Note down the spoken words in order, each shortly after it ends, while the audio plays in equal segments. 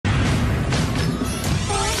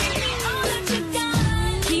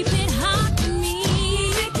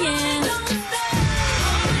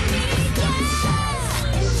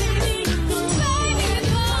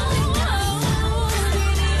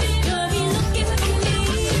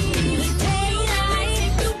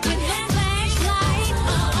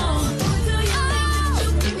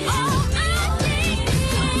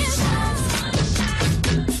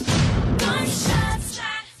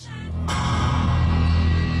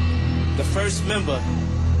The first member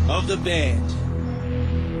of the band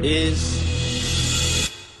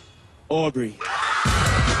is Aubrey. Yeah,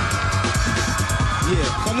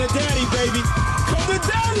 come to daddy, baby. Come to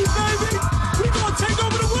daddy, baby. We're gonna take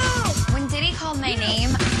over the world. When Diddy called my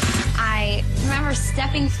name, I remember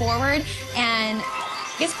stepping forward, and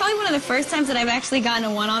it's probably one of the first times that I've actually gotten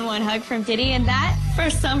a one-on-one hug from Diddy, and that,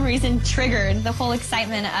 for some reason, triggered the whole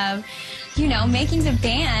excitement of, you know, making the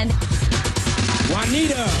band.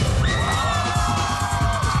 Juanita.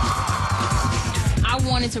 I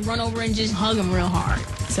wanted to run over and just hug him real hard,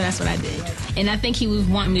 so that's what I did. And I think he was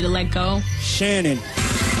wanting me to let go. Shannon.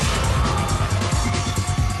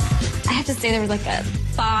 I have to say, there was like a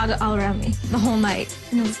fog all around me the whole night,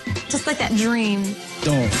 and it was just like that dream.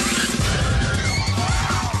 Dawn.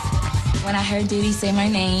 When I heard Diddy say my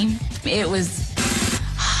name, it was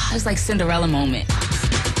like Cinderella moment.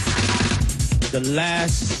 The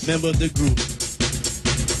last member of the group,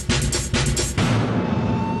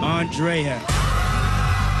 Andrea.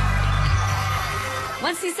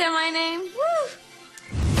 Once he said my name, woo!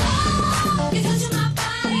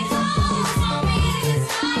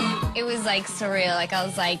 It was like surreal. Like I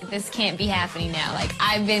was like, this can't be happening now. Like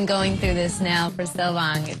I've been going through this now for so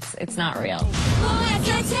long. It's not real. Boy, I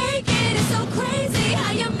can't take it. It's so crazy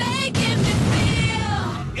how you're making me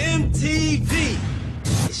feel. MTV.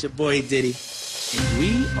 It's your boy Diddy, and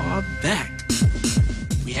we are back.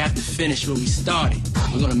 We have to finish what we started.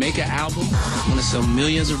 We're gonna make an album. We're gonna sell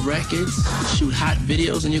millions of records, shoot hot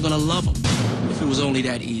videos, and you're gonna love them. If it was only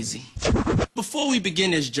that easy. Before we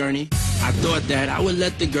begin this journey, I thought that I would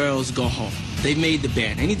let the girls go home. They made the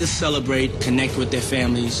band. They need to celebrate, connect with their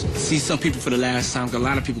families, see some people for the last time, because a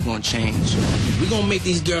lot of people gonna change. We're gonna make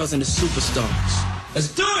these girls into superstars. Let's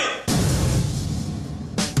do it!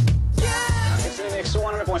 It's the mix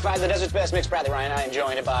 100.5, the Desert's Best Mix. Bradley Ryan. I am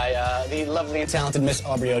joined by the lovely and talented Miss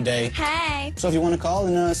Aubrey O'Day. Hey. So if you want to call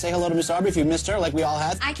and say hello to Miss Aubrey, if you missed her, like we all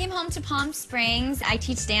have. I came home to Palm Springs. I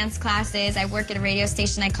teach dance classes. I work at a radio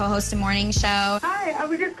station. I co-host a morning show. Hi, I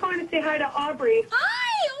was just calling to say hi to Aubrey.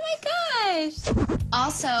 Hi! Oh my gosh!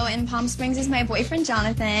 Also in Palm Springs is my boyfriend,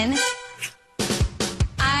 Jonathan.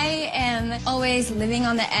 I am always living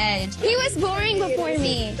on the edge. He was boring before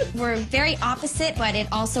me. We're very opposite, but it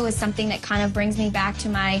also is something that kind of brings me back to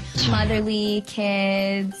my motherly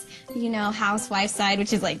kids, you know, housewife side,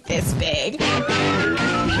 which is like this big.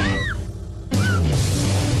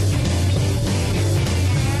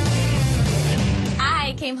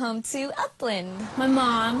 I came home to Upland. My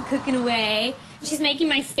mom cooking away. She's making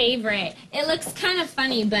my favorite. It looks kind of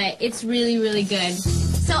funny, but it's really, really good.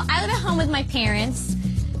 So I live at home with my parents.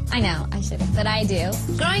 I know, I shouldn't, but I do.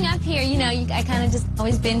 Growing up here, you know, I kind of just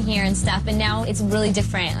always been here and stuff, and now it's really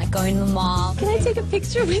different, like going to the mall. Can I take a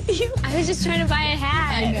picture with you? I was just trying to buy a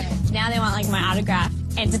hat. I know. Now they want, like, my autograph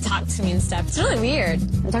and to talk to me and stuff. It's really weird.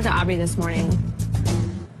 I talked to Aubrey this morning.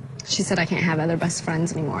 She said I can't have other best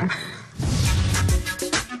friends anymore.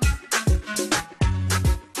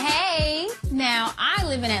 Hey, now I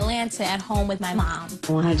live in Atlanta at home with my mom.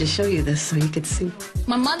 I wanted to show you this so you could see.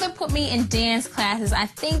 My mother put me in dance classes, I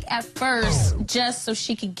think at first, just so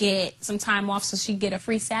she could get some time off so she could get a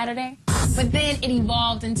free Saturday. But then it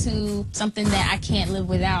evolved into something that I can't live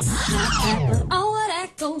without. Oh,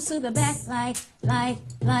 that goes to the back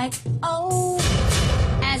like, oh.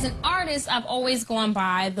 As an artist, I've always gone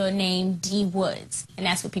by the name D Woods, and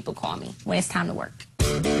that's what people call me when it's time to work.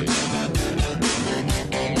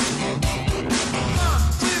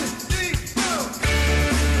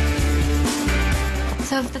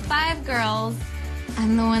 So of the 5 girls,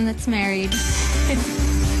 I'm the one that's married.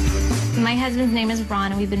 My husband's name is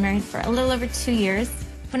Ron, and we've been married for a little over 2 years.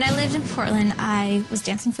 When I lived in Portland, I was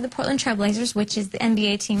dancing for the Portland Trailblazers, which is the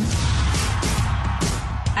NBA team.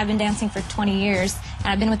 I've been dancing for 20 years, and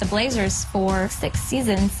I've been with the Blazers for 6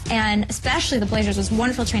 seasons. And especially the Blazers was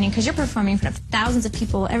wonderful training because you're performing in front of thousands of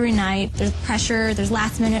people every night. There's pressure, there's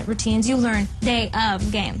last-minute routines. You learn day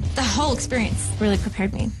of game. The whole experience really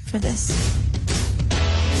prepared me for this.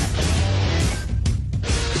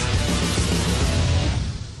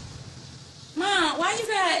 Mom, why you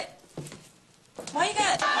got...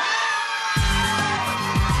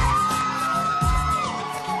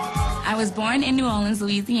 I was born in New Orleans,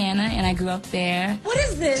 Louisiana, and I grew up there. What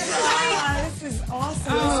is this? This is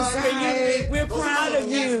awesome. We're proud of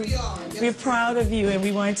you. We're proud of you, and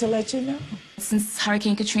we wanted to let you know. Since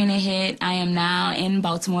Hurricane Katrina hit, I am now in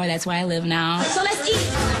Baltimore. That's where I live now. So let's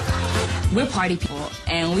eat. We're party people,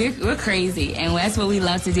 and we're crazy, and that's what we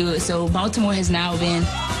love to do. So Baltimore has now been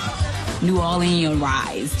New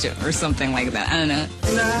Orleans-ized or something like that. I don't know.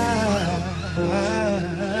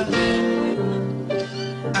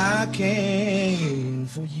 I came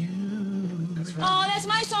for you. Oh, that's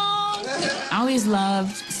my song. I always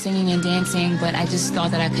loved singing and dancing, but I just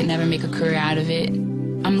thought that I could never make a career out of it.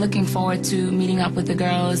 I'm looking forward to meeting up with the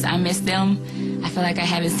girls. I miss them. I feel like I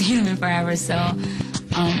haven't seen them in forever, so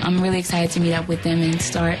I'm really excited to meet up with them and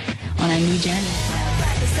start on a new journey.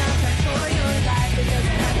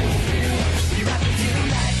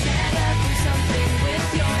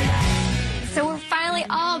 So we're finally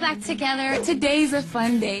all back together. Today's a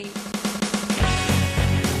fun day.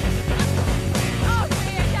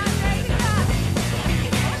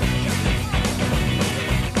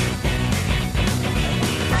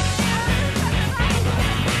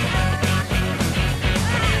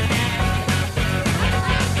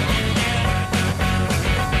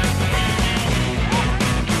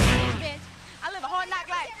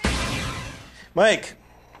 Mike.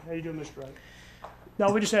 How you doing, Mr. Wright? No,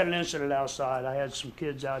 we just had an incident outside. I had some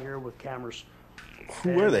kids out here with cameras.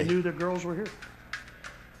 Who were they? They knew the girls were here.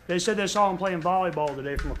 They said they saw them playing volleyball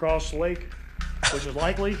today from across the lake, which is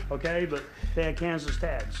likely, okay, but they had Kansas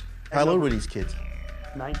tags. How old were these kids?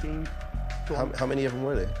 19. How many of them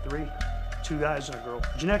were there? 3. 2 guys and a girl.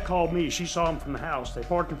 Jeanette called me. She saw them from the house. They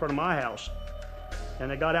parked in front of my house. And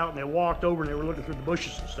they got out and they walked over and they were looking through the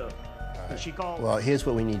bushes and stuff. And she called. Well, here's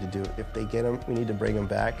what we need to do. If they get them, we need to bring them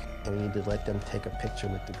back, and we need to let them take a picture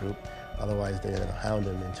with the group. Otherwise, they're going to hound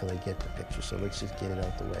them until they get the picture. So let's just get it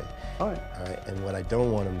out the way. All right. All right. And what I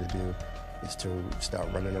don't want them to do is to start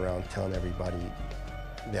running around telling everybody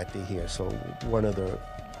that they're here. So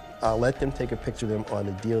I'll let them take a picture of them on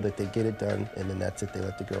the deal that they get it done, and then that's it. They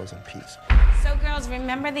let the girls in peace. So, girls,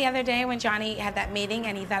 remember the other day when Johnny had that meeting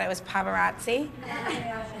and he thought it was paparazzi?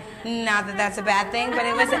 Not that that's a bad thing, but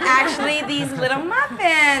it was actually these little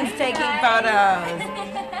muffins taking photos.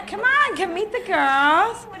 Come on, come meet the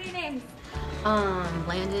girls. What are your names?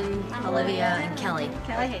 Landon, Olivia, and Kelly.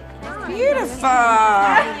 Kelly. Beautiful.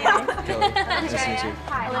 Kelly, nice to meet you.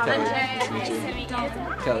 Kelly, nice to meet you.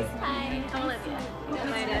 Kelly. Hi, Olivia.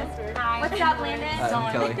 Hi. What's up, Landon?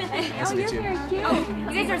 Hi, Kelly. Nice to meet you.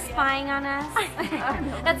 You guys are spying on us.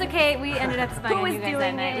 That's okay. We ended up spying on you guys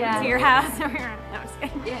that night. To your house. No, I'm just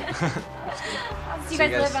kidding. So you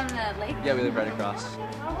guys live on the lake? Yeah, we live right across.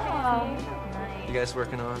 Oh. You guys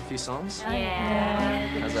working on a few songs? Yeah.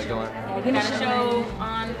 How's that going? We're gonna show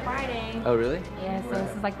on Friday. Oh, really? Yeah, so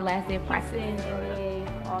this is like the last day of practice. NBA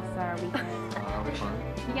All-Star Weekend. Oh, that'll be fun.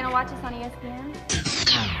 You gonna watch us on ESPN?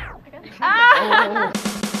 Yeah,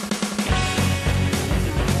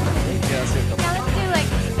 let's do a couple. Yeah, let's do like.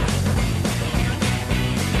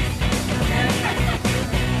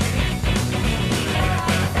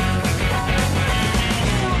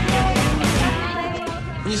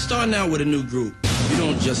 When you're starting out with a new group, you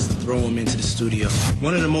don't just throw them into the studio.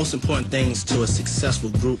 One of the most important things to a successful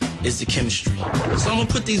group is the chemistry. So I'm gonna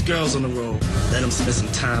put these girls on the road, let them spend some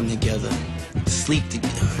time together, sleep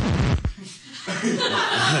together,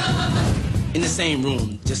 in the same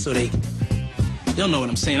room, just so they'll know what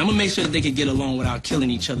I'm saying. I'm gonna make sure that they can get along without killing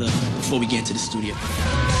each other before we get into the studio.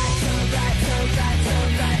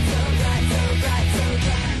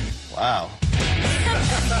 Wow.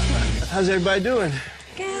 How's everybody doing?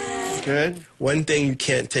 Good. One thing you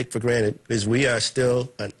can't take for granted is we are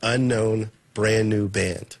still an unknown, brand new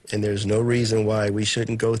band. And there's no reason why we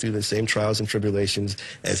shouldn't go through the same trials and tribulations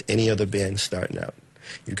as any other band starting out.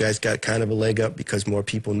 You guys got kind of a leg up because more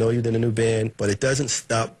people know you than a new band, but it doesn't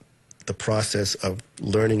stop the process of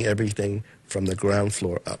learning everything from the ground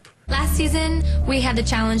floor up. Last season, we had the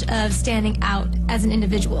challenge of standing out as an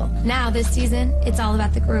individual. Now, this season, it's all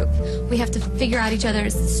about the group. We have to figure out each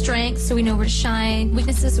other's strengths so we know where to shine,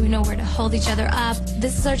 weaknesses so we know where to hold each other up.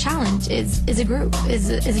 This is our challenge, is a group, is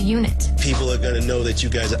a unit. People are going to know that you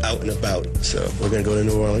guys are out and about. So we're going to go to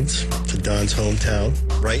New Orleans, to Don's hometown.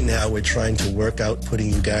 Right now, we're trying to work out putting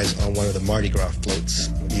you guys on one of the Mardi Gras floats.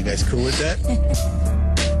 You guys cool with that?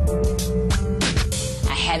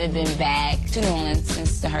 I haven't been back to New Orleans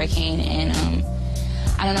since the hurricane, and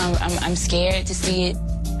I don't know, I'm scared to see it.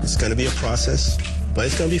 It's going to be a process, but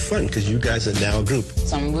it's going to be fun because you guys are now a group.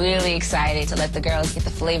 So I'm really excited to let the girls get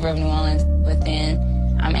the flavor of New Orleans, but then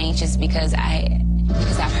I'm anxious because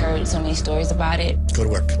I've heard so many stories about it. Go to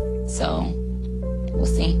work. So we'll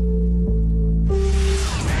see.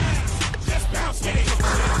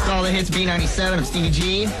 All the hits B97. I'm Stevie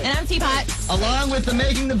G. And I'm Teapot. Along with the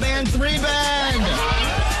Making the Band 3 band.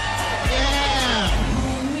 Yeah.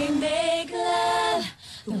 When we make love,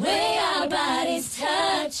 the way our bodies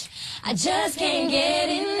touch, I just can't get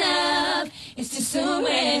enough. It's too soon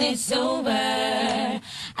when it's over.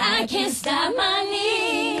 I can't stop my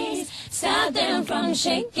knees, stop them from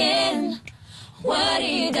shaking. What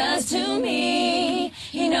he does to me,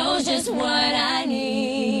 he knows just what I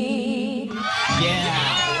need.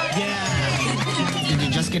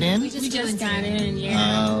 in? We just got in,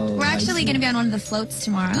 yeah. Oh, We're actually going to be on one of the floats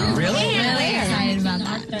tomorrow. Really? We're really excited about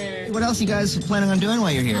that. What else you guys planning on doing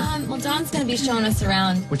while you're here? Well, Dawn's going to be showing us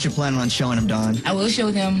around. What you planning on showing them, Dawn? I will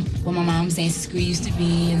show them what my mom's dance school used to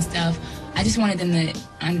be and stuff. I just wanted them to,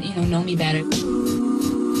 know me better.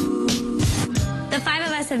 The five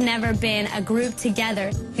of us have never been a group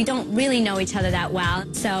together. We don't really know each other that well,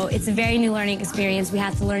 so it's a very new learning experience. We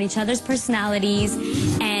have to learn each other's personalities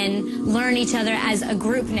and learn each other as a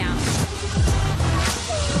group now.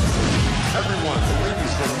 Everyone, the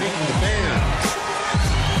ladies from Making the Band.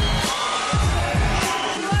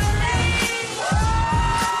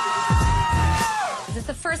 This is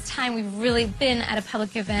the first time we've really been at a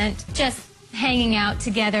public event, just hanging out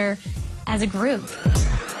together as a group.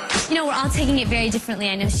 We're all taking it very differently.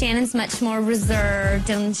 I know Shannon's much more reserved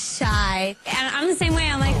and shy. And I'm the same way.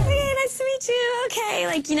 I'm like, hey, nice to meet you. Okay.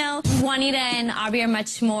 Juanita and Aubrey are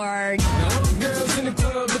much more. Girls in the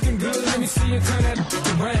club looking good. Let me see you turn that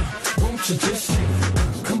around. Won't you just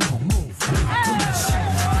shake? Come on, move.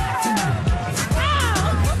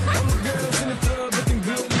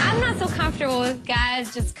 I'm not so comfortable with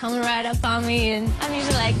guys just coming right up on me, and I'm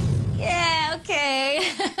usually like, yeah, okay.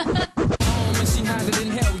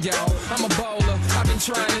 I'm a bowler, I've been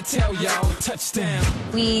trying to tell y'all. Touchdown.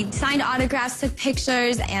 We signed autographs, took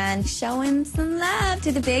pictures, and showing some love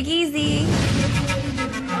to the Big Easy.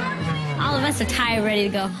 All of us are tired, ready to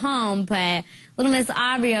go home, but little Miss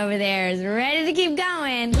Aubrey over there is ready to keep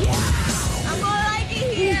going. Yeah. I'm more like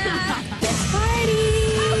it here. Let's party.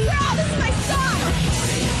 Oh, girl, this is my song.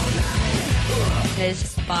 It's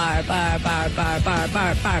just bar, bar, bar, bar, bar,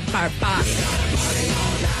 bar, bar, bar, bar.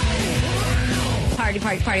 Party,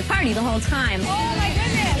 party, party, party the whole time. Oh, my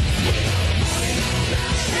goodness.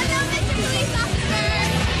 Hello, Mr. Police Officer.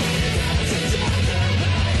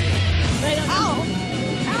 Ow.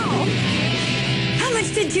 Ow. How much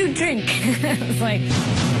did you drink? I was like, you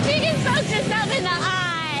can poke yourself in the eye.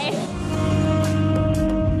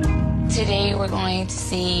 Today we're going to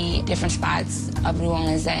see different spots of New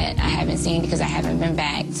Orleans that I haven't seen because I haven't been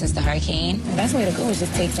back since the hurricane. The best way to go is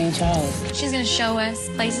just take St. Charles. She's going to show us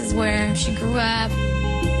places where she grew up.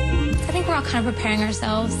 I think we're all kind of preparing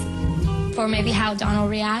ourselves for maybe how Dawn will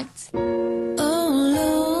react. oh,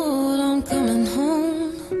 Lord, I'm coming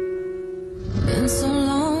home. Been so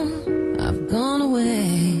long, I've gone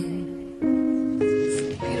away.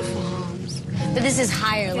 Beautiful homes. But this is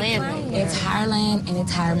higher land right here. It's higher land and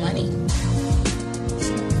it's higher money.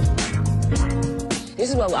 This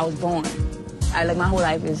is where I was born. My whole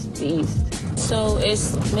life is the East. So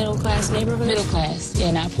it's middle class neighborhood? Middle class.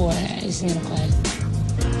 Yeah, not poor. It's middle class.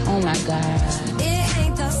 Oh my God. It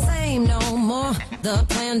ain't the same no more. The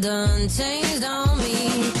plan done changed on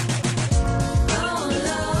me. Oh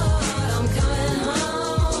Lord, I'm coming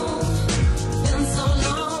home. Been so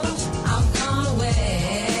long, I've gone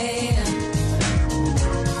away.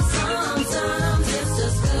 Sometimes it's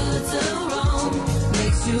just good to roam.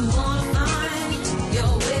 Makes you wanna find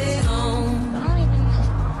your way home. I don't even.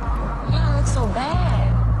 It looks so bad.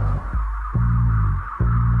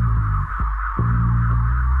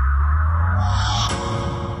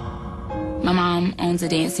 My mom owns a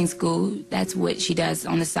dancing school. That's what she does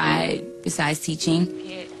on the side besides teaching.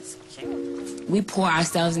 We pour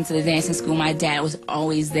ourselves into the dancing school. My dad was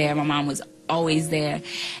always there. My mom was always there.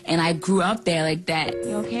 And I grew up there like that.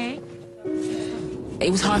 You okay?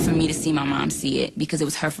 It was hard for me to see my mom see it because it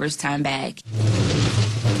was her first time back.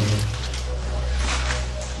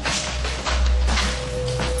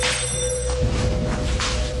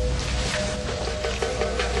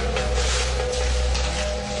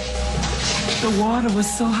 The water was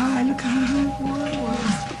so high. Look how high the water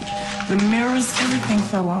was. The mirrors, everything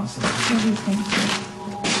fell off. Everything.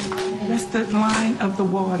 That's the line of the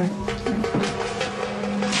water.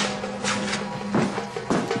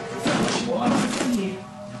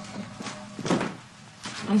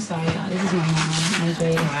 I'm sorry, y'all. This is my mom,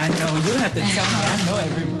 Andrea. I know. You have to tell me. I know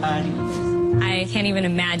everybody. I can't even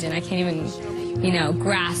imagine. I can't even,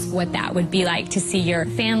 grasp what that would be like to see your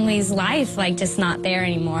family's life, just not there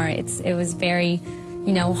anymore. It was very,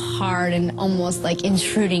 hard and almost like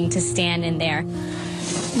intruding to stand in there.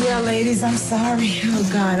 Yeah, ladies, I'm sorry. Oh,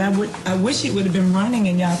 God, I wish it would have been running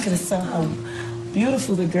and y'all could have saw how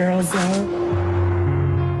beautiful the girls are.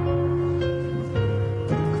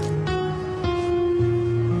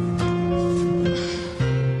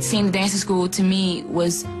 Seeing the dancing school, to me,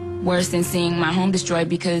 was worse than seeing my home destroyed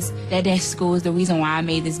because that dance school is the reason why I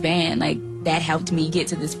made this band. That helped me get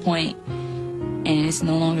to this point, and it's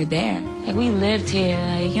no longer there. We lived here,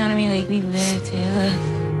 you know what I mean? We lived here.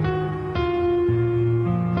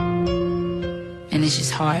 And it's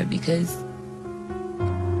just hard because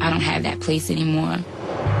I don't have that place anymore.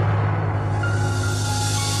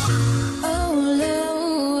 Oh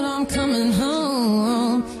Lord, I'm coming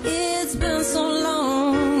home. It's been so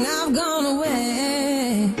long, I've gone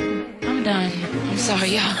away. I'm done. I'm sorry,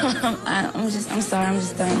 y'all. I'm sorry, I'm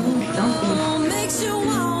just done. Oh, makes you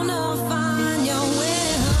wanna find your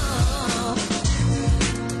way home.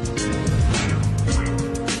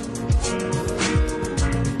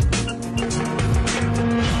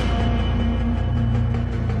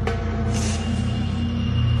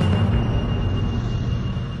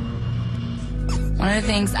 One of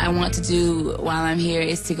the things I want to do while I'm here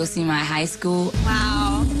is to go see my high school.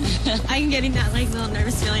 Wow. I'm getting that like little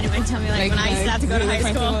nervous feeling when you tell me like when I used to have to go to high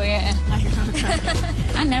school. Yeah.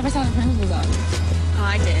 I never saw the principal's office. Oh,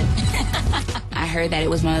 I did. I heard that it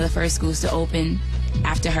was one of the first schools to open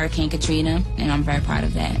after Hurricane Katrina, and I'm very proud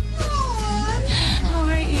of that. How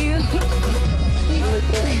are you?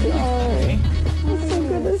 Sorry. It's so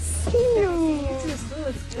good to see you.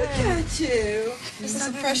 Look at you. This is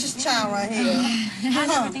a precious child right here. How's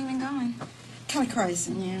everything been going? Kind of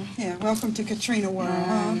crazy. Yeah. Welcome to Katrina world,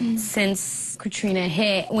 huh? Since Katrina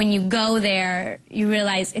hit, when you go there, you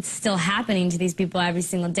realize it's still happening to these people every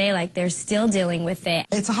single day. Like, they're still dealing with it.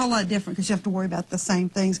 It's a whole lot different because you have to worry about the same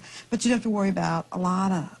things, but you have to worry about a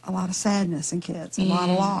lot of sadness in kids, a lot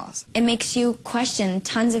of loss. It makes you question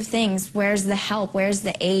tons of things. Where's the help? Where's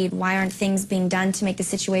the aid? Why aren't things being done to make the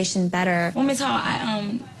situation better? Well, Ms. Hall,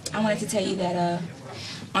 I wanted to tell you that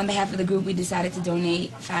on behalf of the group, we decided to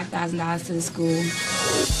donate $5,000 to the school.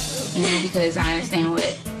 You know, because I understand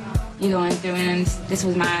what you're going through, and this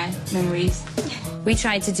was my memories. We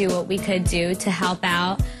tried to do what we could do to help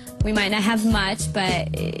out. We might not have much,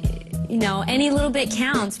 but, you know, any little bit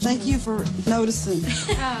counts. Thank you for noticing.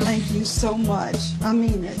 Thank you so much. I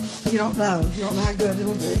mean it. You don't know how good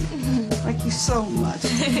it'll be. Thank you so much.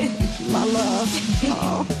 My love.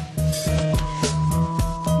 Oh.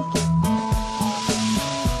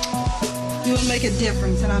 You'll make a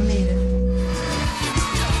difference, and I mean it.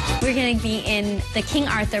 We're going to be in the King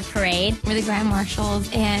Arthur Parade. We're the Grand Marshals,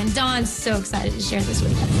 and Dawn's so excited to share this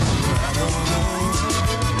with us.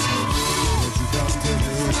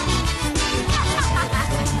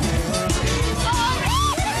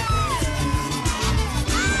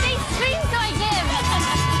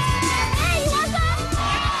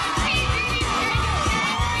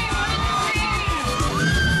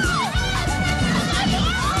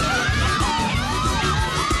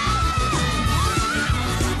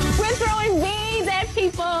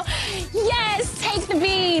 Yes, take the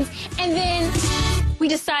beads. And then we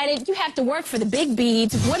decided you have to work for the big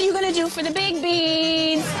beads. What are you going to do for the big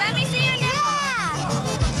beads? Let me see your dad.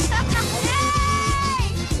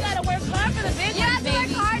 You got to work hard for the big You have to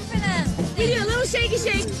work hard for them. We need a little shaky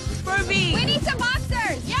shake for a bead. We need some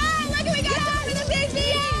boxers. Yeah, look, we got some for the big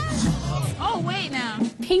beads. Oh, wait now.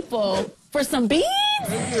 People for some beads?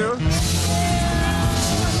 Thank you.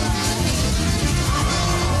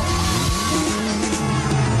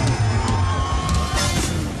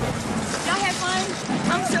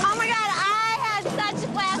 Oh my God, I had such a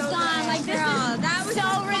blast on. Like, this that was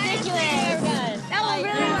so ridiculous. That was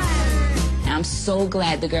really fun. I'm so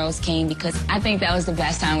glad the girls came because I think that was the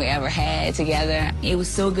best time we ever had together. It was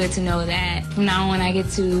so good to know that from now on I get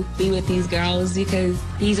to be with these girls because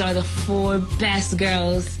these are the 4 best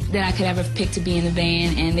girls that I could ever pick to be in the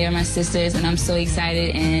band, and they're my sisters, and I'm so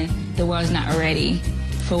excited, and the world's not ready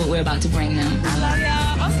for what we're about to bring them. I love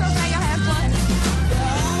y'all. I'm so glad y'all had fun.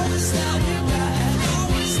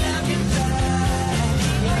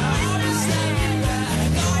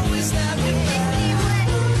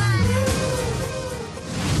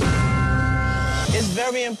 It's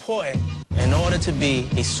very important in order to be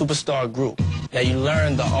a superstar group that you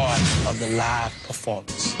learn the art of the live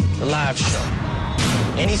performance, the live show.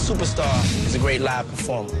 Any superstar is a great live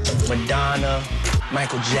performer. Madonna,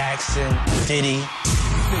 Michael Jackson, Diddy.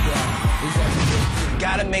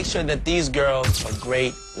 Gotta make sure that these girls are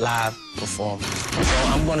great live performers. So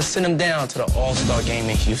I'm gonna send them down to the All-Star game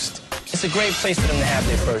in Houston. It's a great place for them to have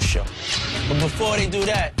their first show. But before they do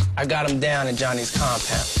that, I got them down in Johnny's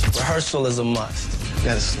compound. Rehearsal is a must. We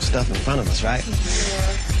got some stuff in front of us, right? Yeah.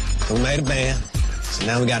 So we made a band, so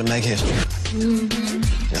now we gotta make history.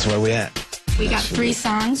 That's where we at. We got 3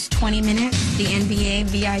 songs, 20 minutes, the NBA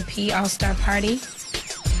VIP All-Star Party.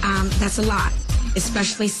 That's a lot,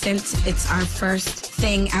 especially since it's our first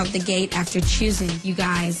thing out the gate after choosing you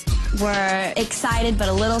guys. We're excited but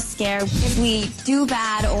a little scared. If we do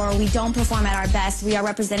bad or we don't perform at our best, we are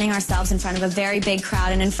representing ourselves in front of a very big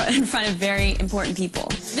crowd and in front of very important people.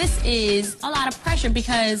 This is a lot of pressure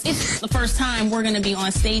because it's the first time we're going to be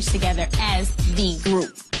on stage together as the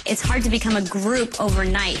group. It's hard to become a group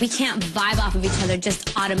overnight. We can't vibe off of each other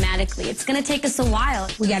just automatically. It's gonna take us a while.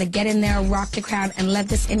 We gotta get in there, rock the crowd, and let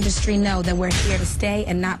this industry know that we're here to stay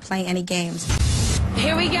and not play any games.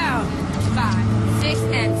 Here we go. 5, 6,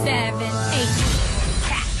 and 7, 8.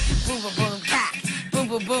 Cat. Boom, boom, boom, cat. Boom,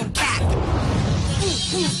 boom, boom, cat.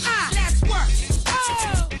 Ooh, ooh, ah, let's work.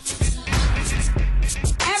 Oh!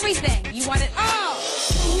 Everything. You want it all.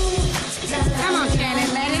 Come on,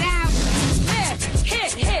 Shannon, let it out.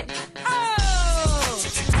 Lift, hit. Oh!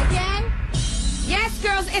 Again? Yes,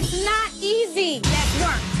 girls, it's not easy. Let's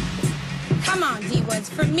work. Come on, D-Woods,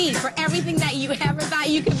 for me, for everything that you ever thought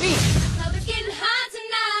you could be. Love is getting hot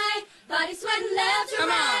tonight. Body sweating left to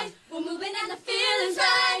right. We're moving and the feeling's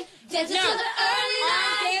right. Dancing to the early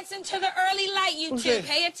light. I'm dancing to the early light, you two.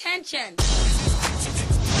 Pay attention.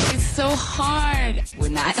 It's so hard. We're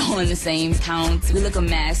not all in the same counts. We look a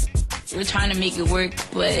mess. We're trying to make it work,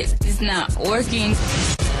 but it's not working.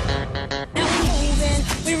 Now we're moving,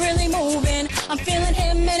 we're really moving. I'm feeling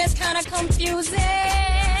him and it's kind of confusing.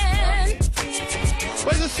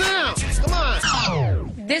 Where's the sound? Come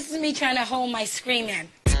on. This is me trying to hold my scream in.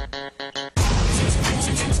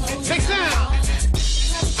 Big sound.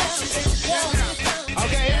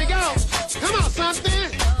 Okay, here we go. Come on,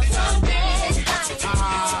 something.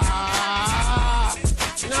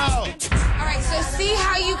 No. All right, so see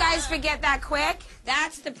how you guys forget that quick?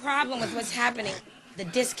 That's the problem with what's happening, the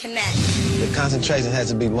disconnect. The concentration has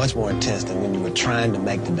to be much more intense than when you were trying to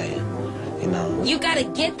make the band, you know. You got to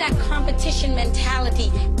get that competition mentality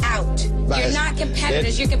out. You're not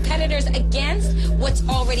competitors. You're competitors against what's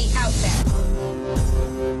already out there.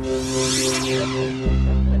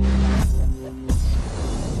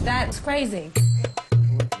 That's crazy.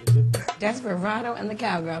 Desperado and the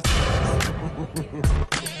Cowgirls.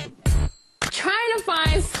 Trying to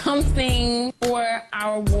find something for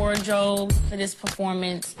our wardrobe for this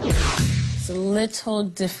performance is a little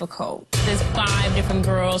difficult. There's 5 different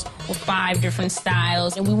girls with 5 different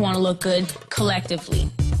styles, and we want to look good collectively.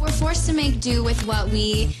 We're forced to make do with what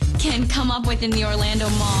we can come up with in the Orlando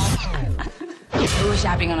Mall. We were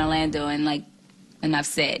shopping on Orlando, and like enough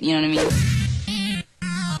said, you know what I mean?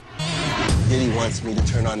 Diddy wants me to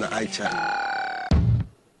turn on the iChat.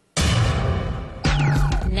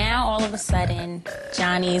 Now, all of a sudden,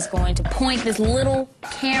 Johnny is going to point this little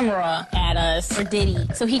camera at us for Diddy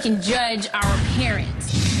so he can judge our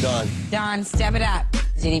appearance. Don, step it up.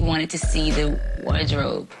 Diddy wanted to see the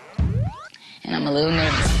wardrobe, and I'm a little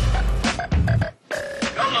nervous.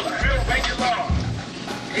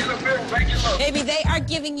 Baby, they are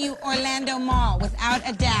giving you Orlando Mall, without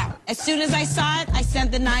a doubt. As soon as I saw it, I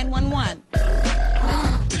sent the 911.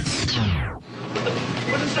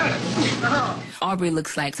 What is that? Aubrey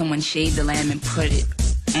looks like someone shaved the lamb and put it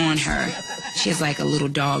on her. She has like a little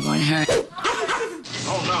dog on her.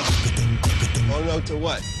 Oh, no. Oh, no, to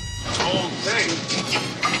what? Oh, dang.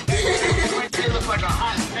 It looks like a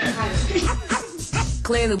hot mess.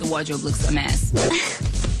 Clearly, the wardrobe looks a mess.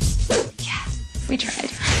 Yeah, we tried. Get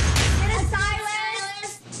a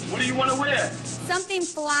silence. What do you want to wear? Something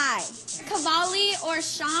fly. Cavalli or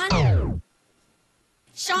Sean?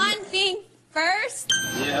 Sean being first?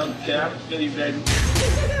 Yeah, okay, I feel you, baby.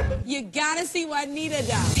 You gotta see what Nita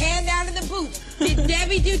does. Hand down to the boot. Did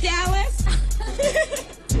Debbie do Dallas?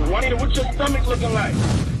 Juanita, what's your stomach looking like?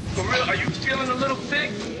 For real, are you feeling a little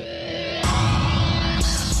thick?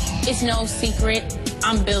 It's no secret,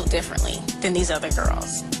 I'm built differently than these other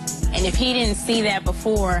girls. And if he didn't see that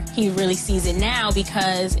before, he really sees it now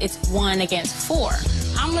because it's 1 against 4.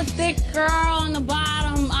 I'm a thick girl on the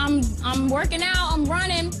bottom. I'm working out, I'm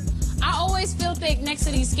running. I always feel thick next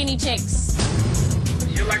to these skinny chicks.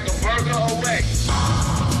 You're like a burger away.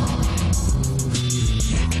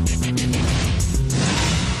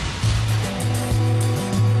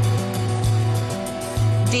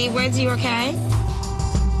 D-Words, you okay?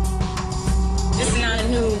 This is not a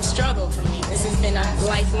new struggle for me. This has been a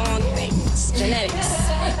lifelong thing. It's genetics.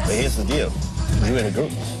 But here's the deal. You're in a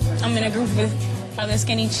group. I'm in a group with other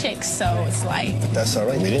skinny chicks, so it's like... But that's all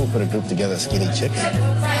right. They didn't put a group together of skinny chicks.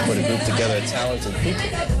 They put a group together of talented people.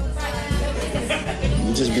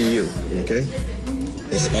 You just be you, okay?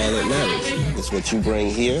 It's all that matters. It's what you bring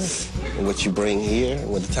here, and what you bring here, and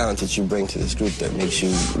what the talent that you bring to this group that makes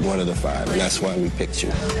you one of the 5, and that's why we picked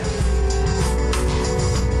you.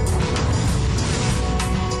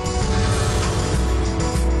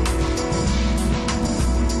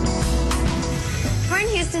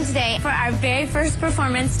 Today for our very first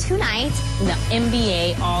performance tonight, the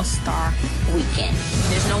NBA All-Star Weekend.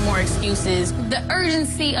 There's no more excuses. The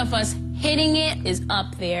urgency of us hitting it is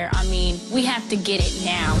up there. I mean, we have to get it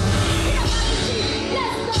now.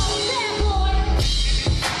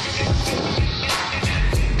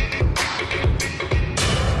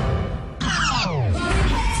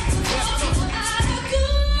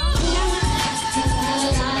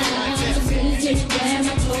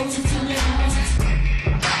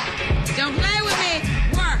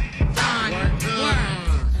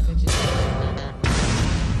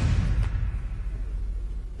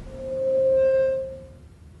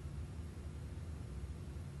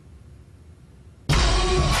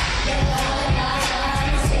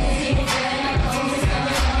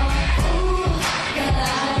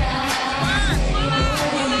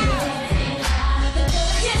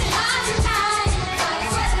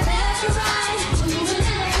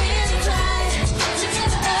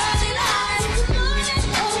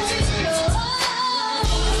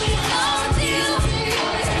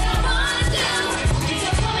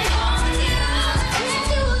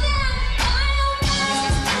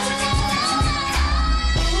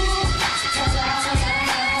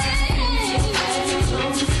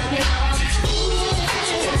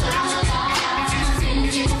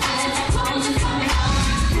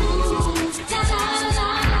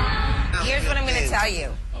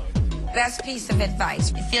 best piece of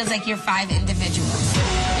advice. It feels like you're 5 individuals.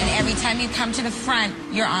 And every time you come to the front,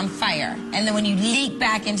 you're on fire. And then when you leak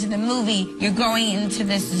back into the movie, you're going into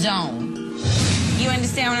this zone. You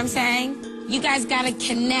understand what I'm saying? You guys gotta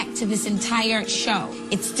connect to this entire show.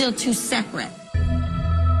 It's still too separate.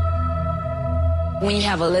 When you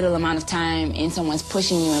have a little amount of time and someone's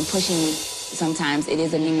pushing you and pushing you, sometimes it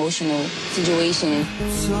is an emotional situation.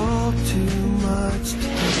 Talk too much.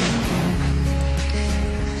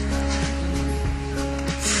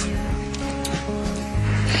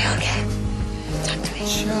 Are you okay? Talk to me.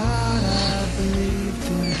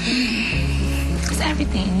 It's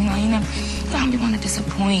everything, you know. You don't want to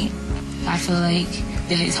disappoint. I feel like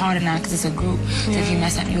that it's harder now because it's a group. So if you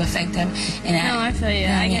mess up, you affect them. And I feel you.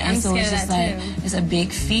 I'm so scared it's just of that like too. it's a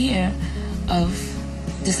big fear of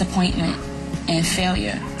disappointment and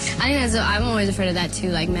failure. I think I'm always afraid of that too,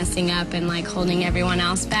 like messing up and like holding everyone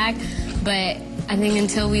else back. But I think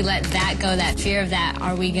until we let that go, that fear of that,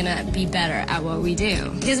 are we gonna be better at what we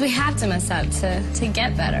do? Because we have to mess up to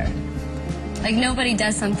get better. Like nobody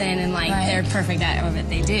does something and like they're perfect at what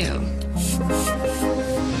they do.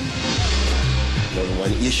 The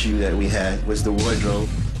one issue that we had was the wardrobe.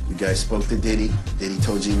 You guys spoke to Diddy. Diddy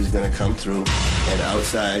told you he was going to come through. And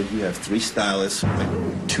outside, you have 3 stylists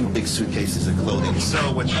with 2 big suitcases of clothing.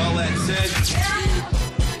 So with all that said...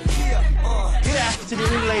 Good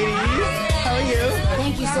afternoon, ladies. How are you?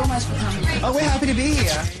 Thank you so much for coming. Oh, we're happy to be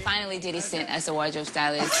here. Finally, Diddy sent us a wardrobe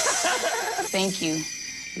stylist. Thank you,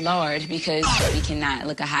 Lord, because we cannot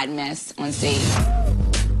look a hot mess on stage.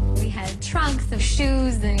 We had trunks of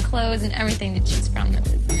shoes and clothes and everything to choose from. That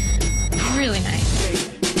was really nice.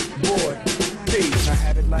 Boy, babe, can I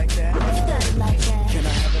have it like that? You got it like that. Can I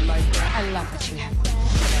have it like that? I love that you have that.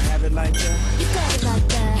 Can I have it like that? You got it like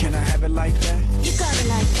that. Can I have it like that? You got it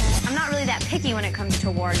like that. I'm not really that picky when it comes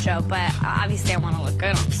to wardrobe, but obviously I want to look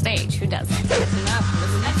good on stage. Who doesn't? That's enough.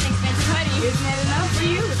 That's an expensive wedding. Isn't that enough for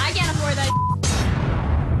you? I can't afford that.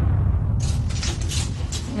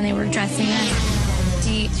 When they were dressing us,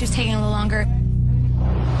 she was taking a little longer.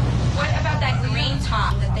 What about that green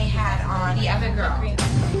top that they had on the other girl?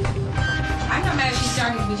 I'm not mad if she's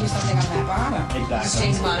starting to be just something on that bottom. Exactly. Just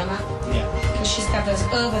change the bottom up? Yeah. Because she's got those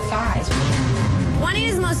over thighs.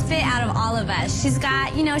 Juanita's most fit out of all of us. She's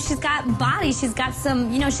got, she's got body. She's got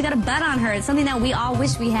some, she's got a butt on her. It's something that we all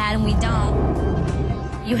wish we had and we don't.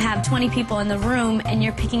 You have 20 people in the room and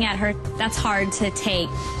you're picking at her. That's hard to take.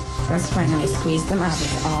 That's when I squeeze them up.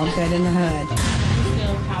 It's all good in the hood. I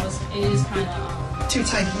feel how it is kind of Too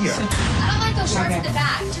tight here. I don't like those shorts at the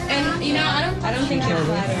back. Turn around. And, I don't think you're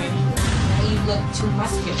flattering. You look too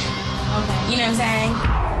muscular. Okay. You know what I'm saying?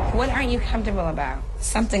 What aren't you comfortable about?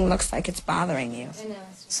 Something looks like it's bothering you. I know.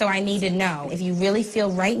 So I need to know. If you really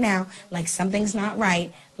feel right now like something's not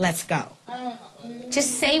right, let's go.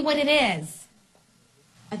 Just say what it is.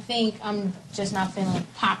 I think I'm just not feeling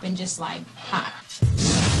popping, just like hot.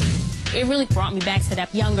 It really brought me back to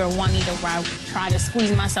that younger Juanita where I try to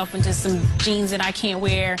squeeze myself into some jeans that I can't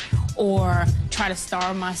wear or try to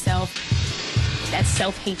starve myself. That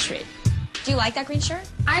self-hatred. Do you like that green shirt?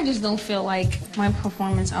 I just don't feel like my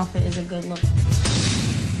performance outfit is a good look.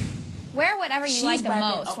 Wear whatever you like the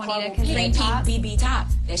most, Juanita, because Pink BB top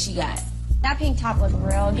that she got. that pink top looked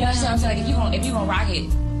real good. You know what I'm saying? Like if you gonna rock it,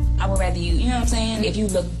 I would rather you. You know what I'm saying? If you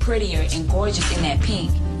look prettier and gorgeous in that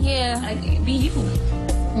pink, Yeah. like, be you.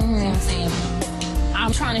 See what I'm saying?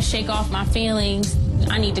 I'm trying to shake off my feelings.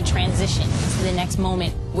 I need to transition to the next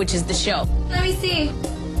moment, which is the show. Let me see.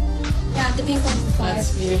 Yeah, the pink one's the fire.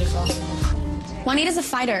 That's beautiful. Juanita's a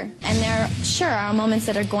fighter, and there sure are moments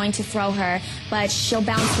that are going to throw her, but she'll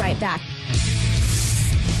bounce right back.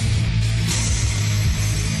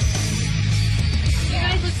 You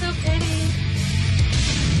guys look so pretty.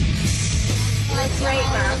 That's great,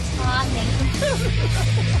 Mom.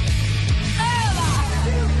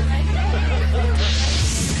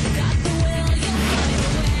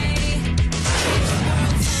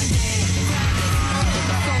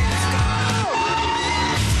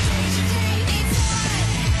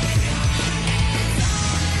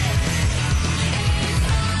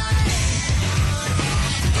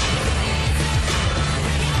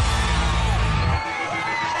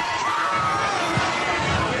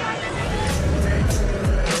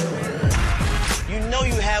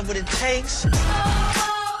 You have what it takes.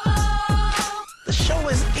 The show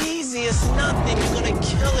is easy. It's nothing. You're gonna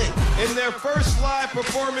kill it. In their first live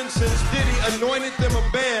performance since Diddy anointed them a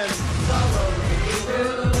band.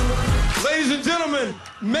 Ladies and gentlemen,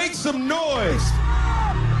 make some noise.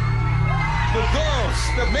 The girls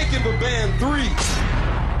that make it the band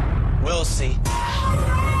 3. We'll see.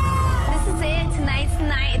 This is it. Tonight's the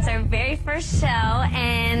night. It's our very first show,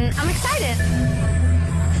 and I'm excited.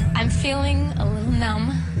 I'm feeling a little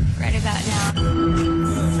numb right about now.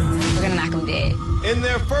 We're gonna knock them dead. In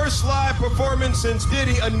their first live performance since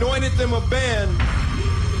Diddy anointed them a band,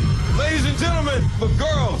 ladies and gentlemen, the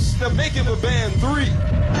girls, they're making the band 3.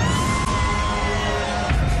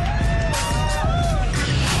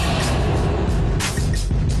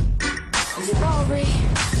 Aubrey,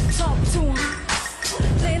 talk to him.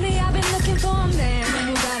 Lately I've been looking for a man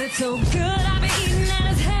who got it so good I've been eating at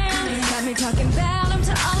his hands. Got me talking about him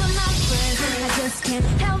to all of my friends. I just can't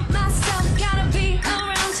help myself, gotta be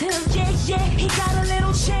around him. Yeah, yeah, he got a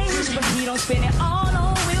little change, but he don't spend it all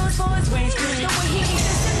on wheels for his range. The way he can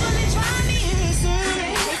simply drive me insane.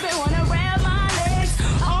 Makes me wanna wrap my legs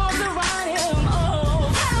all around him.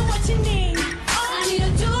 Oh, tell him what you need. I need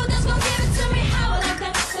a dude that's gonna give it to me how I like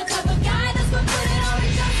that. The type of guy that's gonna put it on me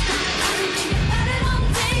just right. I've been thinking about it all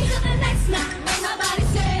day till the next night. Make my body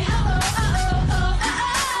say oh, oh, oh, oh, oh,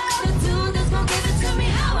 oh. The dude that's gonna give it to me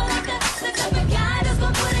how I like that. The type of guy that's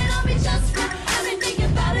gonna put it on me just right. I've been thinking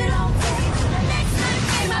about it all day till the next night.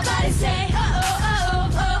 Make my body say oh, oh,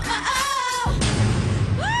 oh, oh, oh, oh.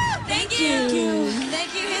 Woo! Thank you.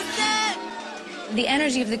 Thank you. Here's that. The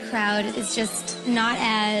energy of the crowd is just not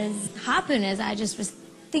as hopping as I just was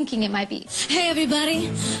thinking it might be. Hey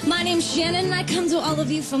everybody, my name's Shannon and I come to all of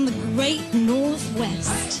you from the great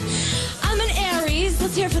Northwest. I'm an Aries.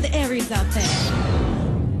 Let's hear it for the Aries out there.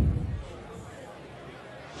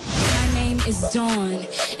 My name is Dawn,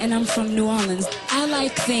 and I'm from New Orleans. I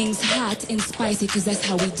like things hot and spicy because that's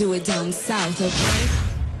how we do it down south, okay?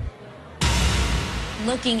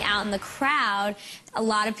 Looking out in the crowd, a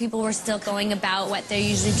lot of people were still going about what they're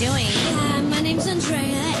usually doing. Hi, my name's Andrea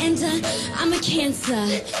and I'm a Cancer.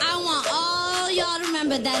 I want all y'all to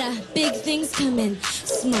remember that big things come in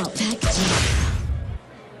small packaging.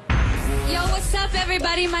 Yo, what's up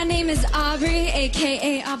everybody? My name is Aubrey,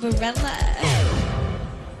 aka Aubrella.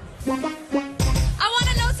 I want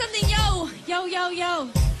to know something, yo. Y'all,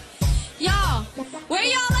 where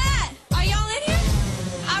y'all at? Are y'all in here?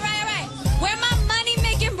 All right. Where my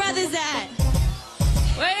money-making brothers at?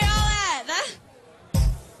 Where y'all at?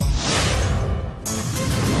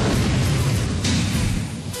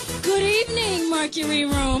 Good evening, Mercury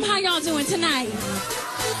Room. How y'all doing tonight?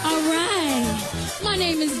 All right. My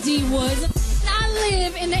name is D. Woods. I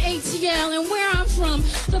live in the ATL, and where I'm from,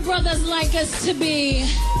 the brothers like us to be.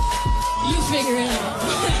 You figure it out.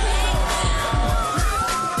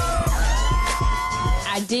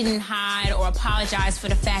 I didn't hide or apologize for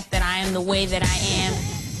the fact that I am the way that I am.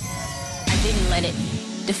 I didn't let it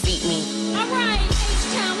defeat me. All right,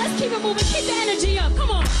 H-Town, let's keep it moving. Keep the energy up.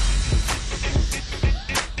 Come on.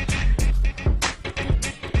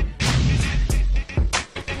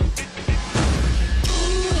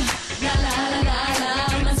 Ooh, la la la la la.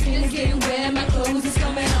 My skin is getting wet, my clothes is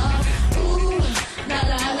coming off. Ooh, la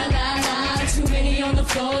la la la la. Too many on the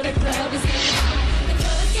floor, the club is getting hot. The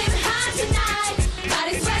club is getting hot tonight.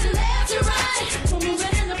 Bodies sweating left to right. We're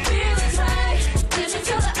moving and the feeling's right. Live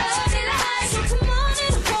until the early light. So come on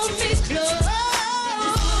and hold me close.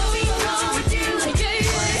 We know with you. Yeah.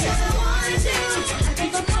 What I wanna do. I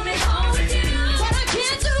think I'm coming home with you. But I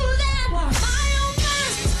can't do that. My own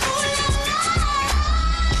mind.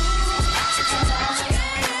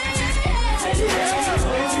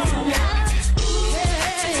 Ooh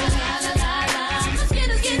la la. My skin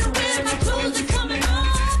is getting wet. My clothes are coming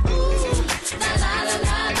off. Ooh la la la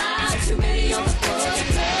la la. Too many on the floor.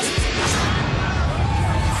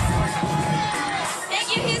 Thank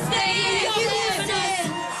you, Houston.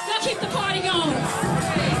 Y'all keep the party going.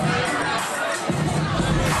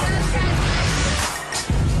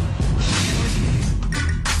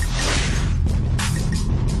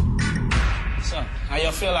 So, how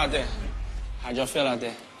y'all feel out there? How'd y'all feel out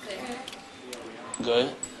there? Good.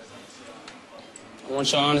 I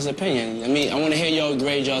want your honest opinion. I want to hear y'all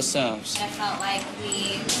grade yourselves. I felt like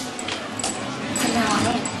we couldn't have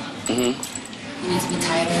on it. You need to be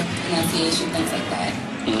tighter, pronunciation, things like that.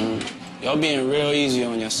 Y'all being real easy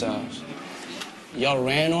on yourselves. Y'all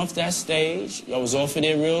ran off that stage. Y'all was off of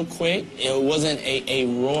there real quick. It wasn't a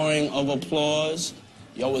roaring of applause.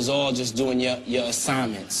 Y'all was all just doing your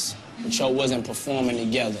assignments. But y'all wasn't performing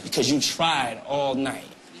together because you tried all night.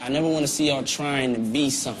 I never want to see y'all trying to be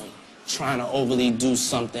something, trying to overly do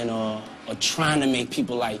something or trying to make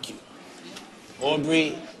people like you.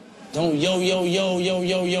 Aubrey, don't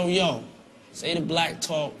yo. Say the black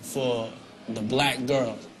talk for the black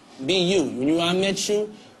girls. Be you. When I met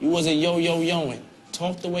you, you wasn't yo-yo-yoing.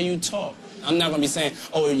 Talk the way you talk. I'm not going to be saying,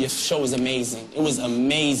 oh, your show was amazing. It was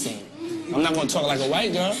amazing. I'm not going to talk like a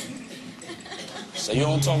white girl. So you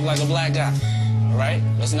don't talk like a black guy, all right?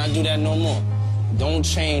 Let's not do that no more. Don't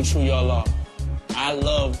change who y'all are. I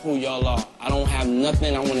love who y'all are. I don't have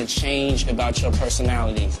nothing I want to change about your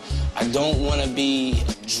personalities. I don't want to be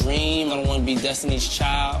a dream. I don't want to be Destiny's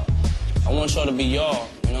Child. I want y'all to be y'all,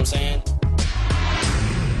 you know what I'm saying?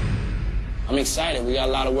 I'm excited. We got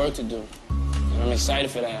a lot of work to do. And I'm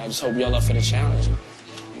excited for that. I just hope y'all up for the challenge.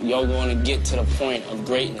 Y'all going to get to the point of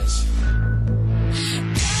greatness.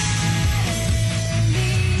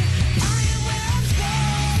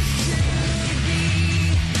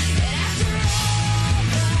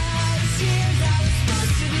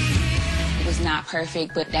 It was not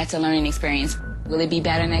perfect, but that's a learning experience. Will it be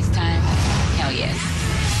better next time? Hell yes.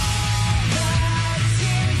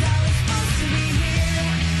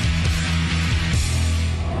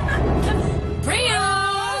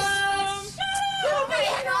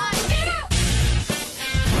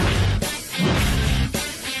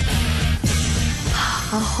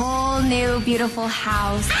 A whole new beautiful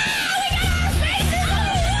house.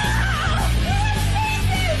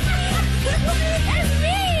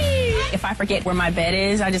 If I forget where my bed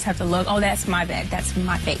is, I just have to look. Oh, that's my bed. That's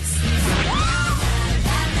my face.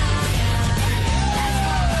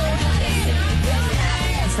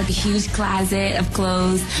 It's like a huge closet of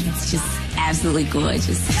clothes. It's just absolutely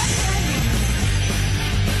gorgeous.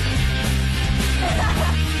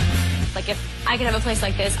 Like, if I could have a place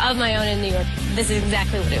like this of my own in New York, this is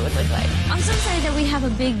exactly what it would look like. I'm so excited that we have a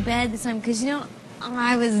big bed this time because, you know,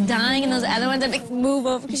 I was dying and those other ones I move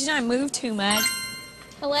over because, you know, I move too much.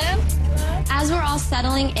 Hello? As we're all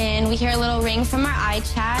settling in, we hear a little ring from our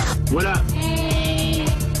iChat. What up? Hey.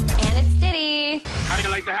 And it's Diddy. How do you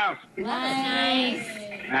like the house? Nice.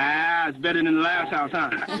 Ah, it's better than the last house,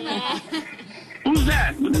 huh? Yeah. Who's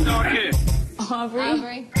that with the dark hair?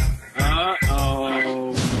 Aubrey.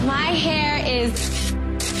 Uh-oh. My hair is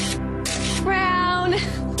brown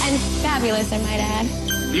and fabulous, I might add.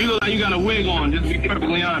 You look like you got a wig on, just to be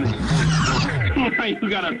perfectly honest. You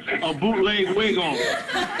got a bootleg wig on.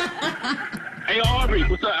 Hey, Aubrey,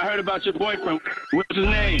 what's up? I heard about your boyfriend. What's his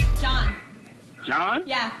name? John. John?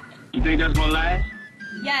 Yeah. You think that's gonna last?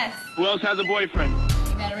 Yes. Who else has a boyfriend?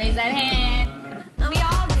 You better raise that hand. We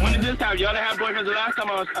all do. When did this happen? Y'all didn't have boyfriends the last time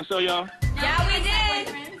I saw y'all? Yeah, we did.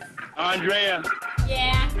 Andrea.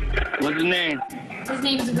 Yeah. What's his name? His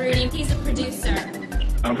name is Rudy. He's a producer.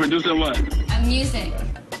 A producer what? Of music.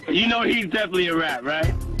 You know he's definitely a rap,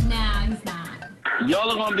 right? No, he's not. Y'all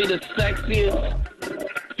are gonna be the sexiest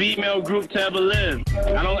female group to ever live.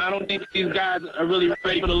 I don't think these guys are really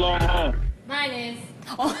ready for the long haul. Mine is.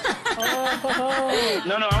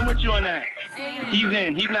 No, I'm with you on that. He's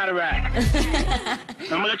in. He's not a rap. I'm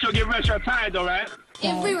gonna let y'all get rest. Y'all tired though, right?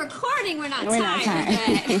 If we're recording, we're not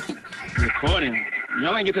tired. Recording.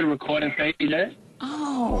 Y'all ain't get to the recording stage yet.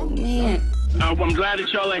 Oh, man. I'm glad that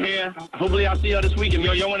y'all are here. Hopefully I'll see y'all this weekend.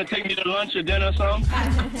 Y'all want to take me to lunch or dinner or something?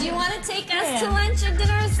 Do you want to take us to lunch or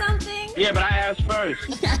dinner or something? Yeah, but I asked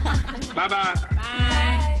first. Bye-bye.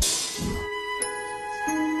 Bye.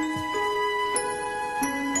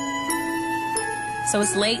 So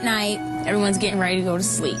it's late night. Everyone's getting ready to go to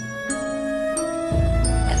sleep.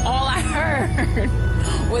 And all I heard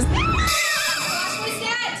was... What's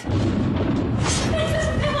that?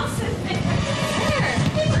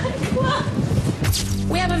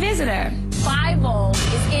 We have a visitor. Bible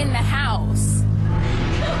is in the house.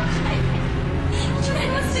 She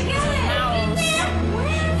wants to get it. House. Where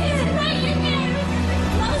is it? Right in there.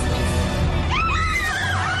 Close it.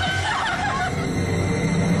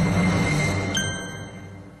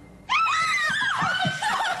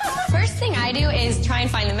 First thing I do is try and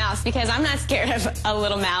find the mouse because I'm not scared of a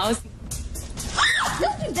little mouse.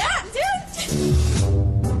 Don't do that, dude.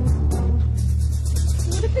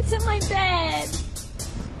 What if it's in my bed?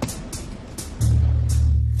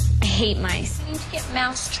 I hate mice. I need to get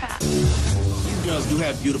mouse trapped. You girls do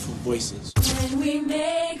have beautiful voices. When we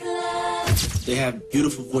make love. They have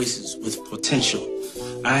beautiful voices with potential.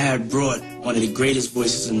 I have brought one of the greatest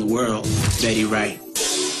voices in the world, Betty Wright.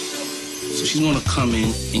 So she's going to come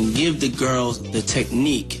in and give the girls the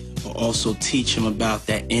technique, but also teach them about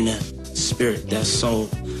that inner spirit, that soul,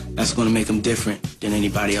 that's going to make them different than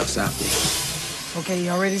anybody else out there. Okay,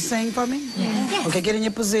 y'all ready to sing for me? Yes. Okay, get in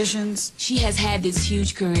your positions. She has had this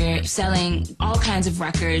huge career selling all kinds of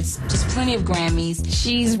records, just plenty of Grammys.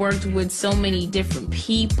 She's worked with so many different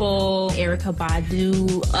people. Erykah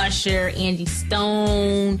Badu, Usher, Andy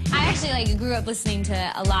Stone. I actually grew up listening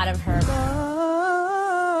to a lot of her.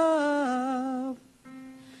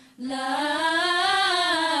 Love.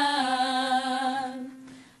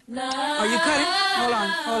 Are you cutting?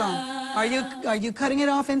 Hold on. Are you cutting it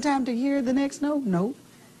off in time to hear the next note? No.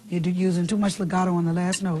 You're using too much legato on the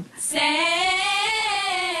last note. Say,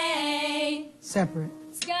 Separate.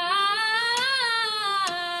 sky,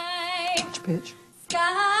 Watch pitch. sky.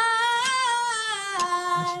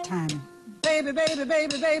 Watch your timing. Baby, baby,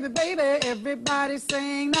 baby, baby, baby, everybody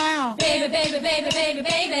sing now. Baby, baby, baby, baby,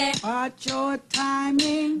 baby. Watch your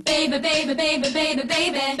timing. Baby, baby, baby, baby,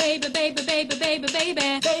 baby. Baby, baby, baby, baby,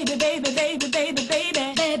 baby. Baby, baby, baby, baby,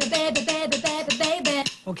 baby. Baby, baby, baby, baby, baby.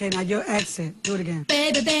 Okay, now your accent. Do it again.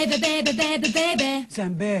 Baby, baby, baby, baby, baby.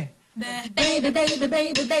 Sound baby. Baby, baby,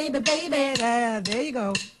 baby, baby, baby. There you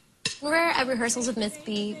go. We're at rehearsals with Miss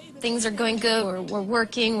B. Things are going good. We're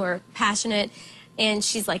working. We're passionate. And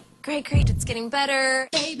she's like, great, great, it's getting better.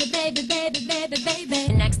 Baby, baby, baby, baby, baby.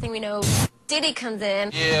 And next thing we know, Diddy comes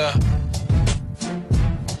in. Yeah.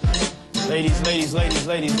 Ladies, ladies, ladies,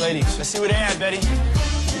 ladies, ladies. Let's see where they at, Betty. And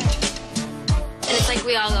it's like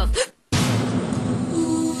we all go,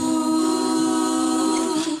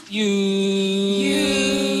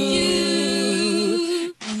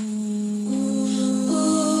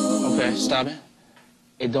 Okay, stop it.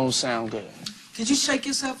 It don't sound good. Could you shake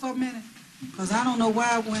yourself for a minute? Because I don't know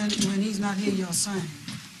why when he's not here, y'all sing.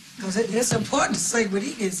 Because it's important to say what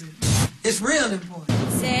he is. It's real important.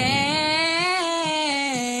 Say,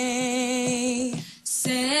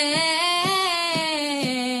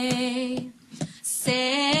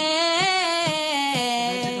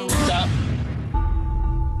 Stop.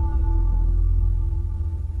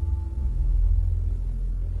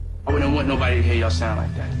 I wouldn't want nobody to hear y'all sound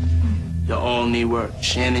like that. Y'all all need work.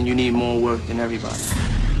 Shannon, you need more work than everybody.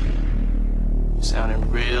 You're sounding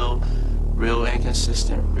real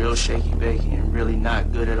inconsistent, real shaky-baky, and really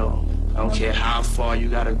not good at all. I don't care how far you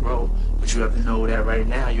gotta grow, but you have to know that right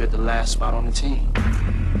now you're at the last spot on the team,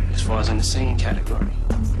 as far as in the singing category.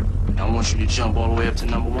 I want you to jump all the way up to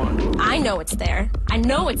 #1. I know it's there. I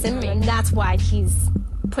know it's in me, and that's why he's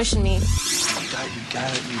pushing me. You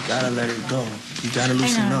gotta let it go. You gotta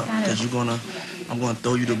loosen up, because I'm gonna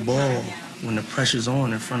throw you the ball when the pressure's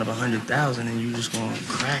on in front of 100,000, and you just gonna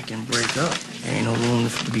crack and break up. There ain't no room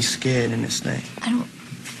to be scared in this thing. I don't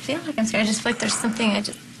feel like I'm scared. I just feel like there's something I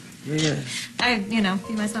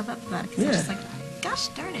beat myself up about it. 'Cause I'm just like, gosh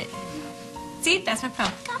darn it. See, that's my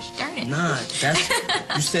problem. Gosh darn it. Nah,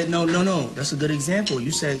 you said no. That's a good example.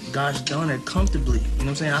 You said, gosh darn it, comfortably. You know what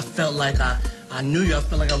I'm saying? I felt like I knew you. I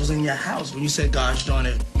felt like I was in your house when you said, gosh darn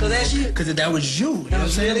it. Because that's you. Because that was you. You know what I'm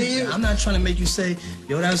saying? Really you. I'm not trying to make you say,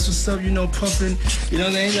 yo, that's what's up, pumping. You know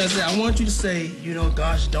what I'm saying? I want you to say,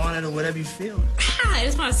 gosh darn it, or whatever you feel. I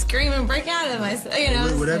just want to scream and break out of myself,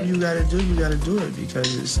 Whatever you gotta do it,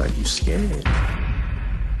 because it's like you scared.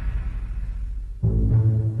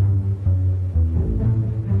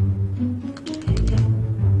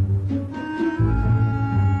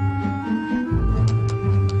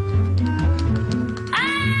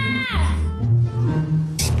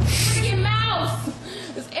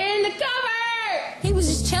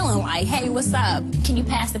 Like, hey, what's up? Can you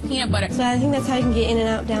pass the peanut butter? So I think that's how you can get in and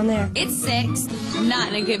out down there. It's 6. I'm not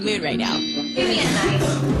in a good mood right now. Give me a knife.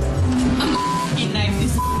 Give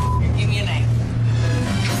me a knife.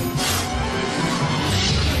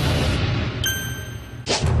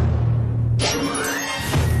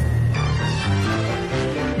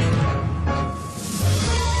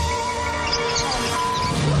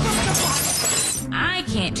 I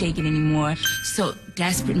can't take it anymore, so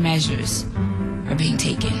desperate measures are being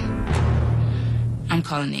taken. I'm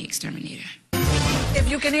calling the exterminator. If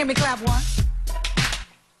you can hear me, clap once.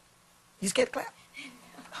 You scared to clap?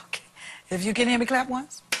 Okay. If you can hear me, clap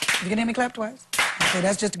once. If you can hear me, clap twice. Okay,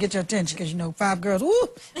 that's just to get your attention, because 5 girls, woo!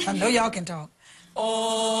 I know y'all can talk.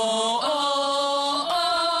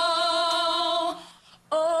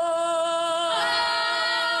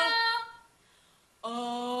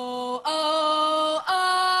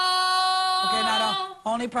 Okay, now the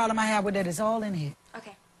only problem I have with that is all in here.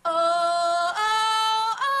 Okay.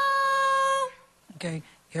 Okay,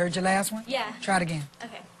 you heard your last one? Yeah. Try it again.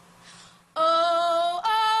 Okay.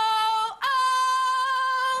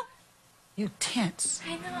 You tense.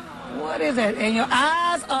 I know. What is it? And your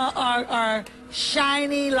eyes are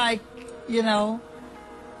shiny like, you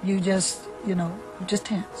just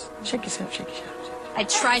tense. Shake yourself, shake yourself. I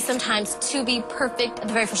try sometimes to be perfect at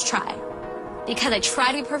the very first try. Because I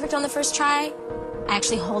try to be perfect on the first try, I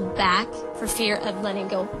actually hold back for fear of letting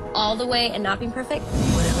go all the way and not being perfect.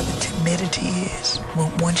 Whatever the timidity is,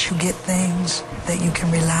 once you get things that you can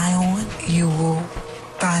rely on, you will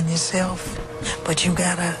find yourself. But you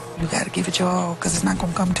gotta give it your all, because it's not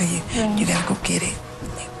gonna come to you. Yeah. You gotta go get it.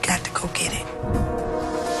 You got to go get it.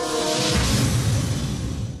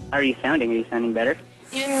 How are you sounding? Are you sounding better?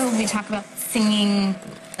 Even when we talk about singing,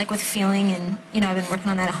 like with feeling, and you know, I've been working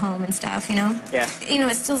on that at home and stuff. You know. Yeah. You know,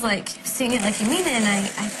 it still like sing it like you mean it, and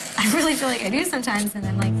I really feel like I do sometimes, and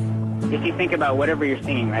I'm like. If you think about whatever you're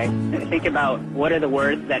singing, right? Think about what are the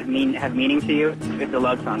words that have meaning to you. If it's a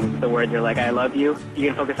love song, if the words are like "I love you," you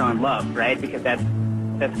can focus on love, right? Because that's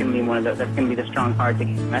gonna be that's gonna be the strong part to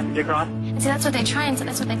get the message across. And see, that's what they try and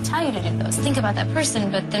that's what they tell you to do. Those think about that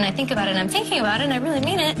person, but then I think about it and I'm thinking about it and I really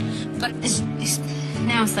mean it. But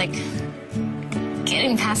now it's like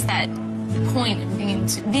getting past that point and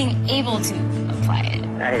being able to apply it.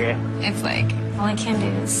 I agree. It's like all I can do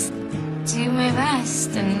is do my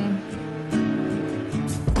best and.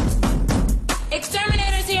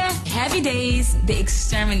 Exterminator's here. Happy days. The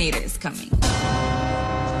exterminator is coming.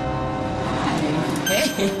 Hey,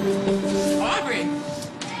 Aubrey.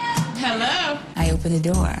 Hello. I open the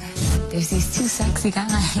door. There's these two sexy guys.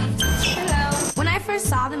 Hello. When I first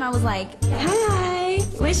saw them, I was like, hi,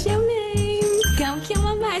 what's your name? Come kill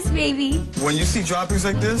my mice, baby. When you see droppings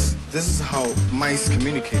like this is how mice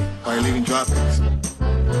communicate, by leaving droppings.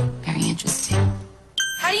 Very interesting.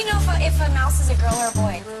 How do you know if a mouse is a girl or a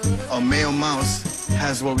boy? A male mouse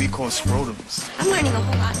has what we call scrotums. I'm learning a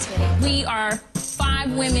whole lot today. We are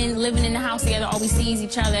 5 women living in the house together. All we see is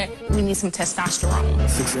each other. We need some testosterone.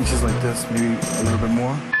 6 inches like this, maybe a little bit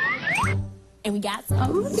more. And we got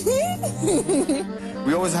some.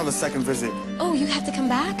 We always have a second visit. Oh, you have to come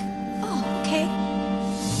back? Oh, okay.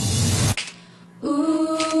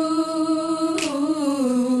 Ooh.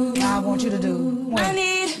 Now I want you to do. I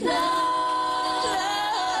need love.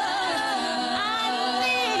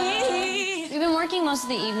 We've been working most of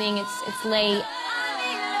the evening. It's late.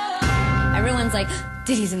 Everyone's like,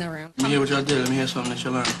 Diddy's in the room. Let me hear what y'all did. Let me hear something that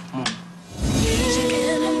you learned. Come on.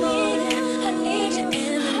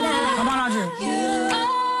 Come on, Audrey.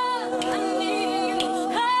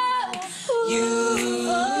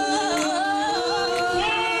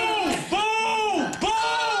 Boom! Boom!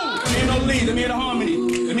 Let me hear no lead. Let me hear the harmony.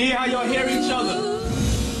 Let me hear how y'all hear each other.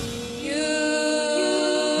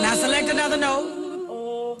 Now select another note.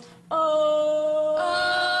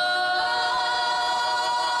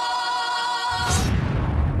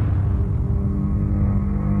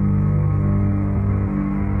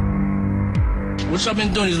 What y'all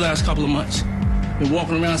been doing these last couple of months? Been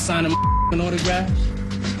walking around signing autographs?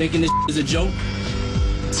 Thinking this is a joke?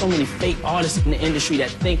 So many fake artists in the industry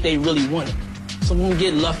that think they really want it. Some of them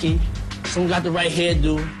get lucky, some got the right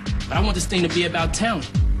hairdo, but I want this thing to be about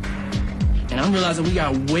talent. And I'm realizing we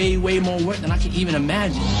got way, way more work than I can even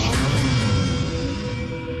imagine.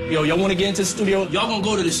 Yo, y'all wanna get into the studio? Y'all gonna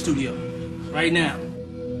go to the studio right now.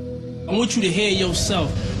 I want you to hear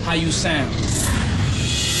yourself how you sound.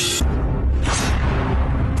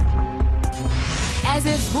 As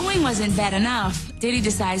if booing wasn't bad enough, Diddy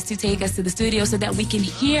decides to take us to the studio so that we can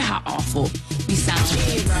hear how awful we sound.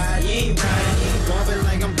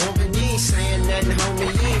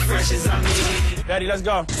 Daddy, let's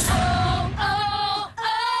go. Oh, oh,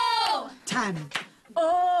 oh. Timing.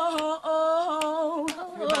 Oh, oh,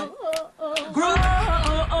 Everybody. Group.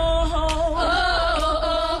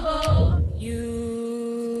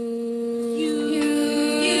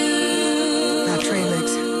 Now Trey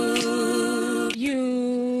licks.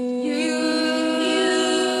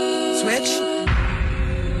 Switch.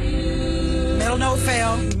 Middle note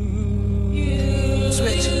fail.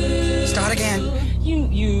 Switch. Start again.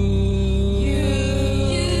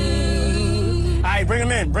 All right, bring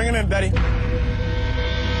him in. Bring him in, Betty.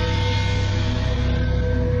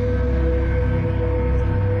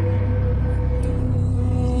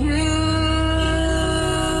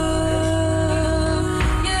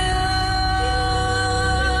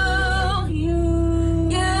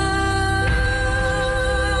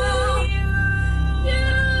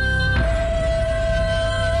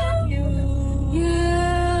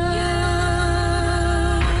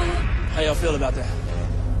 How y'all feel about that?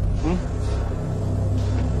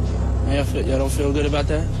 Y'all don't feel good about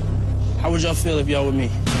that? How would y'all feel if y'all were me?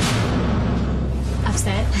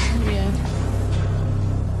 Upset. Yeah.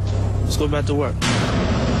 Let's go back to work.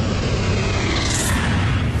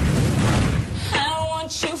 I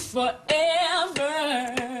want you forever.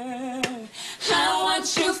 I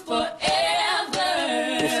want you forever.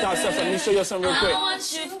 Stop. Let me show y'all something real quick. I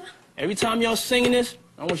want you. Every time y'all singing this,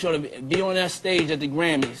 I want y'all to be on that stage at the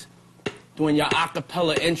Grammys doing your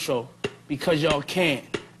acapella intro because y'all can.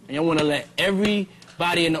 And y'all want to let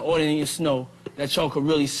everybody in the audience know that y'all could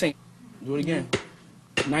really sing. Do it again.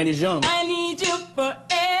 Night is young. I need you forever.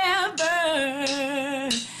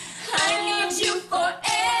 I need you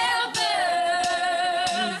forever.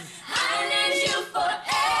 I need you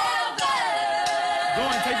forever. Go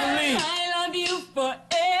on, take the lead. I love you forever.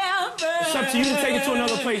 to you to take it to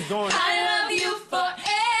another place, Dawn. I love you forever.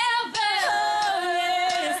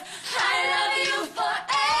 Yes. I love you forever.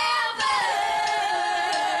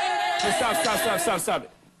 Stop it.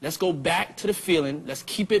 Let's go back to the feeling. Let's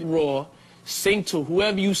keep it raw. Sing to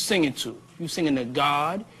whoever you singing to. You singing to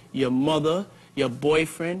God, your mother, your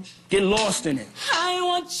boyfriend. Get lost in it. I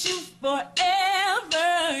want you forever,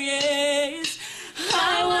 yes.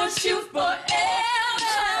 I want you forever.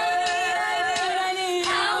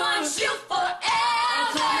 I want you forever.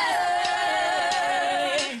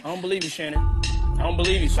 I don't believe you, Shannon. I don't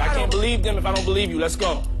believe you, so I can't believe them if I don't believe you. Let's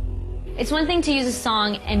go. It's one thing to use a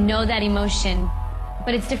song and know that emotion,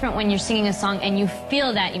 but it's different when you're singing a song and you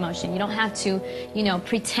feel that emotion. You don't have to, you know,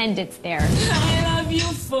 pretend it's there. I love you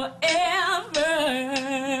forever.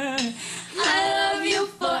 I love you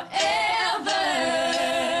forever.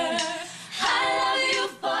 I love you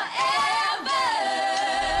forever.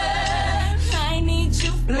 I need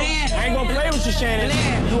you forever. I ain't gonna play with you, Shannon.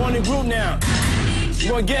 You on the group now. You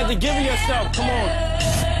gonna get to give it yourself. Come on.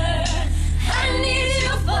 I need you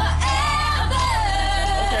forever.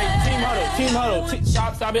 Okay, team huddle.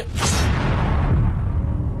 Stop it.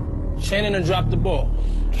 Shannon done dropped the ball.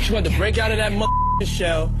 You want to break out of that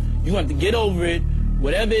shell. You want to get over it.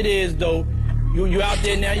 Whatever it is, though, you out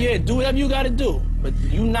there now. Yeah, do whatever you got to do. But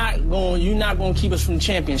you're not going to keep us from the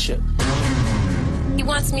championship. He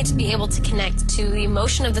wants me to be able to connect to the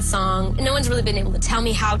emotion of the song. No one's really been able to tell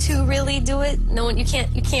me how to really do it. You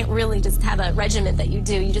can't really just have a regimen that you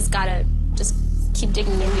do. You just gotta keep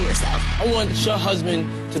digging into yourself. I want your husband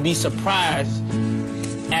to be surprised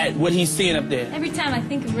at what he's seeing up there. Every time I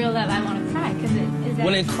think of Real Love, I want to cry because it is.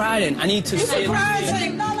 When it crying, I need to see it. No.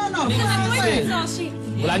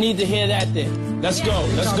 Well, I need to hear that then. Let's go.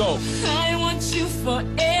 I want you forever.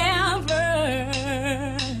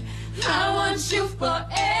 I want you forever.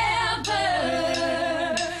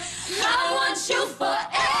 I want you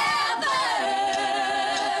forever.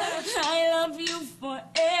 I love you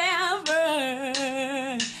forever.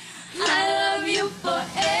 I love you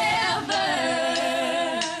forever.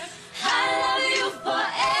 I love you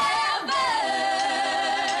forever.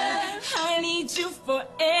 I need you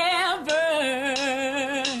forever.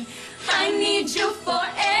 I need you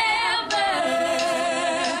forever.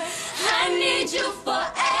 I need you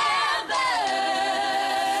forever.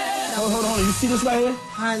 Hold on. You see this right here?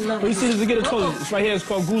 I love it. You see this? Get it close. This right here is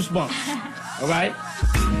called Goosebumps. All right?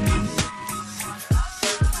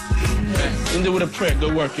 End it with a prayer.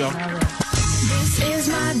 Good work, y'all. This is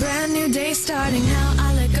my brand new day starting now.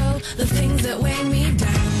 I let go the things that weigh me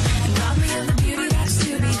down and rob me of the beauty that's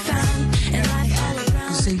to be found. And like all around.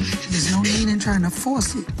 You see, there's no need in trying to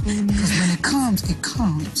force it. Because when it comes,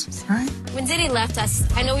 right? When Diddy left us,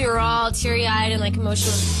 I know we were all teary-eyed and like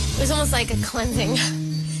emotional. It was almost like a cleansing,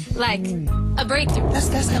 like a breakthrough. That's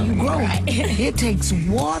how you grow. Right. It takes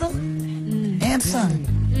water and sun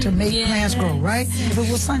to make plants grow, right? If it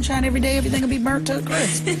was sunshine every day, everything would be burnt to a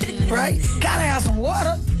crisp, right? Gotta have some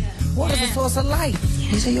water. Water's a source of life.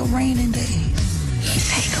 These are your raining days.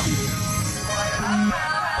 Take them.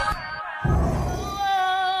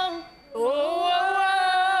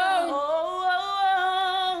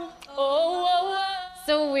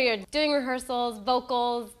 So weird. Doing rehearsals,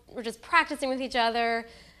 vocals, we're just practicing with each other,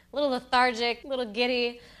 a little lethargic, a little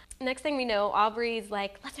giddy. Next thing we know, Aubrey's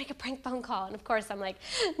like, let's make a prank phone call. And of course I'm like,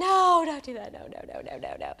 no, don't do that, no.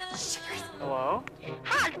 Hello?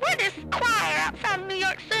 Hi, we're this choir outside of New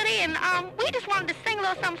York City, and we just wanted to sing a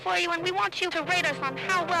little something for you, and we want you to rate us on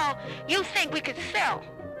how well you think we could sell.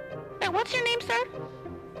 Hey, what's your name, sir?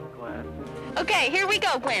 Glenn. Okay, here we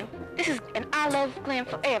go, Glenn. This is an I Love Glenn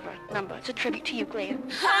Forever number. It's a tribute to you, Glenn.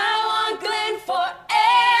 I want Glenn forever.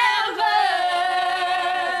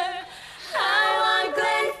 I want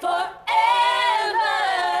Glenn forever.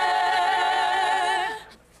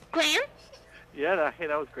 Glenn? Yeah, hey,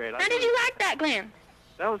 that was great. How did you like that, Glenn?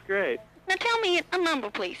 That was great. Now tell me a number,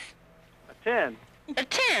 please. A 10. A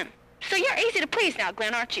 10. So you're easy to please now,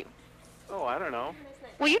 Glenn, aren't you? Oh, I don't know.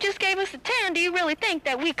 Well, you just gave us a 10. Do you really think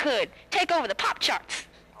that we could take over the pop charts?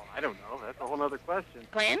 Oh, I don't know. That's a whole other question.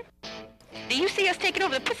 Glenn, do you see us taking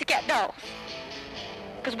over the Pussycat Dolls?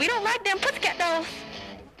 Because we don't like them Pussycat Dolls.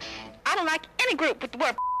 I don't like any group with the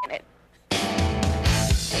word in it.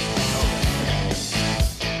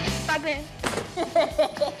 Bye, Glenn.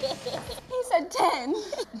 He said 10.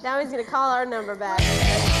 Now he's gonna call our number back.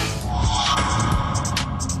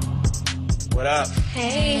 What up?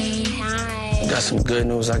 Hey. Hi. I got some good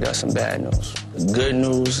news, I got some bad news. The good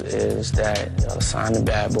news is that y'all signed the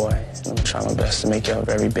Bad Boy. I'm gonna try my best to make y'all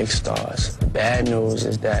very big stars. The bad news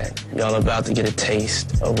is that y'all about to get a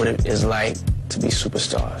taste of what it is like to be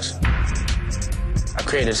superstars. I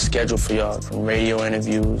created a schedule for y'all, from radio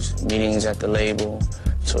interviews, meetings at the label,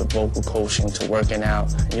 to vocal coaching, to working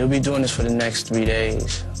out. And you'll be doing this for the next 3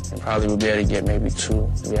 days, and probably will be able to get maybe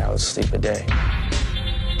 2-3 hours sleep a day.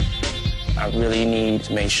 I really need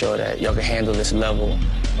to make sure that y'all can handle this level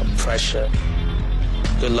of pressure.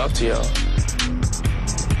 Good luck to y'all.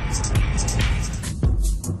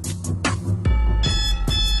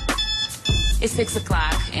 It's 6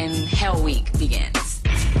 o'clock and Hell Week begins.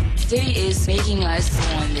 Diddy is making us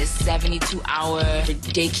on this 72-hour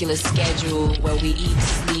ridiculous schedule where we eat,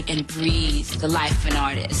 sleep, and breathe the life of an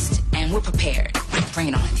artist. And we're prepared. Bring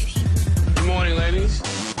it on, Diddy. Good morning, ladies.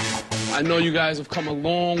 I know you guys have come a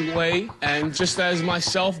long way, and just as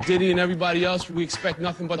myself, Diddy, and everybody else, we expect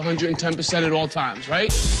nothing but 110% at all times, right?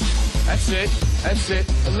 That's it. That's it.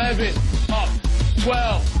 11, up.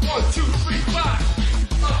 12. 1, 2, 3, 5.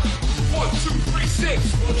 Up. 1, 2, 3,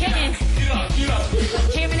 6. Kicking. Get up, get up.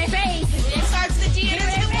 Hit him in the face. It starts the G and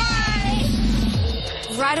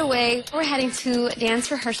Right away, we're heading to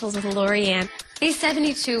dance rehearsals with Lorianne. These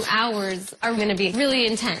 72 hours are going to be really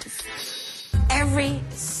intense. Every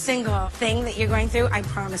single thing that you're going through, I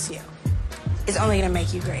promise you, is only going to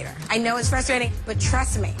make you greater. I know it's frustrating, but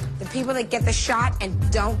trust me, the people that get the shot and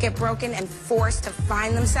don't get broken and forced to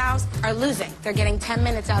find themselves are losing. They're getting 10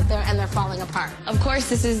 minutes out there and they're falling apart. Of course,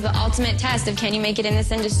 this is the ultimate test of can you make it in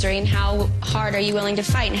this industry and how hard are you willing to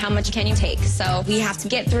fight and how much can you take. So we have to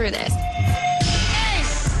get through this. Hey!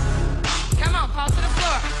 Come on, fall to the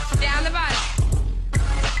floor. Down the body.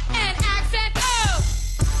 And accent O.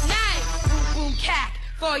 Nice. Boom, boom, cack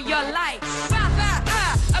for your life. Ba, ba,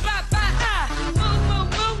 ba, ba, ba.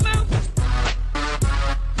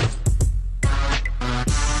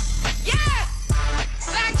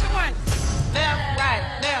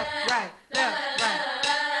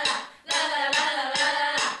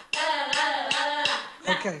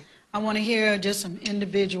 Okay, I want to hear just some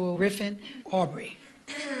individual riffing. Aubrey.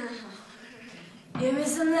 Give me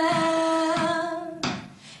some love.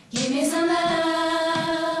 Give me some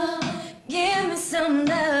love. Give me some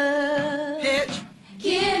love. Pitch.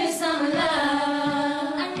 Give me some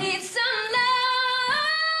love. I need some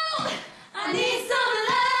love. I need some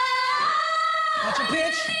love. What's your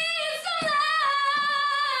pitch? I need some love.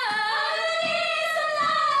 I need some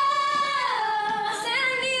love. I said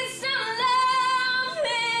I need some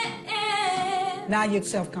love. Now you're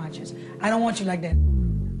self-conscious. I don't want you like that.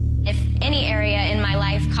 If any area in my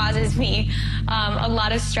life causes me a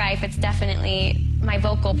lot of strife, it's definitely my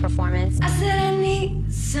vocal performance. I said I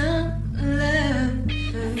need some love.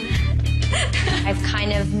 I've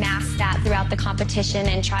kind of masked that throughout the competition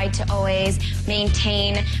and tried to always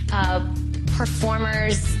maintain a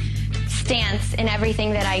performer's stance in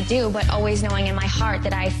everything that I do, but always knowing in my heart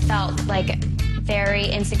that I felt like very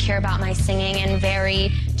insecure about my singing and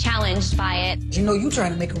very challenged by it. You know, you're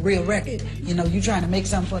trying to make a real record. You know, you're trying to make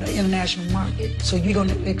something for the international market. So you're going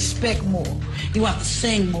to expect more. You want to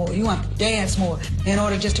sing more. You want to dance more in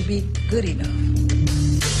order just to be good enough.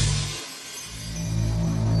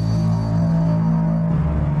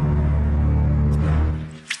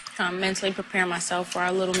 I'm mentally preparing myself for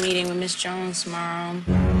our little meeting with Miss Jones tomorrow.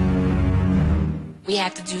 We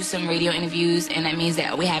have to do some radio interviews, and that means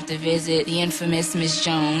that we have to visit the infamous Miss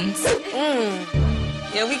Jones.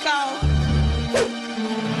 Here we go.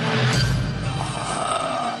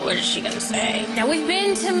 What is she gonna say? Now, we've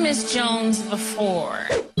been to Miss Jones before.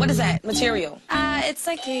 What is that material? It's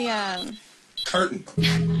like a, Curtain.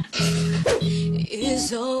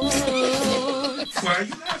 It's over. Why are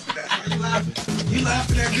you laughing at? Why are you laughing? You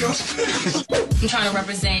laughing at girls? I'm trying to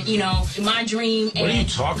represent, you know, my dream. What are you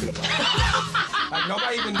talking about? Like,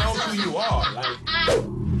 nobody even knows who you are. Like,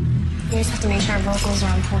 we just have to make sure our vocals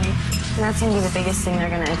are on point. And that's going to be the biggest thing they're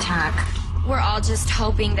going to attack. We're all just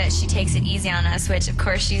hoping that she takes it easy on us, which of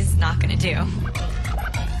course she's not going to do.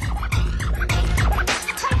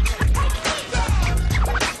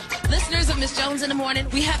 Listeners of Miss Jones in the Morning,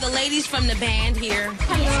 we have the ladies from the band here.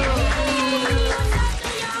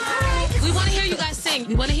 We want to hear you guys sing.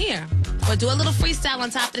 We want to hear. Or do a little freestyle on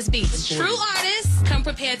top of this beat. True artists, come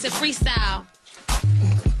prepared to freestyle.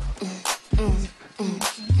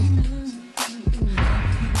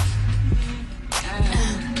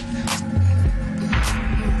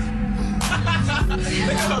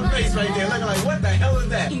 Look at her face right there. Looking like, what the hell is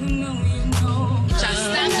that? Just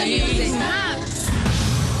stop the music. Stop.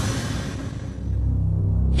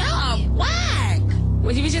 Y'all whack.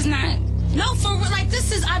 Was you just not? No, for real. Like,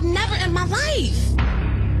 this is, I've never in my life.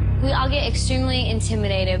 We all get extremely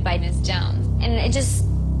intimidated by Miss Jones. And it just,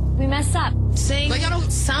 we mess up. Sing. But y'all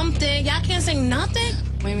don't something. Y'all can't sing nothing?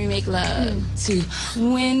 When we make love. To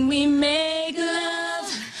when we make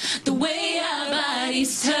love, the way our bodies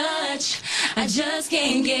body's touch. I just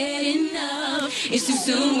can't get enough. It's too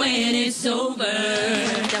soon when it's over.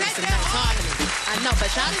 That was some nice harmony. I know,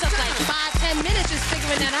 but y'all took like 5-10 minutes just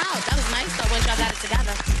figuring that out. That was nice though once y'all got it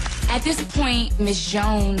together. At this point, Miss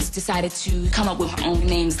Jones decided to come up with her own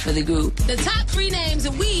names for the group. The top 3 names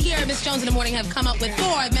that we here at Miss Jones in the Morning have come up with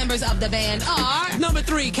for members of the band are... Number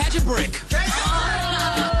 3, Catch a Brick.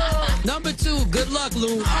 Number 2, Good Luck,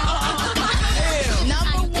 Lou.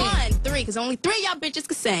 Number 1, 3, because only 3 of y'all bitches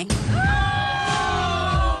can sing.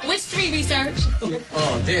 Which 3 research?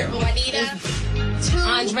 Oh, damn. Juanita. 2.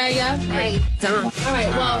 Andrea. Right. All right,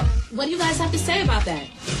 well, what do you guys have to say about that?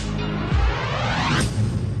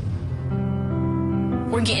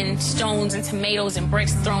 We're getting stones and tomatoes and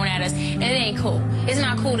bricks thrown at us, and it ain't cool. It's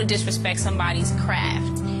not cool to disrespect somebody's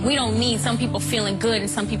craft. We don't need some people feeling good and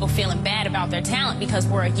some people feeling bad about their talent because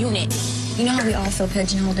we're a unit. You know how we all feel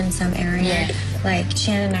pigeonholed in some area? Yeah. Like,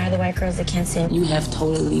 Shannon and I are the white girls that can't sing. You have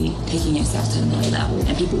totally taken yourself to another level,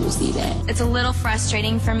 and people will see that. It's a little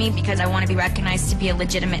frustrating for me because I want to be recognized to be a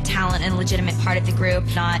legitimate talent and a legitimate part of the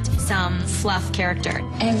group, not some fluff character.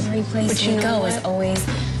 Every place you go is always,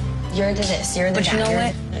 you're the this, you're the that. But you know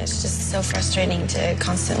what? It's just so frustrating to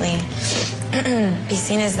constantly be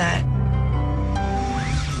seen as that.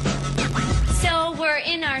 So we're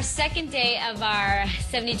in our second day of our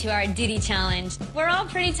 72-hour Diddy challenge. We're all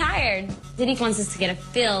pretty tired. Diddy wants us to get a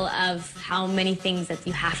feel of how many things that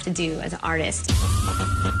you have to do as an artist.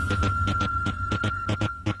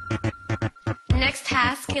 Next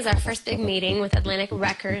task is our first big meeting with Atlantic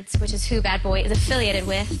Records, which is who Bad Boy is affiliated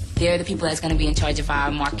with. They're the people that's going to be in charge of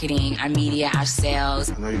our marketing, our media, our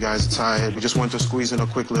sales. I know you guys are tired. We just wanted to squeeze in a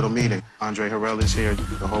quick little meeting. Andre Harrell is here.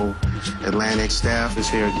 The whole Atlantic staff is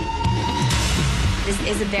here. This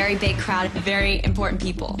is a very big crowd of very important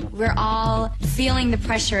people. We're all feeling the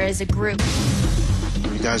pressure as a group.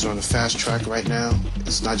 You guys are on the fast track right now.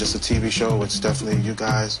 It's not just a TV show. It's definitely you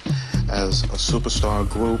guys as a superstar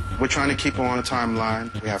group. We're trying to keep on a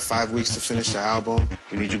timeline. We have 5 weeks to finish the album.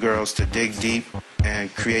 We need you girls to dig deep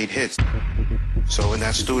and create hits. So in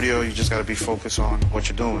that studio, you just got to be focused on what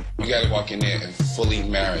you're doing. You got to walk in there and fully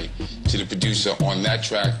marry to the producer on that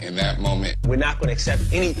track in that moment. We're not going to accept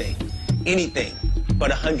anything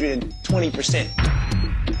but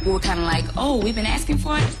 120%. We were kind of like, oh, we've been asking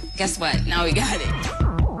for it? Guess what? Now we got it.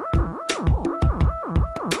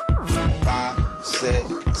 5,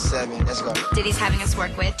 6, 7, let's go. Diddy's having us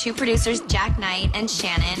work with 2 producers, Jack Knight and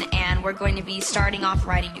Shannon, and we're going to be starting off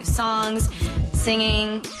writing new songs,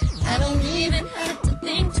 singing. I don't even have to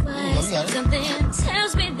think twice. Something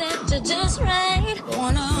tells me that you're just right.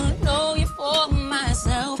 Wanna know you for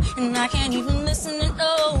myself, and I can't even listen to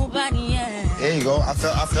nobody else. There you go. I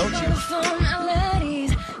felt you. For my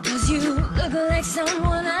ladies, 'cause you look like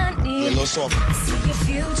someone I need. Yeah, a little soft. I see your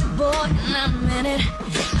future, boy, and I'm in it.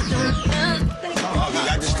 Oh, you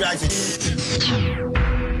got distracted.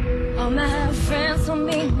 All my friends told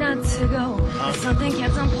me not to go. Something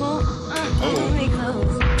kept on pulling me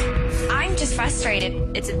close. I'm just frustrated.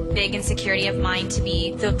 It's a big insecurity of mine to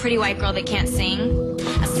be the pretty white girl that can't sing.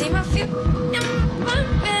 I see my future.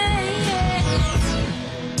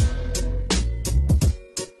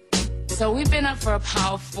 So we've been up for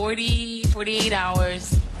about 48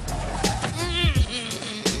 hours.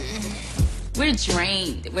 We're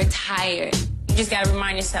drained. We're tired. You just gotta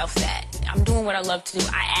remind yourself that I'm doing what I love to do.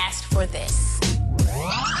 I asked for this.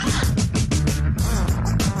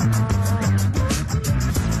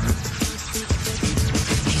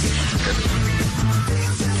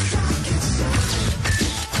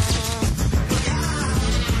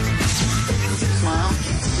 Smile.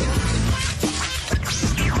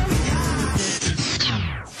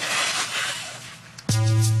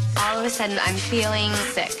 All of a sudden, I'm feeling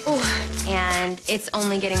sick. Ooh. And it's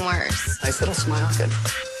only getting worse. Nice little smile. Good.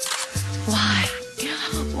 Why?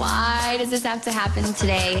 Why does this have to happen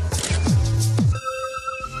today?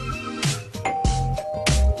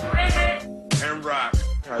 Aaron Brock.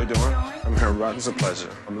 How you doing? I'm Aaron Brock. It's a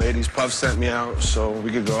pleasure. Ladies, Puff sent me out so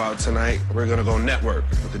we could go out tonight. We're gonna go network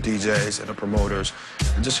with the DJs and the promoters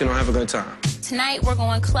and just, have a good time. Tonight, we're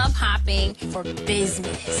going club hopping for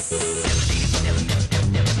business.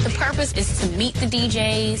 The purpose is to meet the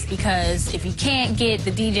DJs, because if you can't get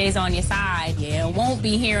the DJs on your side, you won't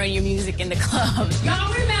be hearing your music in the club.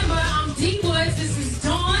 Y'all remember, I'm D Woods, this is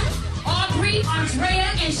Dawn, Aubrey,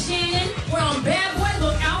 Andrea, and Shannon. We're on Bad Boy,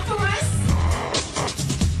 look out for us.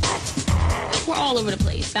 We're all over the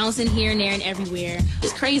place, bouncing here and there and everywhere.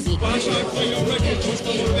 It's crazy. Because we're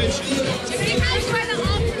the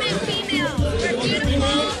ultimate female. We're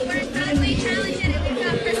beautiful, we're incredibly talented, and we've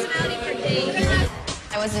got personality for days.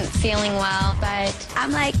 I wasn't feeling well, but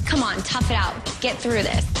I'm like, come on, tough it out. Get through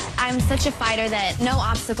this. I'm such a fighter that no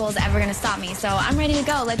obstacle is ever going to stop me, so I'm ready to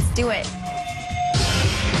go. Let's do it.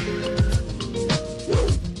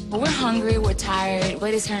 We're hungry, we're tired,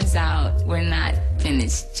 but it turns out we're not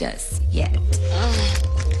finished just yet.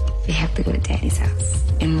 We have to go to Daddy's house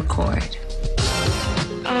and record.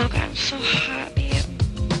 Oh, God, I'm so hot, babe.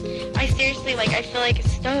 I seriously, I feel like a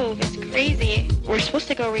stove. It's crazy. We're supposed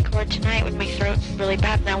to go record tonight when my throat's really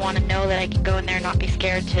bad, and I want to know that I can go in there and not be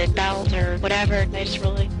scared to belt or whatever. I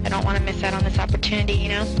don't want to miss out on this opportunity, you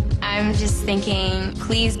know? I'm just thinking,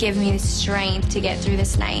 please give me the strength to get through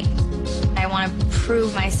this night. I want to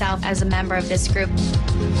prove myself as a member of this group.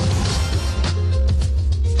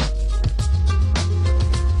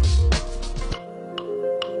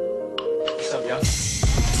 What's up, y'all?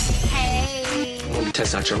 Hey. I want to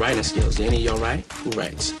test out your writing skills. Any of y'all write? Who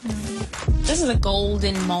writes? This is a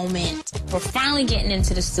golden moment. We're finally getting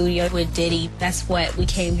into the studio with Diddy. That's what we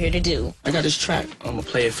came here to do. I got this track. I'm going to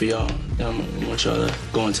play it for y'all. Then I want y'all to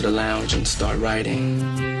go into the lounge and start writing.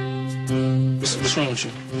 What's wrong with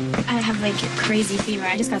you? I have a crazy fever.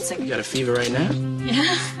 I just got sick. You got a fever right now?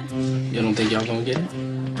 Yeah. You don't think y'all gonna get it?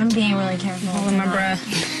 I'm being really careful. Hold my breath.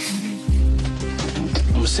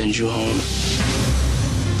 I'm gonna send you home.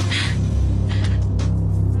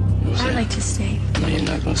 I'd like to stay. No, you're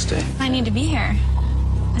not gonna stay. I need to be here.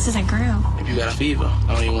 This is a grew. If you got a fever, I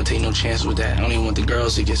don't even want to take no chances with that. I don't even want the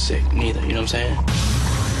girls to get sick, neither. You know what I'm saying?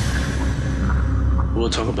 We'll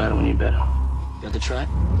talk about it when you're better. You got the track?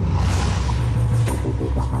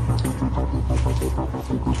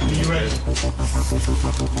 You ready?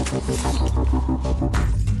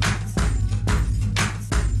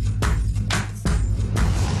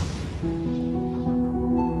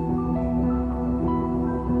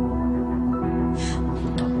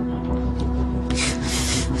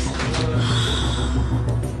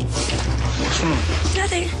 What's wrong?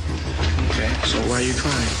 Nothing. Okay, so why are you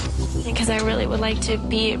crying? Because I really would like to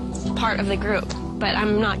be part of the group, but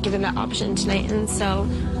I'm not given that option tonight, and so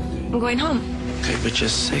I'm going home. Okay, but you're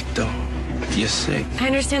sick, though. You're sick. I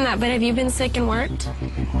understand that, but have you been sick and worked?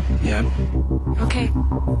 Yeah. Okay.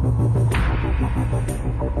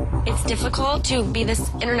 It's difficult to be this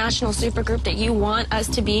international supergroup that you want us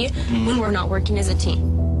to be when we're not working as a team.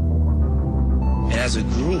 And as a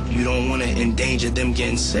group, you don't want to endanger them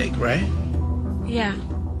getting sick, right? Yeah.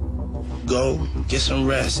 Go, get some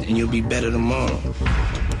rest, and you'll be better tomorrow.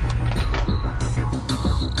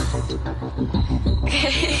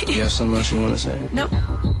 You have something else you want to say? No.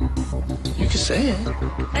 You can say it.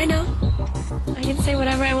 I know. I can say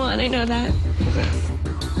whatever I want. I know that.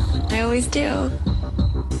 Okay. I always do.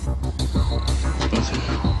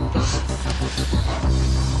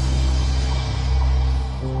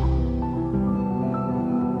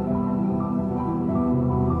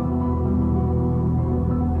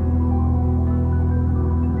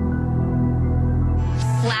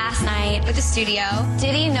 Last night at the studio,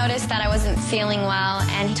 Diddy noticed that I wasn't feeling well,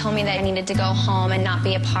 and he told me that I needed to go home and not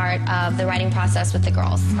be a part of the writing process with the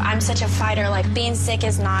girls. I'm such a fighter, being sick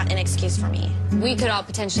is not an excuse for me. We could all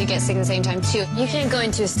potentially get sick at the same time, too. You can't go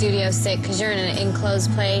into a studio sick because you're in an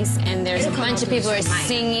enclosed place and there's a bunch of people who are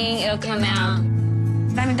singing. It'll come out.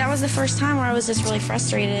 I mean, that was the first time where I was just really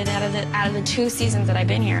frustrated out of the 2 seasons that I've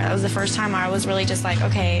been here. That was the first time where I was really just like,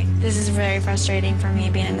 okay, this is very frustrating for me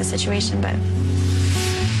being in this situation, but...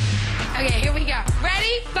 Okay, here we go.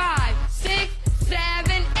 Ready? 5, 6,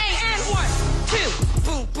 7, 8. And 1, 2.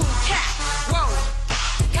 Boom, boom, cat. Whoa.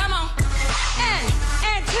 Come on. And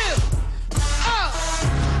 2.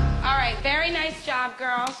 Oh. All right, very nice job,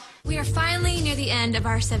 girls. We are finally near the end of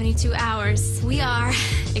our 72 hours. We are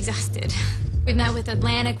exhausted. We've met with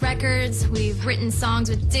Atlantic Records, we've written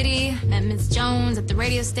songs with Diddy, met Ms. Jones at the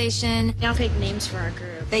radio station. Y'all picked names for our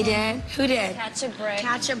group. They did? Who did? Catch a Brick.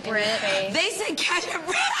 Catch a Brick. They said catch a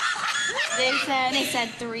brick. They said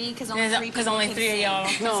 3 because only 3 Because only 3 of y'all.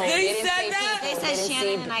 No, They said that? They said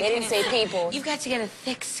Shannon and I They didn't say people. You've got to get a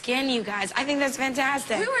thick skin, you guys. I think that's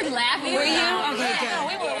fantastic. We were laughing. Were you? Yeah, Okay, good.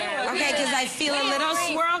 we were. Okay, because I feel a little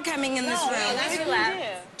swirl coming in this room. That's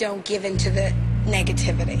relaxed. Don't give in to the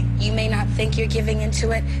negativity. You may not think you're giving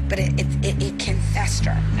into it, but it can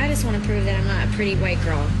fester. I just want to prove that I'm not a pretty white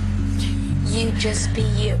girl. You just be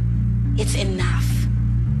you. It's enough.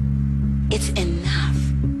 It's enough.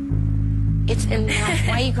 It's enough.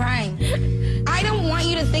 Why are you crying? I don't want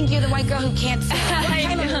you to think you're the white girl who can't sing. What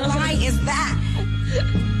kind of lie is that?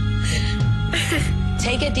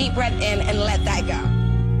 Take a deep breath in and let that go.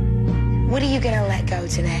 What are you going to let go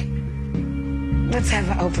today? Let's have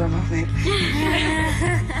an Oprah moment.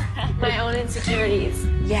 My own insecurities.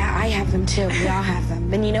 Yeah, I have them too. We all have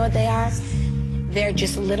them. And you know what they are? They're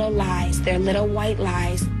just little lies. They're little white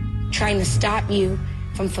lies trying to stop you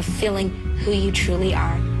from fulfilling who you truly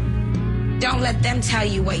are. Don't let them tell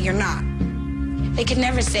you what you're not. They could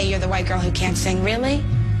never say you're the white girl who can't sing. Really?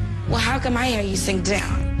 Well, how come I hear you sing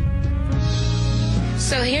down?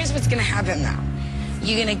 So here's what's gonna happen now.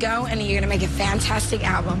 You're gonna go and you're gonna make a fantastic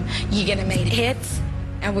album. You're gonna make hits,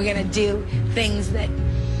 and we're gonna do things that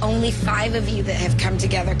only 5 of you that have come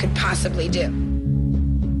together could possibly do.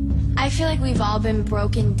 I feel like we've all been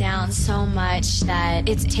broken down so much that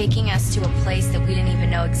it's taking us to a place that we didn't even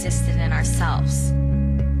know existed in ourselves.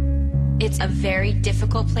 It's a very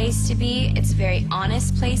difficult place to be, it's a very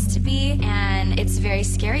honest place to be, and it's a very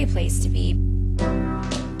scary place to be.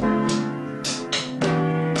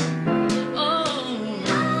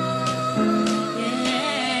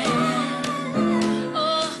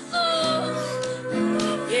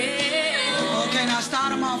 Okay, now start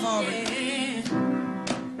them off already.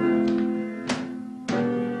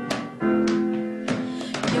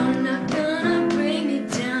 You're not gonna bring me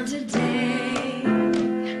down today.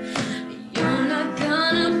 You're not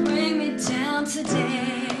gonna bring me down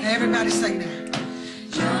today. Everybody sing that.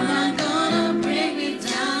 You're not gonna bring me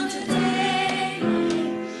down today.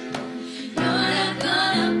 You're not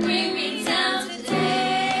gonna bring me down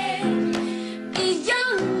today.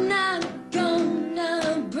 You're not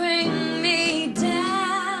gonna bring me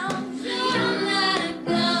down. You're not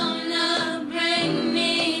gonna bring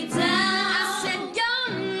me down. I said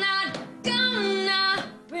you're not gonna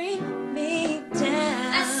bring me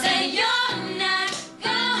down. I said you're not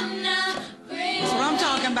gonna bring That's what I'm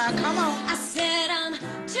talking about. Come on. I said I'm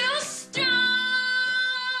too strong.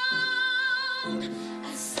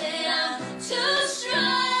 I said I'm too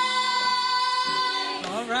strong.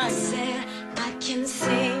 All right. I said I can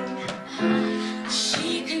sing.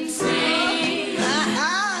 She can sing.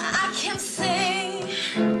 I can sing.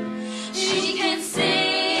 She can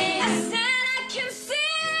sing. I said I can sing.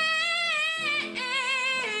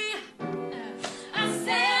 I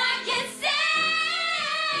said I can sing.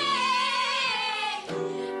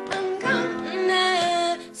 I'm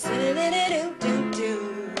gonna do-do-do-do-do.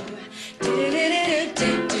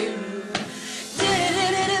 Do-do-do-do-do-do.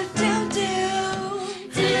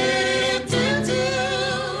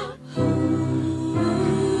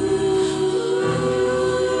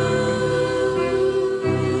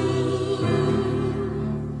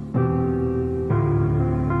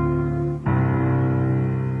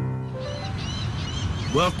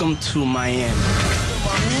 Welcome to Miami.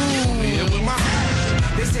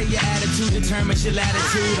 They say your attitude determines your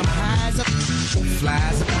latitude. I'm high as a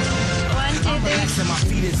flies. I'm relaxing, my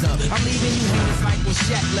feet is up. I'm leaving you haters like when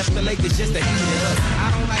Shaq left the Lakers just to heat it up.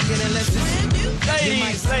 I don't like it unless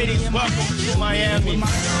it's Ladies, welcome to Miami.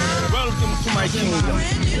 Welcome to my kingdom.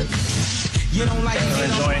 You don't like it.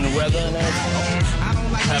 Enjoying the weather and everything?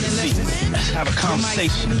 Have a seat. Let's have a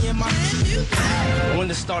conversation. I wanted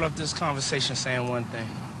to start off this conversation saying one thing.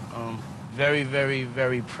 Very, very,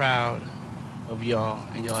 very proud of y'all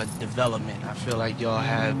and y'all development. I feel like y'all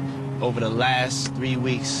have, over the last 3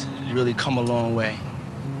 weeks, really come a long way.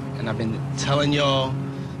 And I've been telling y'all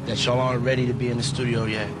that y'all aren't ready to be in the studio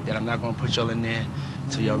yet, that I'm not gonna put y'all in there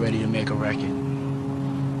until y'all ready to make a record.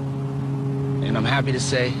 And I'm happy to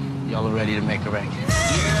say y'all are ready to make a record.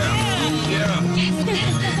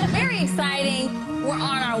 Very exciting. We're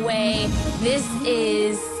on our way. This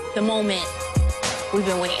is the moment we've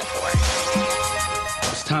been waiting for.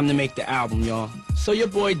 It's time to make the album, y'all. So your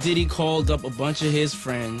boy Diddy called up a bunch of his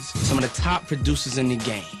friends, some of the top producers in the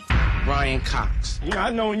game. Brian Cox. Yeah,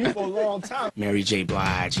 I've known you for a long time. Mary J.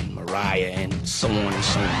 Blige and Mariah and so on and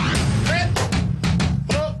so on.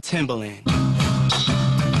 Timbaland.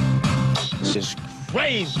 It's just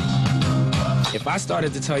crazy. If I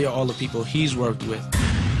started to tell you all the people he's worked with,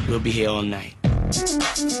 we'll be here all night.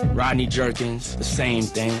 Rodney Jerkins, the same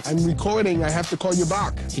thing. I'm recording. I have to call you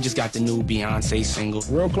back. He just got the new Beyonce single.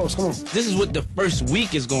 Real close, come on. This is what the first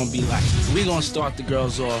week is gonna be like. We're gonna start the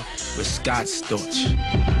girls off with Scott Storch,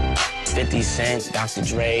 50 Cent, Dr.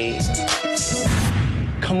 Dre.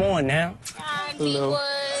 Come on now. Hello.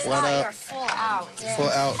 What up? Full out. Full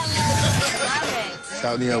out. It's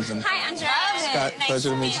out in the open. Hi, Andre. Scott, pleasure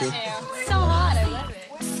to meet you. So hot. I love it.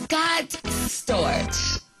 Scott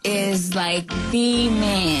Storch is like the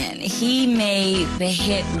man. He made the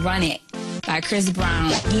hit Run It by Chris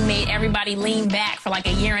Brown. He made everybody lean back for like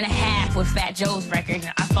a year and a half with Fat Joe's record.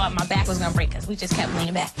 I thought my back was gonna break because we just kept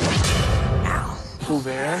leaning back. Ow. Pooh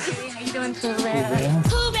Bear. How you doing, Pooh Bear?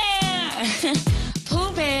 Pooh Bear!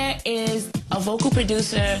 Pooh Bear is a vocal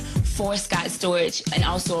producer for Scott Storch and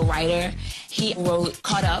also a writer. He wrote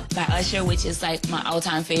Caught Up by Usher, which is like my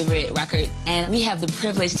all-time favorite record. And we have the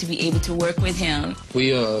privilege to be able to work with him.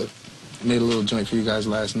 We made a little joint for you guys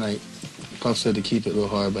last night. Puff said to keep it a little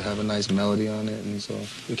hard, but have a nice melody on it, and so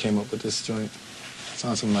we came up with this joint.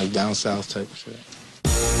 Sounds some like down south type of shit.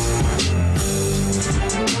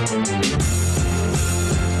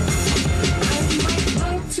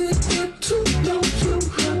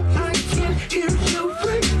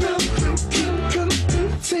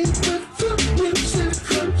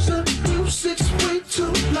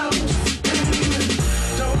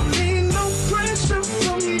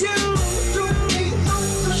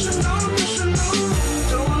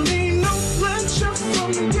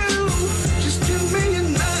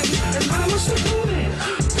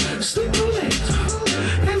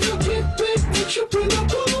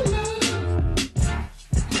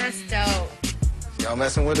 Y'all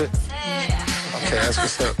messing with it? Yeah. Okay, that's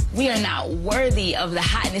what's up. We are not worthy of the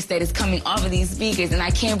hotness that is coming off of these speakers, and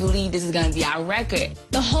I can't believe this is going to be our record.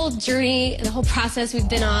 The whole journey, the whole process we've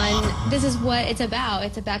been on, this is what it's about.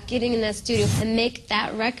 It's about getting in that studio and make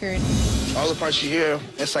that record. All the parts you hear,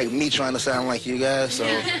 it's like me trying to sound like you guys, so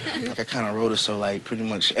like I kind of wrote it so like pretty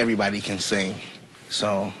much everybody can sing.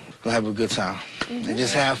 So we'll have a good time. And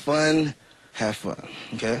just have fun,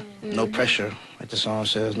 okay? No pressure, like the song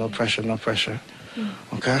says, no pressure, no pressure.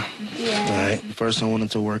 Okay? Yeah. All right. First, I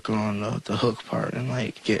wanted to work on the hook part and,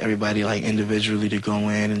 like, get everybody, like, individually to go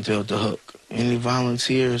in and build the hook. Any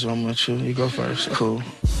volunteers? I'm with you. You go first. Cool.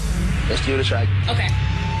 Let's do the track. Okay.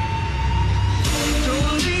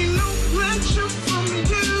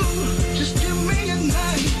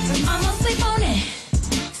 I'ma sleep on it,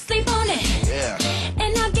 sleep on it. Yeah.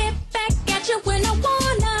 And I'll get back at you when I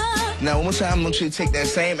wanna. Now, one more time, I want you to take that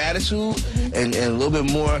same attitude and a little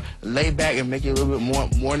bit more laid back and make it a little bit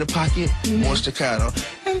more in the pocket, more staccato.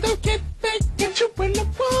 And I'll get back at you when I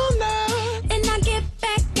wanna. And I'll get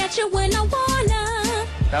back at you when I wanna.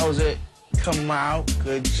 That was it. Come out.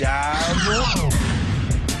 Good job.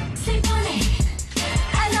 Sleep on it.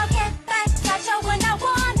 And I'll get back at you when I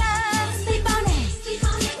wanna. Sleep on it. Sleep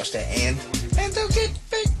on it. Watch that and I'll get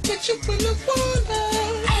back at you when I wanna.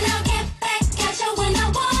 And I'll get back at you when I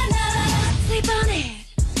wanna. Sleep on it.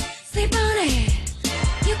 Sleep on it.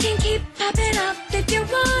 You can keep popping up if you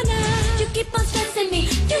wanna. You keep on stressing me.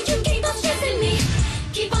 You keep on stressing me.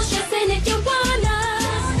 Keep on stressing if you wanna.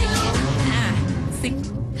 Sleep.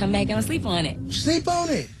 Come back and sleep on it. Sleep on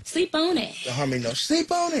it. Sleep on it. The harmony note.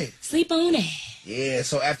 Sleep on it. Sleep on it. Yeah,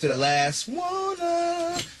 so after the last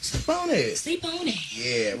wanna sleep on it. Sleep on it.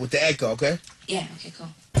 Yeah, with the echo, okay? Yeah, okay, cool.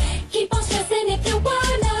 Keep on stressing if you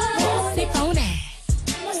wanna. Sleep on it.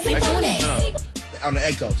 Sleep on it. On the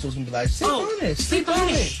echo, so it's gonna be like, sleep on it. Sleep on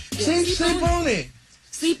it. Sleep on it.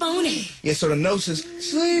 Sleep on it. Yeah, so the notes is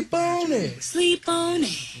sleep on it. Sleep on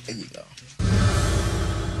it. There you go.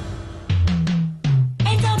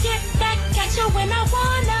 And I'll get back at you when I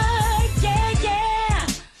wanna. Yeah, yeah.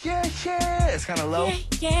 Yeah, yeah. It's kind of low.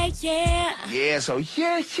 Yeah, yeah. Yeah, so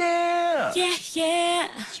yeah. Yeah, yeah.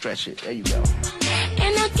 Stretch it. There you go.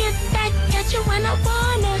 And I'll get back at you when I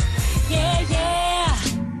wanna. Yeah, yeah.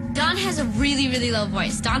 Dawn has a really, really low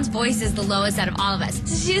voice. Dawn's voice is the lowest out of all of us.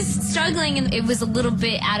 She's struggling, and it was a little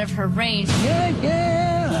bit out of her range.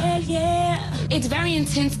 Yeah, yeah. It's very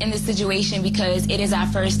intense in this situation because it is our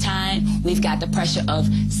first time. We've got the pressure of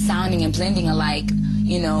sounding and blending alike,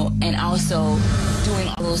 you know, and also doing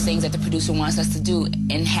all those things that the producer wants us to do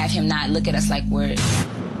and have him not look at us like we're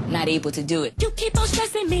not able to do it. You keep on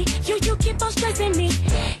stressing me. You keep on stressing me.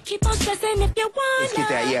 Keep on stressing if you wanna. Let's get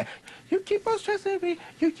that, yeah. You keep on stressing me.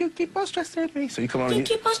 You keep on stressing me. So you come on. You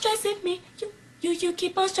keep on stressing me. You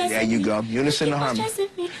keep on stressing me. There you go. Unison and harmony.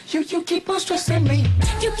 You keep on stressing me.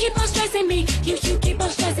 You keep on stressing me. You keep on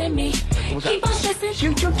stressing me. Keep on stressing.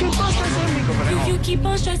 You keep on stressing me. Go for that. You keep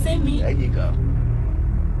on stressing me. There you go.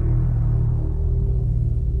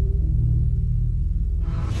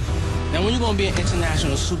 Now, when you're gonna be an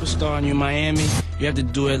international superstar and you're in Miami, you have to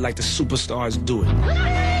do it like the superstars do it.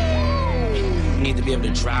 You need to be able to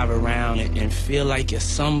drive around and feel like you're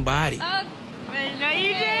somebody. No,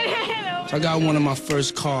 you didn't. So I got one of my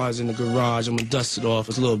first cars in the garage. I'm gonna dust it off.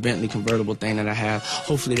 It's a little Bentley convertible thing that I have.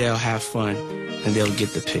 Hopefully they'll have fun and they'll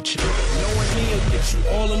get the picture. No one here gets you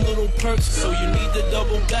all them little perks, so you need to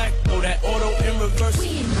double back. Throw that auto in reverse. We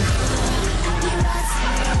do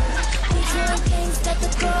things that the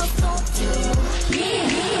girls don't do. Yeah.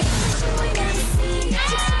 We never see.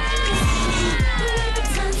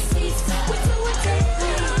 We do it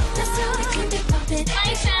daily. That's how we keep it poppin'.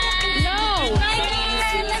 No.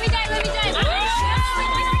 Let me die. Let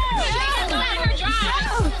her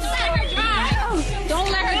drive. Don't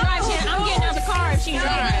let her drive, Chance.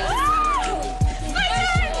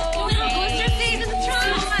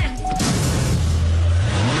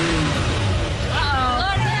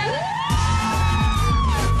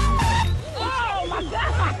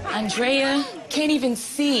 Andrea can't even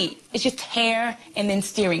see. It's just hair and then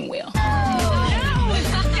steering wheel.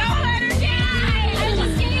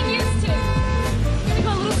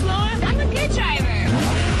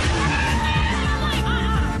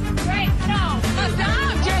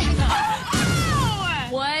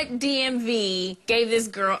 DMV gave this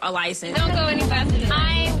girl a license. Don't go any faster than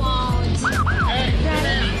I won't.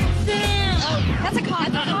 That's a car.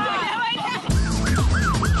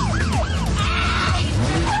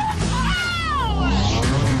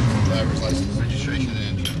 Driver's license, registration,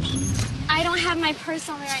 and insurance. I don't have my purse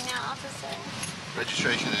on me right now, officer.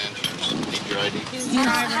 Registration and insurance. Need your ID? I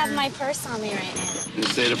don't have my purse on me right now. In the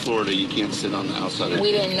state of Florida, you can't sit on the outside.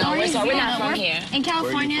 We didn't know. We're not from here. In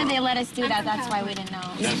California, they let us do that. That's why we didn't know.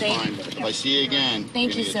 That's fine, but if I see you again...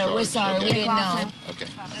 Thank you, sir. We're sorry. We didn't know. Okay.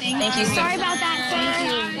 Thank you, sir. Sorry about that,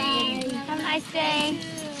 sir. Thank you. Have a nice day.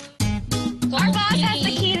 Our boss has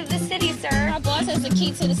the key to the city, sir. Our boss has the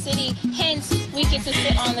key to the city, hence we get to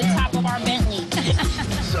sit on the top of our Bentley.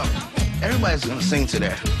 So, everybody's gonna sing to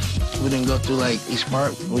that. We didn't go through like each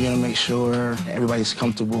part. We're gonna make sure everybody's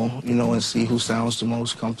comfortable, you know, and see who sounds the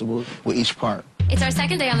most comfortable with each part. It's our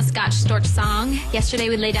second day on the Scotch Storch song. Yesterday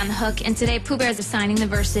we laid down the hook, and today Pooh Bear's assigning the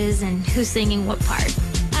verses and who's singing what part.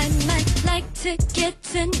 I might like to get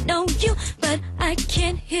to know you, but I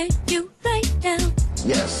can't hear you right now.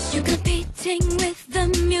 Yes. You're competing with the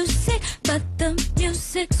music, but the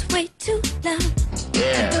music's way too loud.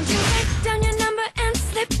 Yeah. Don't you write down your number and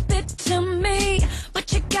slip it to me,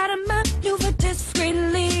 but you gotta maneuver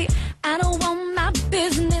discreetly. I don't want my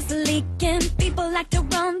business leaking. People like to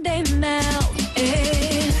run their mouth.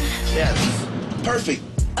 Yes. Perfect.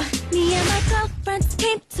 Me and my girlfriends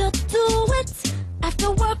came to do it.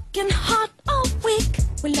 After working hard all week,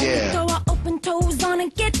 we let me throw our open toes on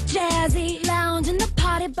and get jazzy. Lounge in the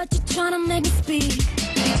party, but you're trying to make me speak.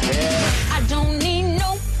 Yeah. I don't need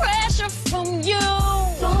no pressure from you.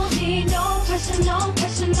 Don't need no pressure, no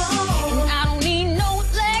pressure, no. And I don't need no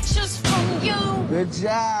lectures from you. Good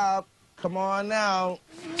job. Come on now.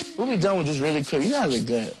 We'll be done with this really quick. You guys are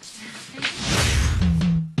good.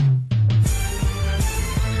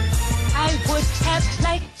 I would have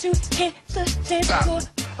liked to hit the dance floor.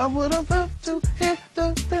 I would have loved to hit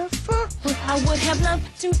the dance floor. I would have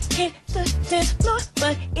loved to hit the dance floor,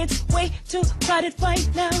 but it's way too crowded right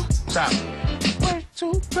now. Stop. Way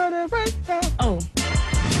too crowded right now. Oh.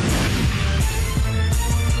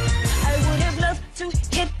 I would have loved to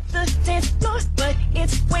hit the dance floor, but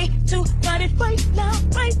it's way too crowded right now.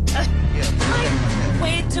 Right?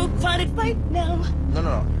 Way too crowded right now.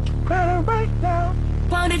 No. Crowded right now.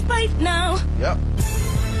 Crowded right now. Yep.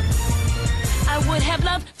 I would have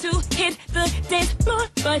loved to hit the dance floor,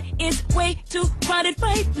 but it's way too crowded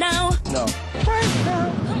right now. No. Right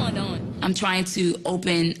now. Come on, Dawn. I'm trying to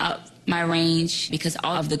open up my range because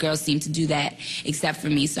all of the girls seem to do that except for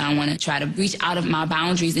me. So I want to try to reach out of my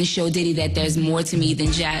boundaries and show Diddy that there's more to me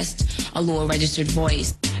than just a little registered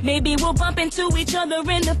voice. Maybe we'll bump into each other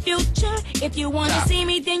in the future. If you want to see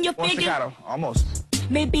me, then you'll figure. Staccato. Almost.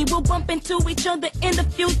 Maybe we'll bump into each other in the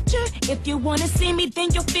future. If you want to see me,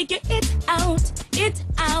 then you'll figure it out. It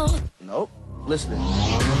out. Nope. Listen.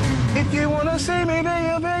 If you want to see me, then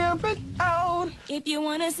you'll figure it out. If you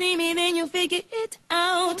want to see me, then you'll figure it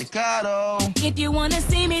out. Staccato. If you want to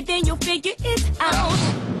see me, then you'll figure it out.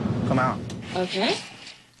 Come out. Okay.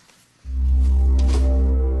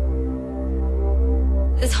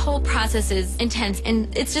 This whole process is intense,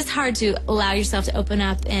 and it's just hard to allow yourself to open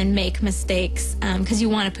up and make mistakes because you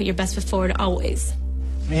want to put your best foot forward always.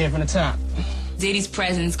 Me here from the top. Diddy's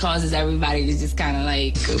presence causes everybody to just kind of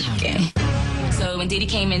like, okay. So when Diddy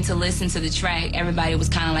came in to listen to the track, everybody was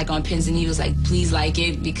kind of like on pins and needles, like, please like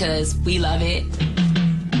it because we love it.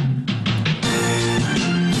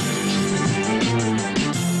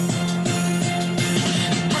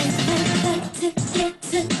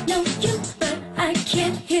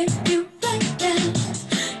 Can't hear you right now.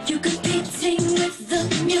 You're competing with the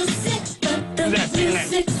music, but the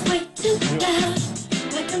music's way too loud.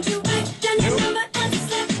 Why don't you write down your number and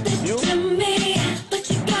slip it to me? But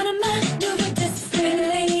you gotta maneuver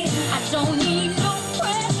discreetly. I don't need no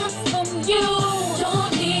pressure from you.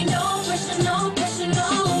 Don't need no pressure, no pressure, no.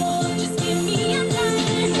 Just give me a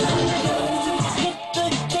line. Hit the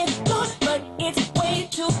dance floor, but it's way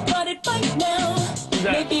too crowded right now.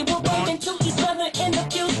 Maybe we'll bump into each other in the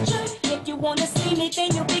future. If you wanna see me,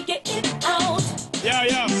 then you'll figure it out.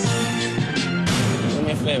 Yo. Do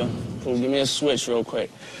me a favor. Pooh, give me a switch real quick.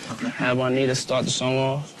 Have Juanita start the song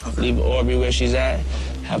off. Leave Aubrey where she's at.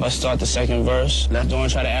 have us start the second verse. Let Dawn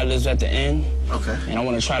try to ad-libs at the end. Okay. And I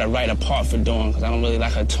want to try to write a part for Dawn, because I don't really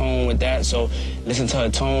like her tone with that. So listen to her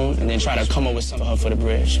tone, and then try to come up with something for her for the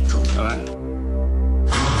bridge. All right?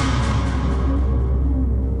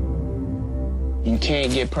 You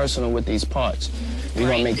can't get personal with these parts. We're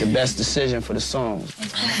going to make the best decision for the song.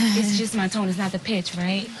 It's just my tone, it's not the pitch,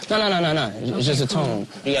 right? No. It's just a tone.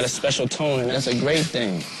 You got a special tone, and that's a great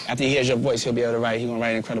thing. After he hears your voice, he'll be able to write, he's going to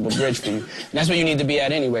write an incredible bridge for you. And that's where you need to be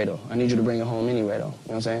at anyway, though. I need you to bring it home anyway, though. You know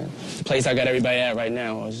what I'm saying? The place I got everybody at right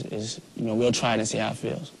now is you know, we'll try it and see how it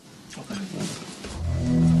feels. Okay.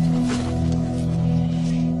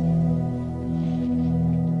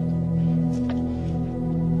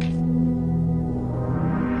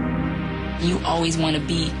 You always want to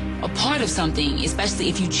be a part of something, especially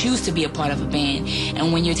if you choose to be a part of a band.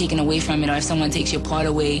 And when you're taken away from it, or if someone takes your part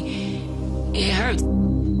away, it hurts.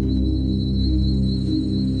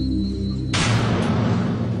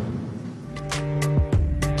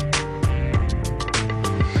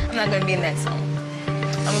 I'm not gonna be in that song.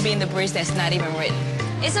 I'm gonna be in the bridge that's not even written.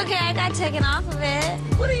 It's okay, I got taken off of it.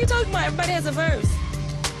 What are you talking about? Everybody has a verse.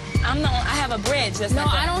 I have a bridge. That's No,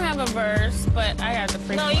 not I don't have a verse, but I have the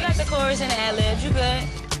free No, you got the chorus and the ad-libs. You good.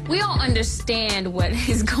 We all understand what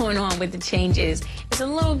is going on with the changes. It's a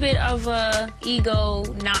little bit of a ego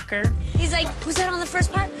knocker. He's like, who's that on the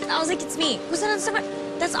first part? I was like, it's me. Who's that on the second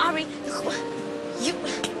part? That's Aubrey. You.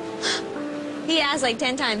 He asked like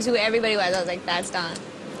 10 times who everybody was. I was like, that's Don.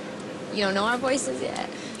 You don't know our voices yet.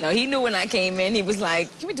 No, he knew when I came in. He was like,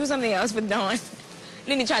 can we do something else for Dawn?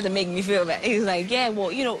 Then he tried to make me feel bad. He was like, yeah,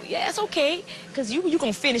 well, you know, yeah, it's okay, because you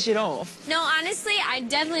gonna finish it off. No, honestly, I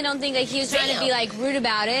definitely don't think like he was trying to be like rude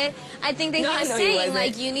about it. I think that he was saying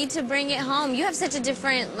like you need to bring it home. You have such a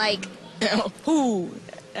different like. Who?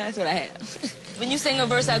 That's what I have. When you sing a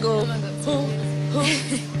verse, I go who.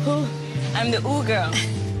 I'm the ooh girl.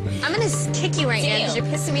 I'm gonna kick you right now because you're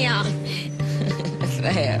pissing me off. That's what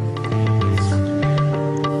I have.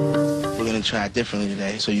 We're gonna try it differently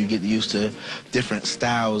today, so you get used to different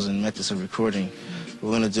styles and methods of recording.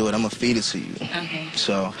 We're gonna do it. I'm gonna feed it to you. Okay.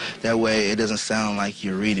 So that way it doesn't sound like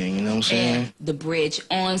you're reading. You know what I'm saying? And the bridge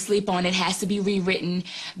on Sleep On It has to be rewritten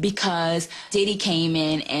because Diddy came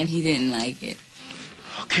in and he didn't like it.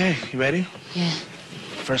 Okay, you ready? Yeah.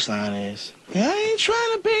 First line is, I ain't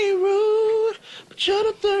trying to be rude, but you're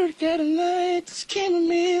the third guy tonight that's came at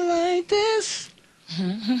me like this.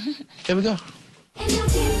 Here we go. I'm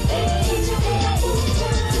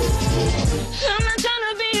not trying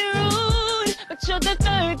to be rude, but you're the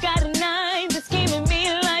third guy tonight that's scheming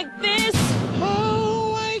me like this.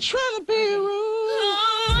 Oh, I ain't trying to be rude.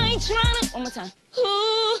 Oh, I ain't trying to. One more time.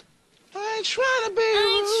 Ooh, I ain't trying to be I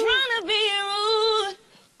rude. ain't trying to be rude.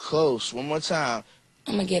 Close. One more time.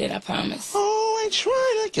 I'm gonna get it, I promise. Oh, I ain't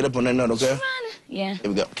trying to. Get up on that note, okay? Yeah. Here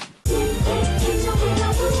we go.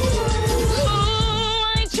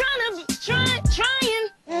 Trying.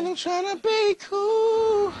 And I'm trying to be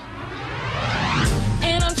cool.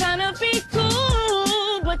 And I'm trying to be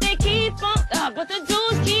cool, but they keep on, but the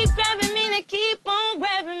dudes keep grabbing me, they keep on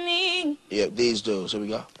grabbing me. Yep, these dudes. Here we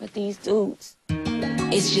go. But these dudes.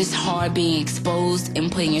 It's just hard being exposed and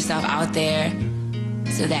putting yourself out there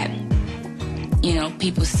so that, you know,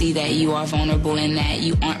 people see that you are vulnerable and that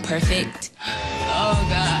you aren't perfect. Oh,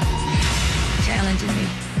 God. Challenging me.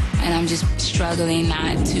 And I'm just struggling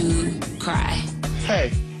not to cry.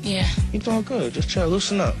 Hey. Yeah. You're doing good. Just chill.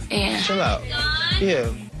 Loosen up. Yeah. Chill out. Yeah.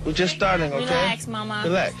 We're just starting, okay? Relax, Mama.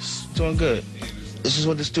 Relax. Doing good. This is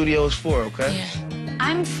what the studio is for, okay? Yeah.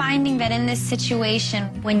 I'm finding that in this situation,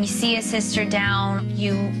 when you see a sister down,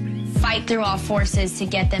 you fight through all forces to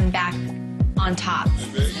get them back on top.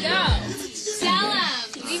 Go. Tell them.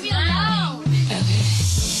 Leave me alone.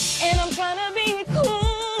 And I'm trying to be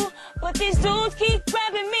cool, but these dudes keep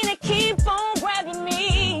grabbing me, they keep on grabbing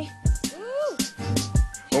me.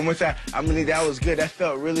 One more time. I mean, that was good. That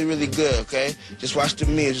felt really, really good, okay? Just watch the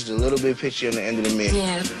mirror. Just a little bit of picture on the end of the mirror.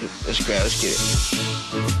 Yeah. Let's grab. Let's get it.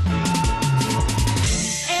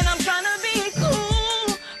 And I'm trying to be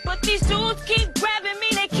cool, but these dudes keep grabbing me,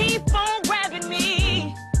 they keep on grabbing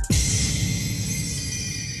me.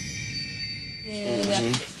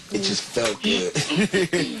 It just felt good.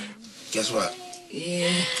 Guess what? Yeah.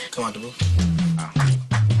 Come on, Dabu.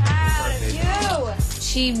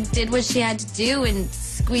 She did what she had to do and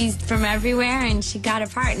squeezed from everywhere, and she got her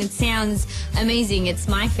part, and it sounds amazing. It's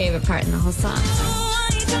my favorite part in the whole song. Oh,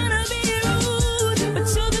 I ain't trying to be rude, but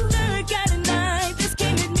you're the third guy tonight that's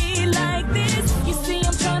came at me like this. You see,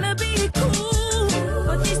 I'm trying to be cool,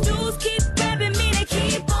 but these dudes keep grabbing me, they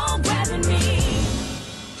keep on grabbing me.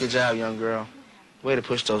 Good job, young girl. Way to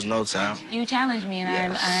push those notes out. You challenged me, and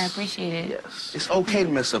Yes. I appreciate it. Yes. It's okay to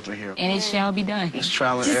mess up in here. And it shall be done. It's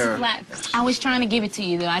trial and error. I was trying to give it to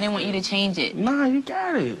you, though. I didn't want you to change it. Nah, you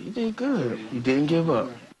got it. You did good. You didn't give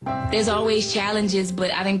up. There's always challenges,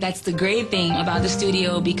 but I think that's the great thing about the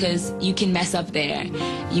studio because you can mess up there.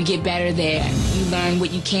 You get better there. You learn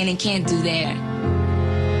what you can and can't do there.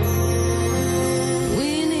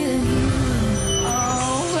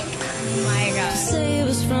 Save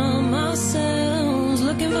us from ourselves,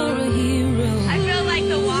 looking for a hero. I feel like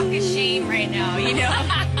the walk of shame right now, you know?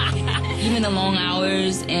 Even the long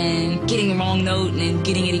hours and getting a wrong note and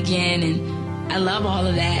getting it again, and I love all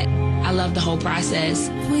of that. I love the whole process.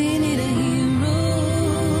 We need a hero,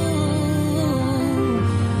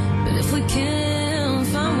 but if we can't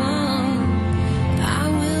find one, I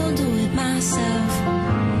will do it myself.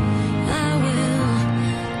 I will.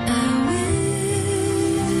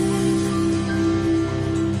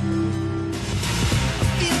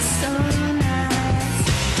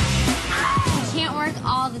 We can't work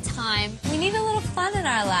all the time. We need a little fun in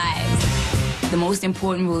our lives. The most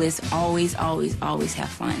important rule is always, always, always have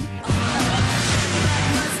fun.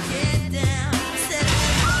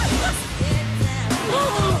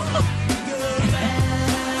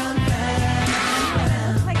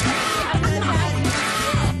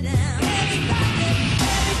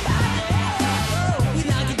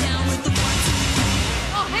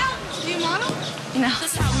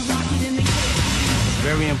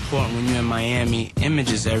 Very important when you're in Miami.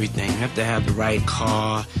 Image is everything. You have to have the right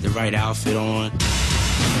car, the right outfit on. Can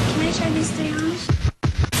I try to stay on?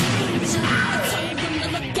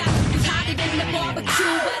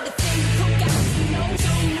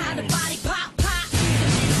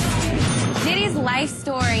 Diddy's life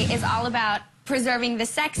story is all about preserving the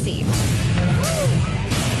sexy.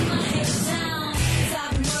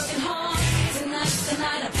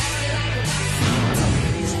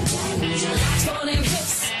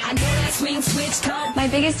 My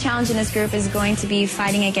biggest challenge in this group is going to be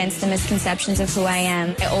fighting against the misconceptions of who I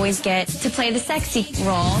am. I always get to play the sexy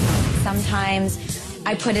role. Sometimes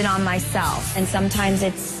I put it on myself, and sometimes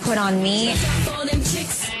it's put on me.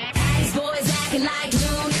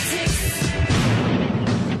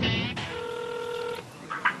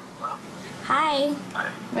 Hi.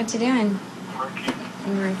 What you doing?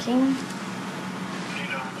 I'm working.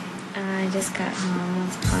 I just got home. I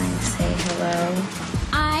was calling to say hello.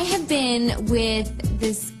 I have been with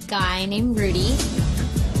this guy named Rudy,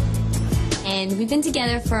 and we've been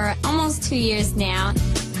together for almost 2 years now.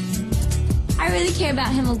 I really care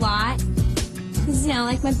about him a lot. He's, you know,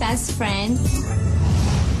 like my best friend.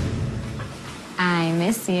 I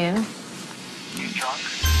miss you. You drunk?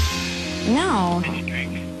 No. Did you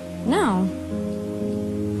drink? No.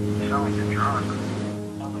 You sound like you're drunk.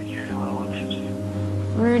 Sound like you're a little tipsy.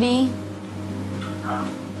 Rudy, Huh?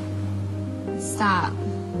 stop.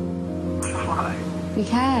 Why?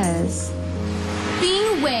 Because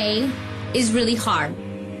being away is really hard.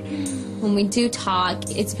 When we do talk,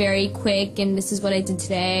 it's very quick, and this is what I did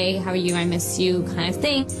today, how are you, I miss you, kind of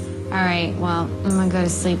thing. All right, well, I'm gonna go to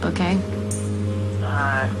sleep, okay?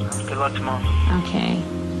 Alright, good luck tomorrow. Okay.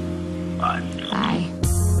 Bye. Bye.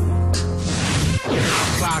 The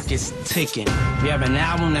clock is ticking. We have an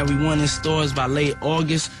album that we want in stores by late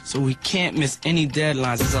August, so we can't miss any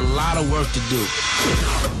deadlines. There's a lot of work to do.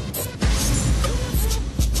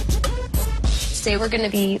 Today we're going to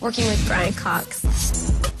be working with Brian Cox,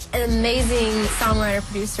 an amazing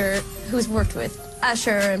songwriter-producer who's worked with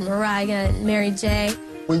Usher and Mariah and Mary J.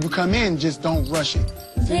 When you come in, just don't rush it.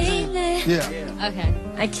 Yeah. Okay.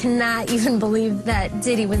 I cannot even believe that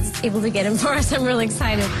Diddy was able to get him for us. I'm really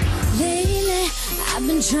excited. Lately, I've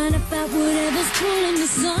been trying to fight whatever's pulling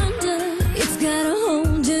us under. It's got a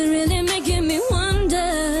hold, it really making me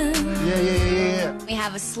wonder. Yeah. We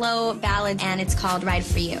have a slow ballad, and it's called Ride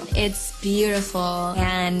For You. It's beautiful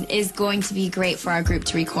and is going to be great for our group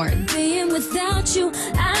to record. Being without you,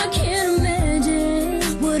 I can't imagine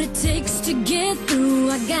what it takes to get through.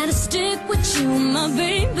 I gotta stick with you, my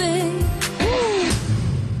baby.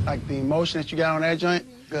 Like the emotion that you got on that joint,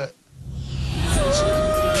 good.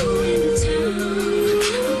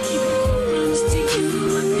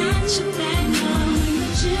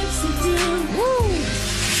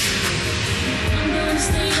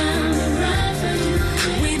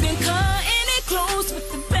 We've been cutting it close with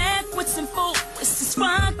the backwards and forwards. This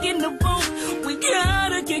rocking the boat. We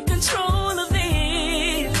gotta get control of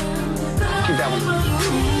it. Keep that one.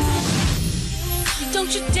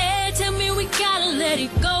 Don't you dare tell me we gotta let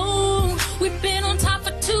it go. We've been on top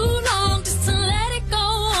for too long just to let it go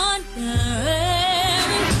on.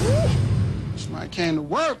 Somebody came to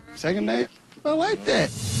work. Second day, I like that.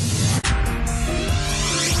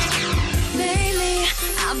 Lately,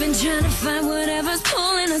 I've been trying to find whatever's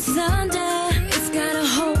pulling us under. It's got a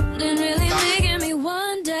hold and really making me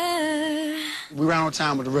wonder. We ran on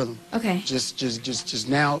time with the rhythm. Okay. Just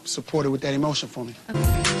now support it with that emotion for me.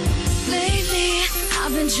 Lately,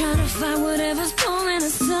 I've been trying to find whatever's pulling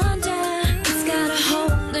us under. It's got a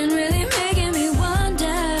hold and really making me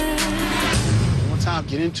wonder. One time,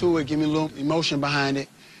 get into it, give me a little emotion behind it,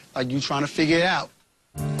 like you trying to figure it out.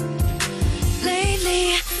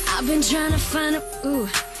 Lately, I've been trying to find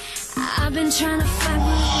I've been trying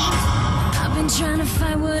to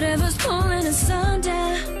find whatever's pulling us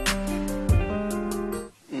under.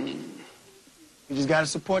 You just gotta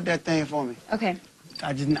support that thing for me. Okay.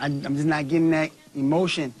 I'm just not getting that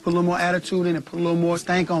emotion. Put a little more attitude in it, put a little more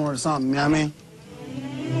stank on it or something, you know what I mean?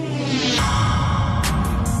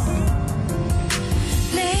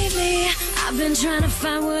 Lately, I've been trying to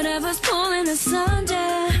find whatever's pulling us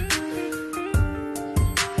under.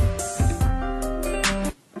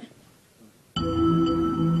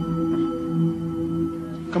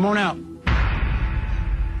 Come on out.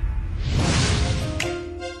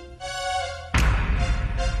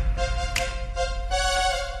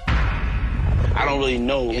 I don't really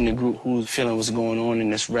know in the group who's feeling what's going on in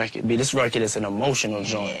this record. This record is an emotional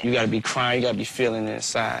joint. You gotta be crying, you gotta be feeling it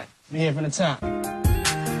inside. Be here from the top. Lately,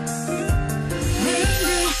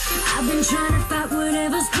 I've been trying to find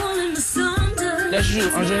whatever's pulling us under. That's you,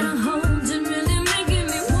 Andre. Really making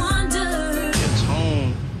me wonder. Your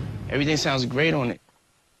tone, everything sounds great on it.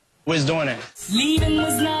 Where's doing that? Leaving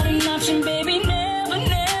was not an option, baby, never,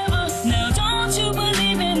 never. Now don't you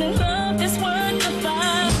believe in the love that's worth the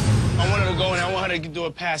fight? I want her to go and I want her to do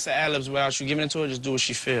it past the ad-libs without you giving it to her, just do what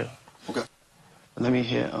she feel. Okay. Let me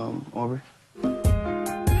hear, Aubrey. Lately,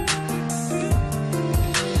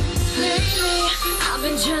 I've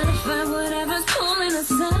been trying to find whatever's pulling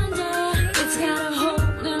us under. It's got a hold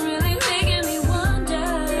and really making me wonder.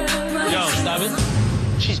 Yo, stop it.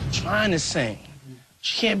 She's trying to sing.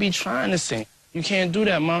 She can't be trying to sing. You can't do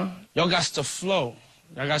that, ma. Y'all got to flow.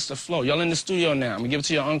 Y'all got to flow. Y'all in the studio now. I'm gonna give it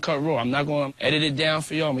to you uncut raw. I'm not gonna edit it down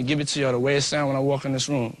for y'all. I'm gonna give it to y'all the way it sounds when I walk in this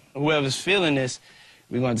room. Whoever's feeling this,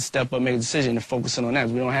 we're gonna have to step up, make a decision, and focus on that.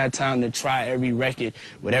 We don't have time to try every record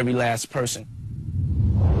with every last person.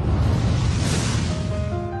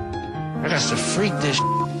 I got to freak this shit.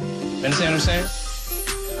 You understand what I'm saying?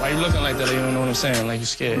 Why you looking like that? You don't know what I'm saying? Like you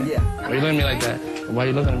scared? Yeah. Why you looking at me like that? Why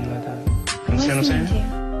you looking at me like that? You understand what I'm saying?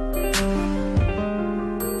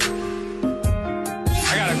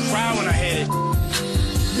 I gotta cry when I hear it.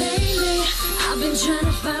 Lately, I've been trying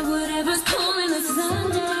to find whatever's pulling us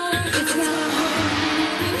under. It's got a hold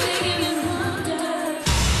and making me wonder.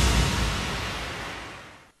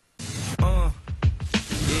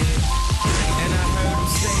 And I heard him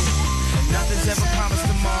say, nothing's ever promised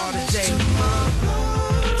tomorrow today. But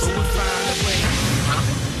we'll find a way.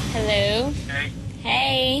 Hello? Hey.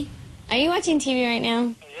 Hey. Are you watching TV right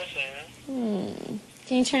now? Yes, I am.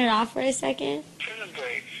 Can you turn it off for a second? Prison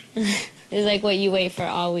break. It's like what you wait for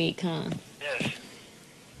all week, huh? Yes.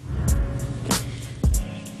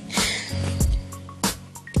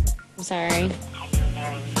 I'm sorry.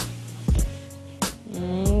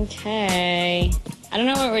 Okay. I don't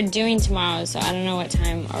know what we're doing tomorrow, so I don't know what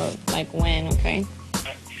time or like when, okay?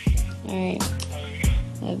 All right.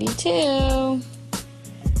 Love you too.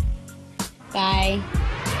 Bye.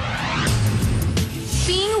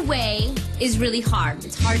 Being away is really hard.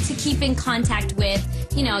 It's hard to keep in contact with,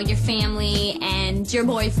 you know, your family and your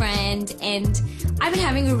boyfriend. And I've been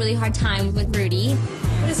having a really hard time with Rudy.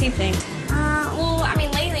 What does he think? Well, I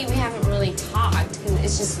mean, lately we haven't really talked.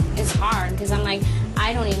 It's hard because I'm like,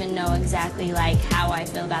 I don't even know exactly like how I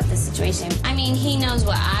feel about this situation. I mean, he knows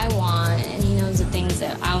what I want and he knows the things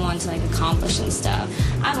that I want to like accomplish and stuff.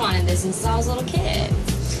 I've wanted this since I was a little kid.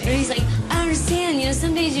 And he's like, I understand, you know,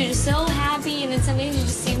 some days you're just so happy and then some days you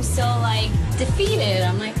just seem so like defeated.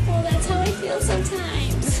 I'm like, well, that's how I feel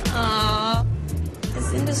sometimes. Aww.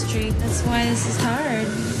 This industry, that's why this is hard.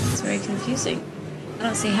 It's very confusing. I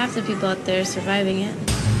don't see half the people out there surviving it.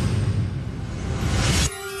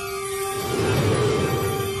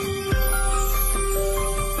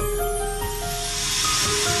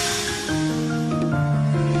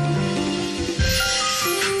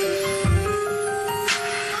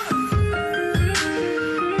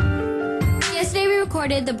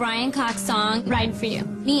 The Brian Cox song, Ride For You.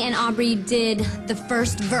 Me and Aubrey did the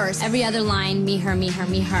first verse. Every other line, me, her, me, her,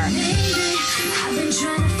 me, her. Lately, I've been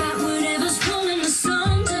trying to find whatever's pulling us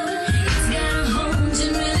under. It's got a hold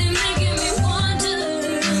and really making me wonder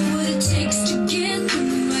what it takes to get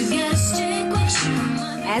through. I gotta stay with you.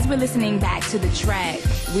 As we're listening back to the track,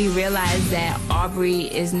 we realize that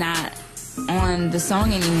Aubrey is not on the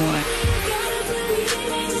song anymore.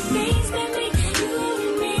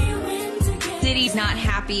 he's not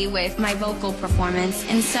happy with my vocal performance.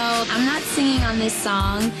 And so I'm not singing on this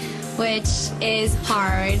song, which is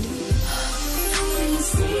hard.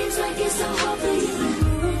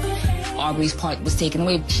 Aubrey's part was taken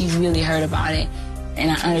away. She's really hurt about it.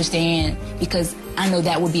 And I understand, because I know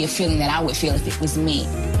that would be a feeling that I would feel if it was me.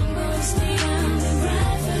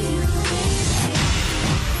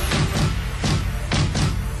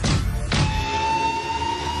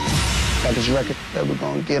 Got this record that we're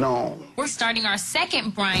gonna get on. We're starting our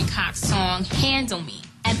second Brian Cox song, Handle Me.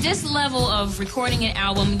 At this level of recording an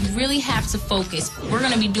album, you really have to focus. We're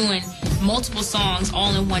gonna be doing multiple songs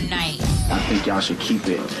all in one night. I think y'all should keep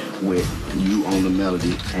it with you on the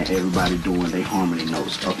melody and everybody doing their harmony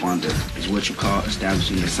notes up under. It's what you call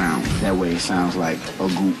establishing the sound. That way it sounds like a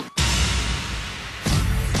group.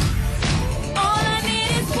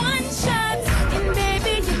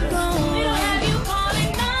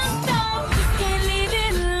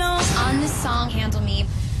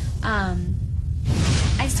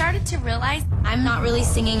 I started to realize I'm not really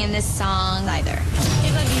singing in this song either.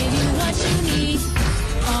 If I give you what you need,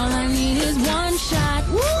 all I need is one shot.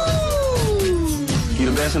 Woo! You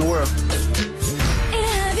the best in the world. And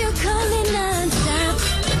have you coming nonstop.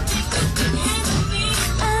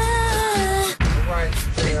 Right.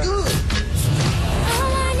 Yeah. Good.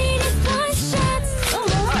 All I need is one shot. All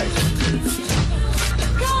right.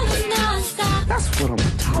 Going nonstop. That's what I'm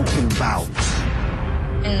talking about.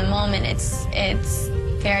 In the moment, it's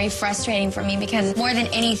very frustrating for me because more than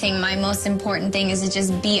anything, my most important thing is to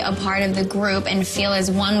just be a part of the group and feel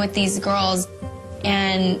as one with these girls.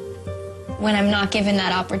 And when I'm not given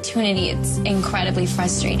that opportunity, it's incredibly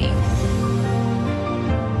frustrating.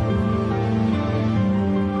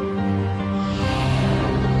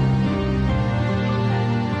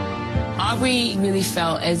 Aubrey really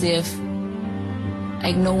felt as if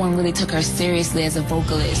like no one really took her seriously as a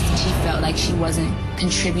vocalist. She felt like she wasn't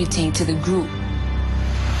contributing to the group.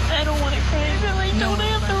 I don't want to cry, but like, don't I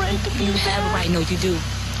have the right to feel You have a right, no, you do.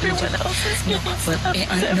 Everyone else is No, getting but stuff no,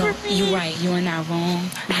 except for me. you're right. You are not wrong.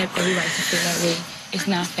 You have every right to feel that way. It's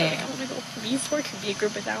not fair. I want to go. You four could be a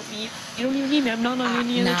group without me. You don't even need me. I'm not on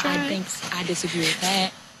any other track. I think I disagree with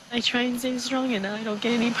that. I try and stay strong and I don't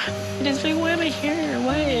get any. It's like, why am I here?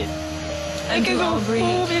 What? I could go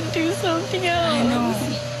home and do something else. I know.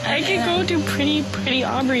 I could go to pretty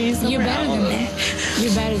Aubrey somewhere You're better than that.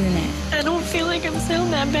 You're better than that. I don't feel like I'm still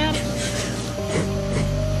that bad.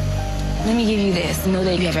 Let me give you this. Know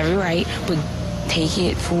that you have every right, but take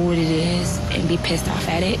it for what it is and be pissed off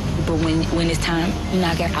at it. But when it's time, you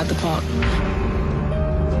knock it out the park.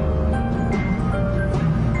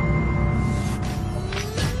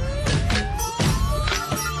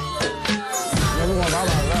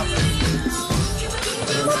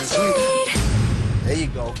 There you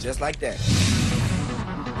go, just like that.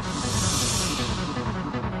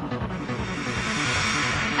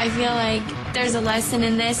 I feel like there's a lesson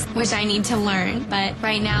in this which I need to learn, but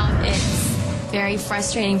right now it's very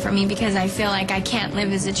frustrating for me because I feel like I can't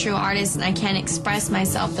live as a true artist and I can't express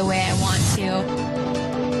myself the way I want to.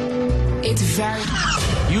 It's very...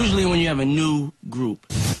 Usually when you have a new group,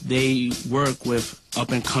 they work with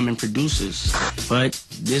up-and-coming producers. But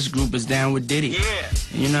this group is down with Diddy. Yeah.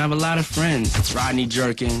 And you know, I have a lot of friends. It's Rodney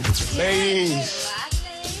Jerkin. Ladies,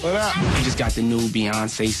 what up? We just got the new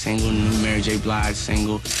Beyonce single, the new Mary J. Blige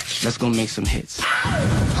single. Let's go make some hits.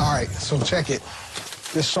 All right, so check it.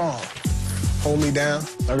 This song, Hold Me Down,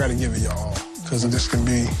 I gotta give it y'all, because this can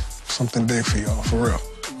be something big for y'all, for real.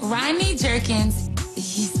 Rodney Jerkins,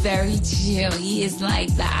 he's very chill. He is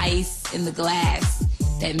like the ice in the glass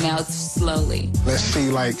that melts slowly. Let's see,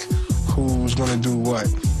 like, who's gonna do what.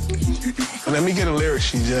 Let me get a lyric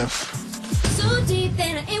sheet, Jeff. So deep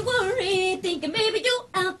that I ain't worried, thinking maybe you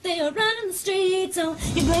out there running the streets. So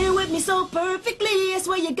you're playing with me so perfectly. I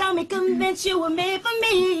swear you got me convinced you were made for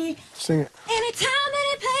me. Sing it. Anytime,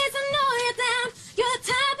 any place, I know you're down. You're the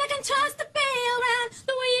type I can trust to be around.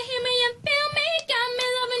 The way you hear me and feel me got me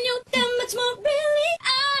loving you that much more. Really,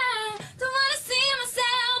 I don't wanna see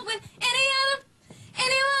myself with anyone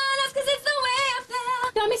else, 'cause it's the way I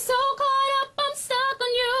felt. Got me so caught up, I'm stuck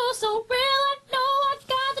on you. So real, I know I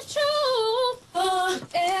got the truth. Oh,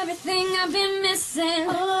 everything I've been missing.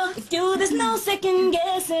 Oh, with you there's no second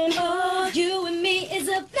guessing. Oh, you and me is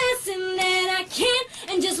a blessing that I can't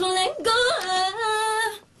and just won't let go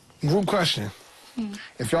of. Group question.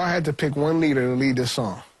 If y'all had to pick one leader to lead this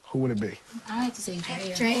song, who would it be? I like to say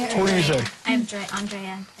Drea. Who do you say? I have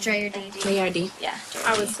Andrea. Drea or D. Drea or D. Yeah.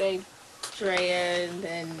 I would say Drea and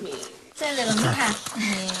then me. It's a little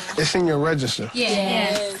half. It's in your register.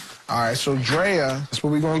 Yeah. All right, so Drea, that's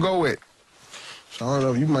what we're gonna go with. So I don't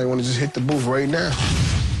know, you might want to just hit the booth right now.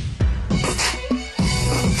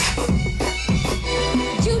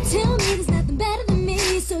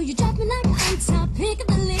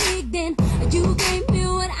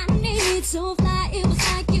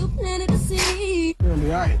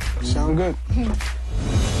 Sound good. Everything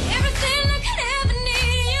I could ever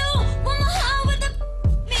need you. Want my heart with the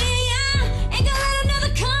me, yeah. Ain't gonna let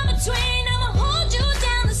another come between. I'ma hold you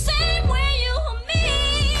down the same way you hold me.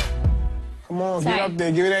 Come on, Sorry. get up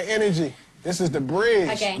there. Give me that energy. This is the bridge.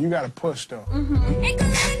 Okay. You got to push, though. Ain't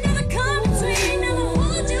gonna let another come between. I'ma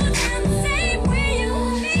hold you down the same way you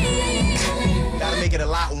hold me. Gotta make it a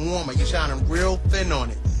lot warmer. You're shining real thin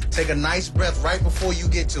on it. Take a nice breath right before you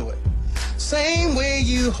get to it. Same way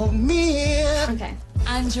you hold me. Okay.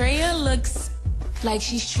 Andrea looks like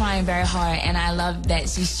she's trying very hard, and I love that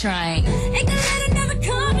she's trying. Ain't gonna let another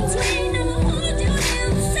come between. I'ma hold you down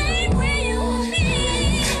the same way you hold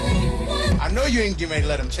me. I know you ain't getting ready to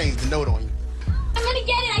let them change the note on you. I'm gonna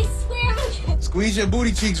get it, I swear I'm gonna get it. Squeeze your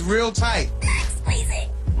booty cheeks real tight. Squeeze it.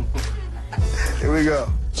 Here we go.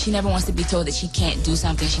 She never wants to be told that she can't do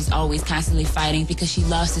something. She's always constantly fighting because she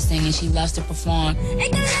loves to sing and she loves to perform.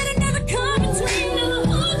 Ain't gonna let another come between. I'ma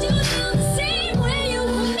hold you down the same way you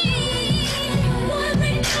hold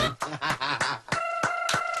me.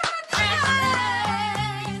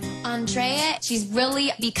 Andrea, she's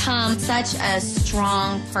really become such a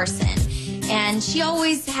strong person. And she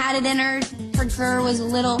always had it in her. Her grr was a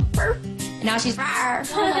little burp. And now she's rawr.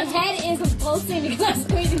 Oh, my head is pulsing because I'm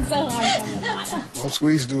squeezing so hard. Don't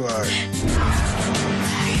squeeze too hard.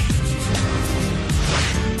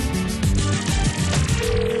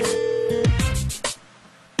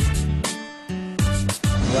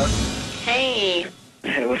 Hey,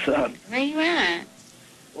 Hey, what's up? where you at?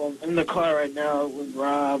 Well, I'm in the car right now with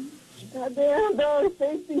Rob. Goddamn, dog,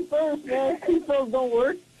 safety first, man. Seatbelts don't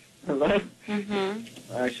work. Hello?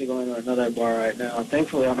 Mm-hmm. I'm actually going to another bar right now.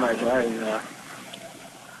 Thankfully, I'm not driving now.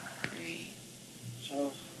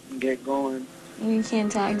 So, get going. You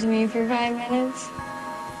can't talk to me for 5 minutes?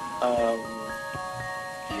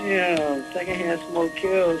 Yeah, secondhand smoke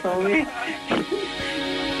kills, homie.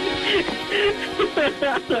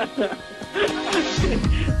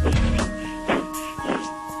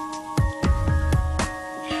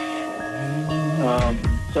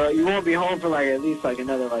 So you won't be home for like at least like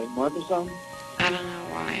another like month or something? I don't know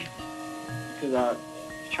why. Because I'm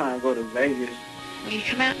trying to go to Vegas. Will you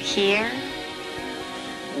come out here?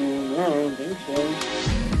 No, I don't think so.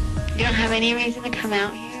 You don't have any reason to come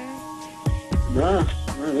out here? No,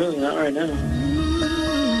 not really, not right now.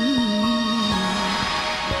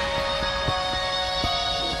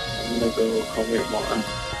 I'm gonna go home here tomorrow.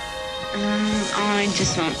 I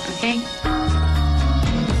just won't, okay?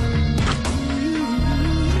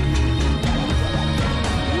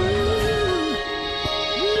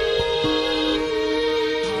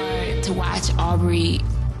 Hard to watch Aubrey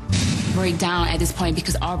break down at this point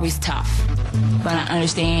because Aubrey's tough. But I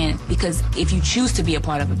understand because if you choose to be a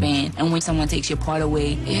part of a band and when someone takes your part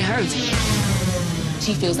away, it hurts.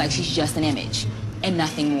 She feels like she's just an image and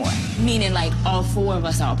nothing more. Meaning like all four of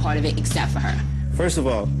us are a part of it except for her. First of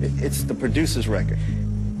all, it's the producer's record.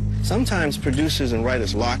 Sometimes producers and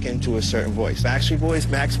writers lock into a certain voice. Backstreet Boys,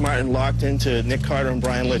 Max Martin locked into Nick Carter and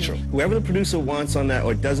Brian Littrell. Whoever the producer wants on that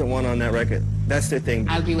or doesn't want on that record, that's their thing.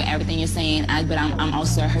 I agree with everything you're saying, but I'm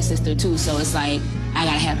also her sister too, so it's like I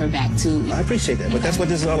gotta have her back too. I appreciate that, but that's what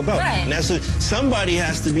this is all about. Right. And somebody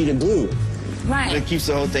has to be the glue that keeps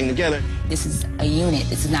the whole thing together. This is a unit.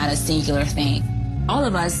 This is not a singular thing. All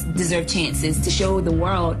of us deserve chances to show the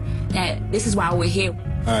world that this is why we're here.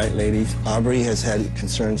 All right, ladies. Aubrey has had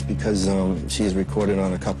concerns because she has recorded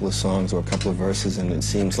on a couple of songs or a couple of verses, and it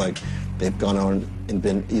seems like they've gone on and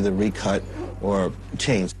been either recut or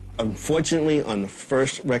changed. Unfortunately, on the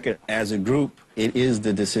first record as a group, it is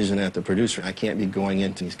the decision at the producer. I can't be going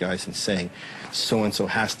into these guys and saying, so-and-so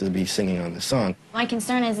has to be singing on the song. My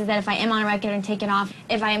concern is that if I am on a record and take it off,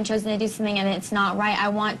 if I am chosen to do something and it's not right, I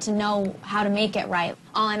want to know how to make it right.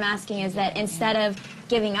 All I'm asking is that instead of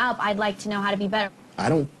giving up, I'd like to know how to be better. I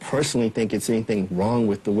don't personally think it's anything wrong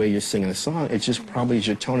with the way you're singing a song. It's just probably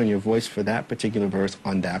your tone and your voice for that particular verse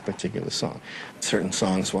on that particular song. Certain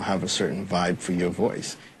songs will have a certain vibe for your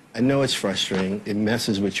voice. I know it's frustrating, it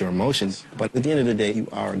messes with your emotions, but at the end of the day, you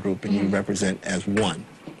are a group and you represent as one.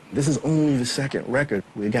 This is only the second record.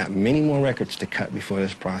 We've got many more records to cut before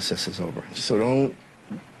this process is over. So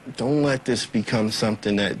don't let this become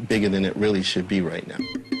something that's bigger than it really should be right now.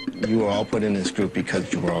 You were all put in this group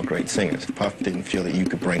because you were all great singers. If Puff didn't feel that you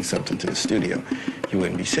could bring something to the studio, you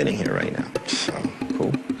wouldn't be sitting here right now. So,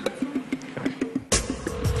 cool.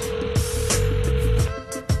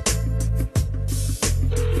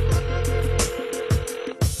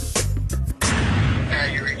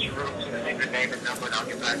 You reach your room, so leave your name and number, and I'll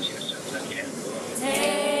get back to you as soon as I can.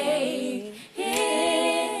 Take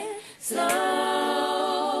it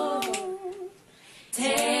slow.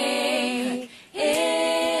 Take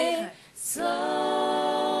it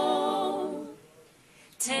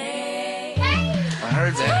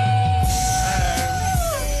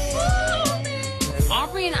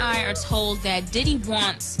was told that Diddy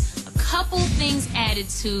wants a couple things added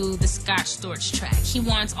to the Scott Storch track. He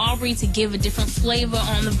wants Aubrey to give a different flavor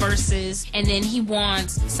on the verses, and then he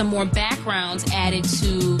wants some more backgrounds added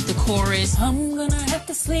to the chorus. I'm gonna have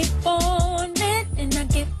to sleep on it, and I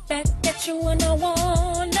get back at you when I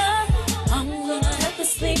wanna. I'm gonna have to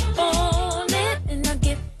sleep on it, and I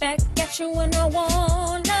get back at you when I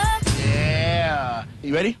wanna. Yeah.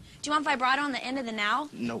 You ready? Do you want vibrato on the end of the now?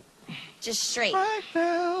 Nope. Just straight. Right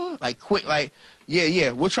now. Like quick, like,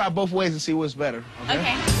 yeah. We'll try both ways and see what's better.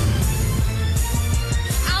 Okay.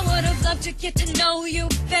 I would have loved to get to know you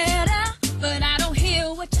better, but I don't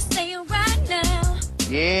hear what you're saying right now.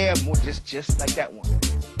 Yeah, more just like that one.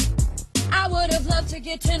 I would have loved to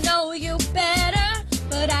get to know you better,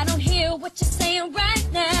 but I don't hear what you're saying right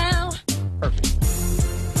now.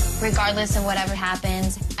 Regardless of whatever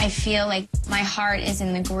happens, I feel like my heart is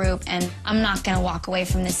in the group, and I'm not going to walk away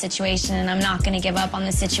from this situation, and I'm not going to give up on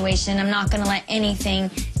this situation. I'm not going to let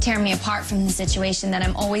anything tear me apart from the situation, that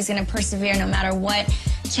I'm always going to persevere no matter what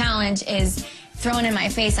challenge is thrown in my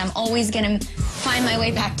face. I'm always going to find my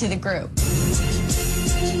way back to the group. I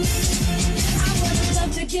would have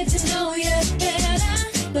loved to get to know you better,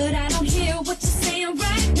 but I don't hear what you're saying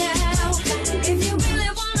right now. If you really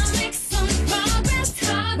want to make some progress,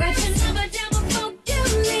 write your number down before you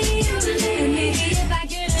leave. And maybe if I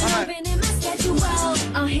get it open in my schedule,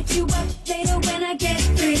 I'll hit you up later when I get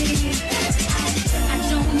free. I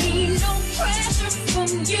don't need no pressure from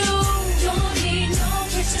you. Don't need no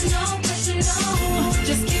pressure, no.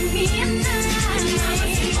 Just give me a night.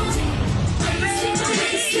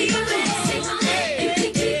 Sleep on it.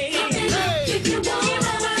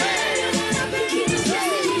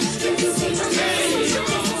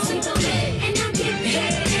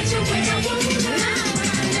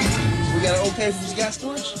 Okay from Scott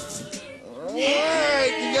Storch? All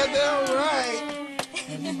right, you got that all right.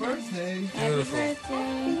 Happy birthday. Beautiful. All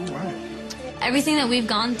right. Everything that we've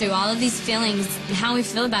gone through, all of these feelings, how we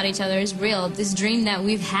feel about each other is real. This dream that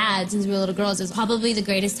we've had since we were little girls is probably the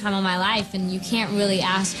greatest time of my life, and you can't really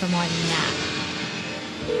ask for more than that.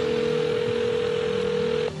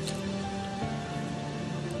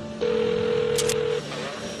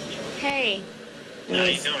 Hey. How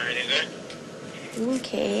you doing? Everything good?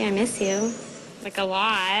 Okay, I miss you. Like a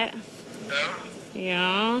lot.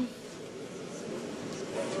 Yeah.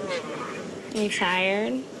 You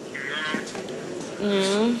tired?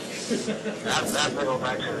 No.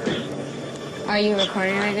 Are you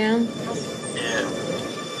recording right now? Yeah.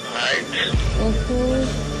 Alright.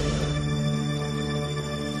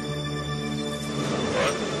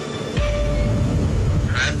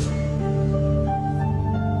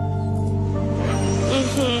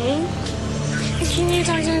 Can you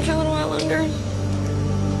talk to me for a little while longer?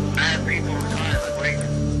 I have people trying to wait.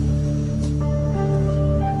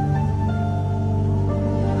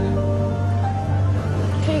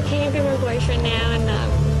 Can you be my boyfriend now and the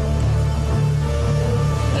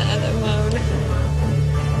other mode?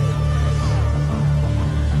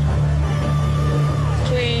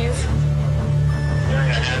 Please. I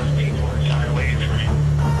have people trying to wait for me.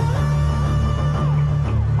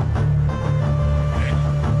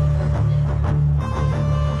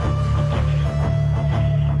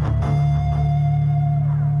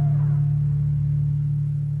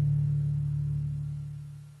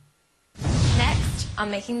 Next, I'm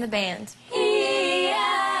making the band.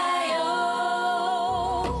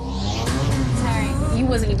 Sorry, you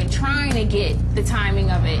wasn't even trying to get the timing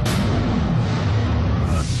of it.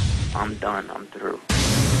 I'm done. I'm through.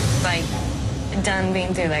 Like, done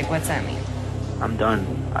being through, like, what's that mean? I'm done.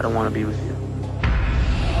 I don't want to be with you.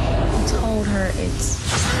 I told her it's...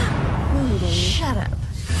 Shut up.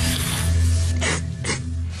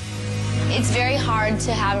 It's very hard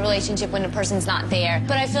to have a relationship when a person's not there.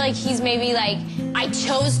 But I feel like he's maybe like, I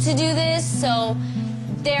chose to do this, so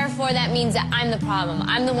therefore that means that I'm the problem.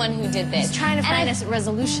 I'm the one who did this. He's trying to find a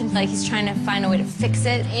resolution, like he's trying to find a way to fix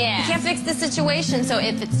it. Yeah. He can't fix the situation, so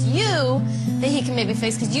if it's you, then he can maybe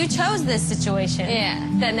fix, because you chose this situation. Yeah.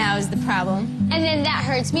 That now is the problem. And then that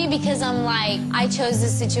hurts me because I'm like, I chose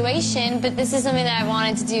this situation, but this is something that I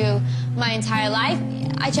wanted to do my entire life.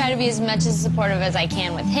 I try to be as much as supportive as I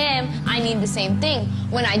can with him. I need the same thing.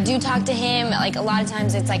 When I do talk to him, like a lot of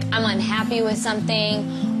times it's like I'm unhappy with something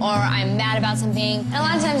or I'm mad about something. And a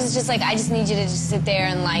lot of times it's just like, I just need you to just sit there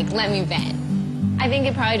and like, let me vent. I think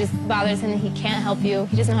it probably just bothers him that he can't help you.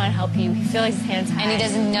 He doesn't know how to help you. He feels like his hands tied. And he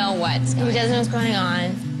doesn't know what's going on. He doesn't know what's going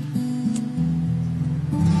on.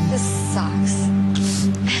 This sucks.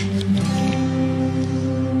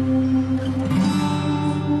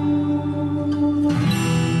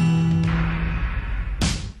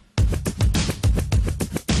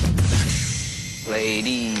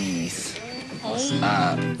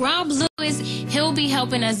 Rob Lewis, he'll be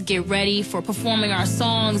helping us get ready for performing our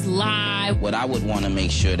songs live. What I would want to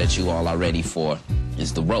make sure that you all are ready for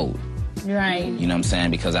is the road. Right. You know what I'm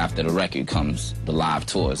saying? Because after the record comes the live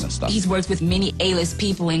tours and stuff. He's worked with many A-list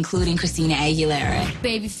people, including Christina Aguilera.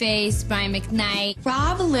 Babyface, Brian McKnight.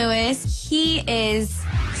 Rob Lewis, he is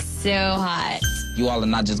so hot. You all are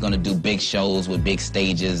not just going to do big shows with big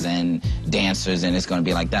stages and dancers and it's going to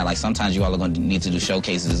be like that. Like sometimes you all are going to need to do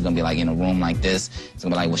showcases. It's going to be like in a room like this. It's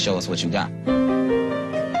going to be like, well, show us what you got.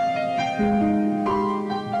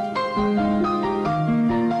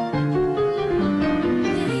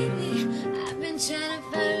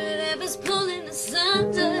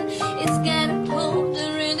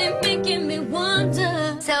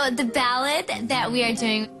 So the ballad that we are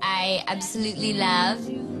doing, I absolutely love.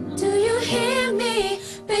 Do you hear me?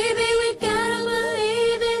 Baby, we gotta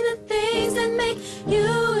believe in the things that make you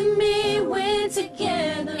and me win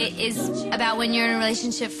together. It is about when you're in a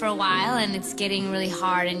relationship for a while and it's getting really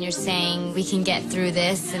hard and you're saying, we can get through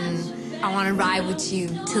this and I want to ride with you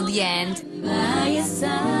till the end. By your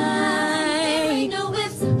side, no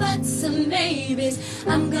ifs, buts, or maybes.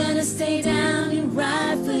 I'm gonna stay down and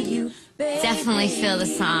ride for you, baby. Definitely feel the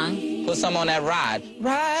song. Put some on that ride.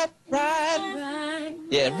 Ride, ride.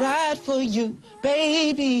 Yeah, ride for you,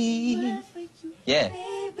 baby. Yeah.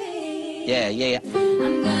 Yeah, yeah.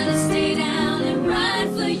 I'm gonna stay down and ride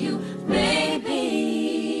for you, baby.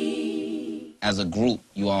 As a group,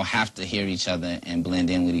 you all have to hear each other and blend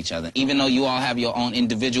in with each other. Even though you all have your own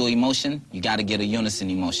individual emotion, you got to get a unison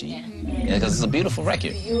emotion. Yeah, because it's a beautiful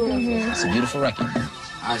record. It's a beautiful record. All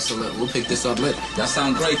right, so look, we'll pick this up later. That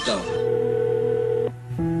sounds great, though.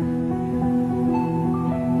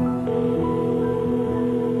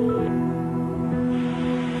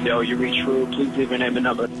 Yo, you reach True, please leave your name and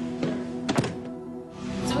number.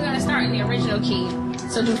 So we're going to start in the original key.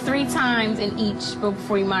 So do 3 times in each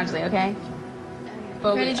before you modulate, okay?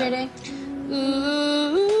 Ready, J-Day?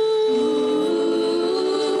 Ooh,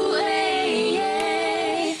 hey,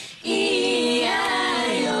 hey,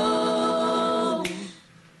 E-I-O.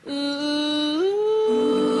 Ooh,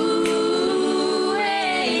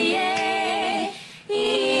 hey, hey,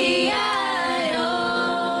 E-I-O.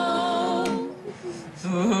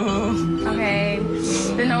 Okay.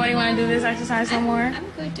 Did nobody want to do this exercise no more? I'm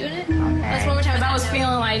good doing it. Okay. Let's one more time. Because I was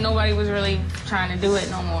feeling like nobody was really trying to do it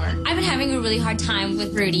no more. I've been having a really hard time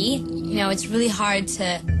with Rudy. You know, it's really hard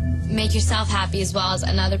to make yourself happy as well as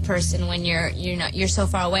another person when you're so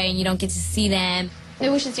far away and you don't get to see them.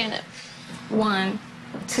 Maybe we should stand up. 1,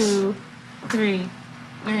 2, 3,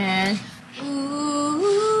 and Ooh,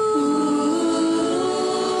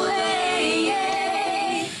 hey,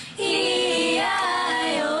 hey,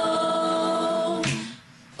 E-I-O.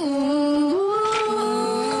 Ooh,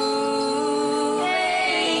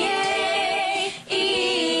 hey, hey,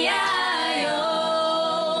 E-I-O.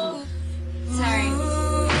 Sorry.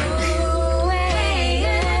 Ooh, hey,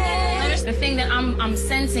 hey. the thing that I'm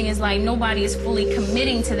sensing is like nobody is fully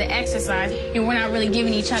committing to the exercise. And we're not really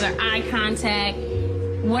giving each other eye contact.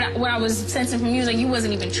 What I was sensing from you is like you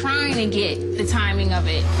wasn't even trying to get the timing of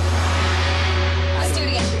it. Let's do it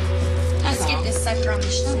again. Let's get this sucker on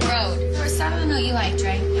the road. Start on the note you like,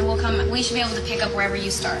 Dre, and we'll come. We should be able to pick up wherever you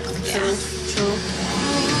start. True, true.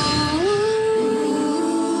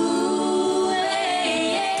 Ooh,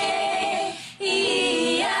 hey, hey,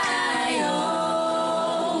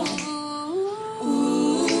 E-I-O.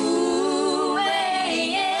 Ooh,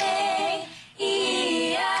 hey, hey,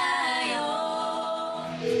 E-I-O.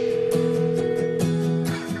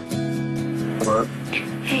 Hello?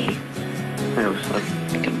 Hey, Hey, what's up?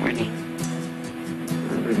 good morning.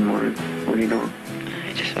 Good morning. What are you doing?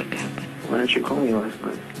 I just woke up. Why didn't you call me last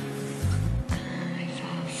night? I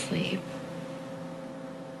fell asleep.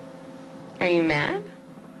 Are you mad?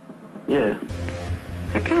 Yeah,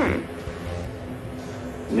 How come?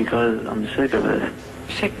 because I'm sick of it.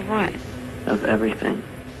 Sick of what? Of everything.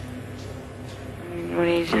 What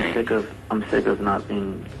are you saying? I'm sick of not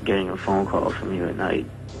getting a phone call from you at night.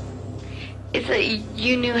 It's like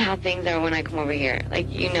you knew how things are when I come over here. Like,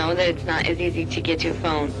 you know that it's not as easy to get to a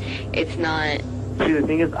phone. It's not... See, the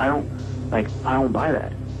thing is, I don't buy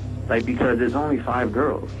that. Like, because there's only 5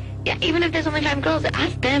 girls. Yeah, even if there's only 5 girls,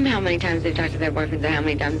 ask them how many times they've talked to their boyfriends or how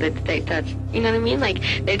many times they touch. You know what I mean? Like,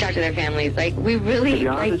 they talk to their families. Like, we really... To be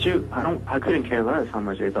honest with you, I couldn't care less how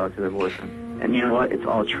much they talk to their boyfriend. And you know what? It's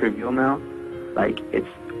all trivial now. Like, it's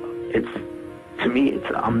to me,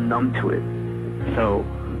 I'm numb to it. So,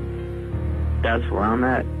 that's where I'm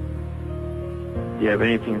at. Do you have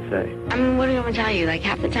anything to say? I mean, what do you want me to tell you? Like,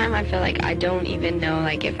 half the time I feel like I don't even know,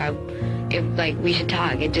 like, if I if like we should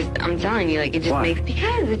talk. It just, I'm telling you, like it just makes,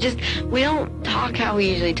 because it just, we don't talk how we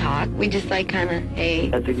usually talk. We just like kind of, hey.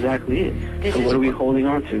 That's exactly it. So what are we holding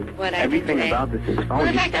on to? Everything about this is phony. Well,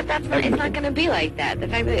 the fact that that's not, it's not going to be like that. The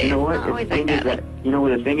fact that it's not always like that. You know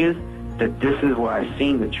what the thing is? That this is where I've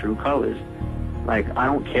seen the true colors. Like, I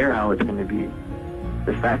don't care how it's going to be.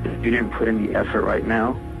 The fact that you didn't put in the effort right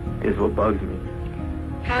now is what bugs me.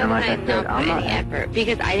 How did I not put any effort?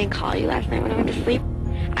 Because I didn't call you last night when I went to sleep.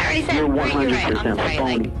 I already said, you're 100% you're right. I'm sorry.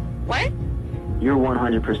 phony. Like, what? You're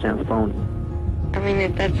 100% phony. I mean,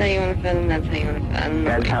 if that's how you want to feel, then that's how you want to feel.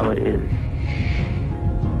 That's how it is.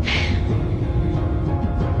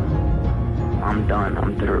 I'm done.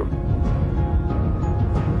 I'm through.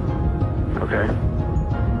 Okay?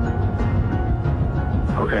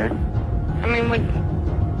 Okay? I mean, what...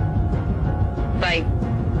 Like,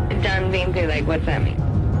 done being through, like, what's that mean?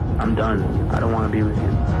 I'm done. I don't want to be with you.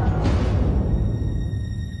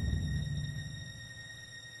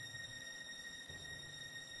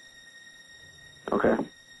 Okay?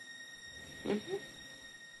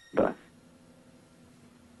 Bye.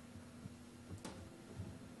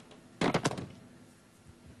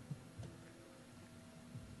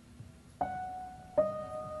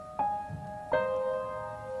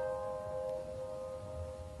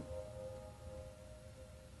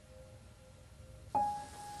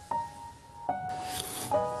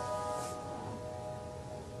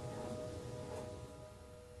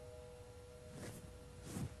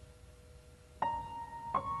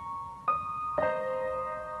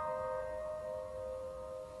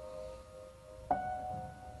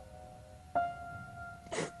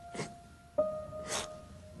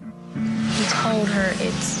 He told her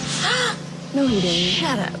it's... No, he didn't.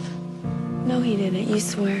 Shut up. No, he didn't. You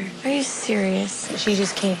swear. Are you serious? She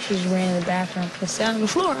just came. She just ran in the bathroom and sat on the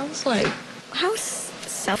floor. I was like, how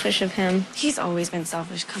selfish of him. He's always been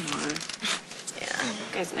selfish. Come on. Yeah,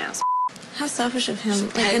 you guys now. How selfish of him.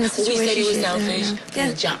 Like, in a situation we said he was she's in selfish. now. From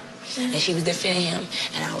the jump. And she was defending him,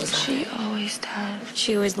 and I was like... She always does.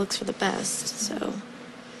 She always looks for the best, so...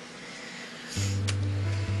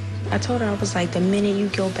 I told her, I was like, the minute you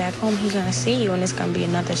go back home, he's gonna see you, and it's gonna be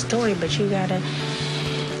another story. But you gotta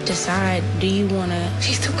decide, do you wanna...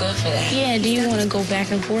 She's too good for that. Yeah, do you wanna go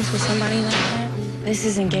back and forth with somebody like that? This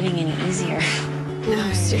isn't getting any easier.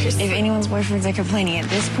 No, seriously. If anyone's boyfriends are complaining at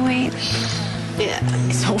this point, yeah,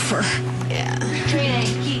 it's over. Yeah.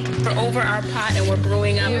 We're over our pot and we're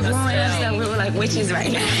brewing up. We're brewing up stuff. We were like witches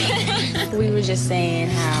right now. We were just saying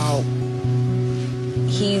how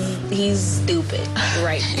he's stupid,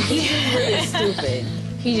 right? He's really stupid.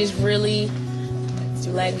 He just really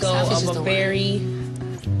let go of a very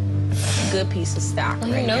good piece of stock. Well,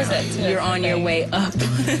 he right knows now. that too. You're on your way up.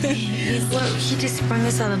 Well, he just sprung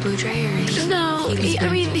this on the blue tray, or no, I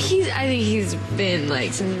think he's been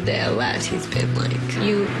like, since Dale left, he's been like,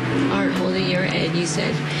 you aren't holding your end. You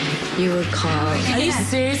said you would call. Are you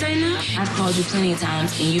serious right now? I've called you plenty of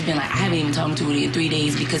times, and you've been like, I haven't even talked to him in 3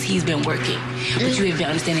 days because he's been working. But you have been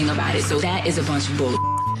understanding about it, so that is a bunch of bull.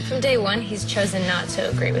 From day one, he's chosen not to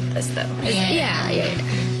agree with this, though. Yeah.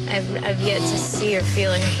 I've yet to see or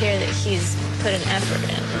feel or hear that he's put an effort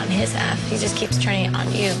in on his half. He just keeps turning it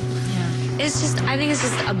on you. Yeah. I think it's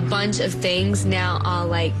just a bunch of things now all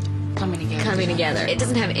like coming together. It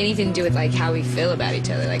doesn't have anything to do with like how we feel about each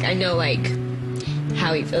other. Like I know like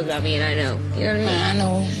how he feels about me, and I know, you know what I mean? I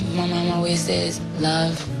know my mom always says,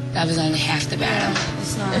 love is only half the battle.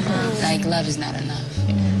 It's not enough. Like love is not enough.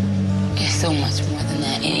 It's so much more than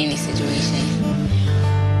that in any situation.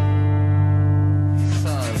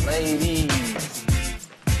 Ladies,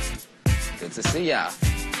 good to see y'all.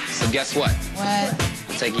 So guess what? What?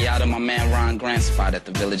 I'm taking y'all to my man Ron Grant's spot at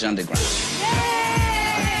the Village Underground.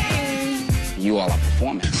 Yay! You all are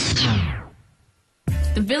performing.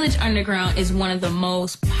 The Village Underground is one of the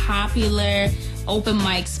most popular open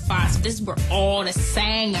mic spots. This is where all the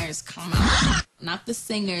singers come out. Not the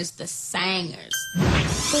singers, the singers.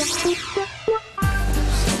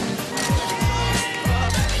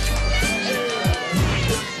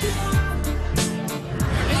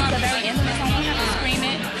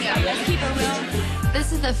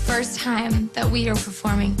 This is the first time that we are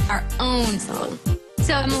performing our own song.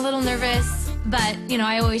 So I'm a little nervous, but, you know,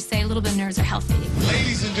 I always say a little bit of nerves are healthy.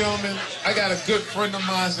 Ladies and gentlemen, I got a good friend of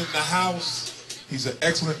mine in the house. He's an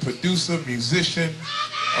excellent producer, musician,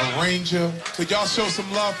 arranger. Could y'all show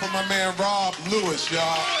some love for my man Rob Lewis,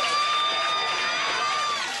 y'all?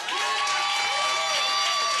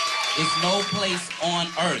 It's no place on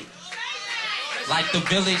earth like the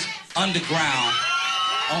Village Underground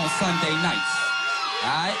on Sunday nights. All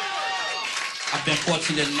right? I've been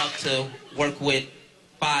fortunate enough to work with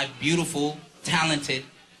 5 beautiful, talented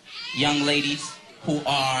young ladies who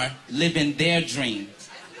are living their dreams.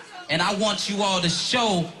 And I want you all to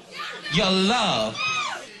show your love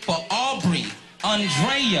for Aubrey,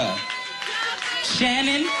 Andrea,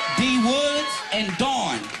 Shannon, D. Woods, and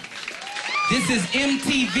Dawn. This is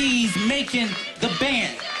MTV's Making the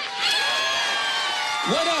Band.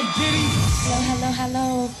 What up, Diddy? Hello, hello,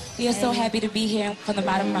 hello. We are so happy to be here. From the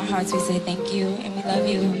bottom of our hearts, we say thank you and we love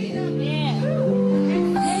you.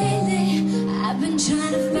 Lately, I've been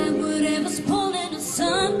trying to find whatever's pulling us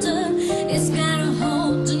under. It's got a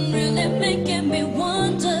hold and really making me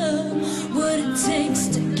wonder what it takes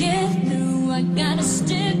to get through. I gotta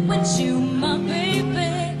stick with you, my baby.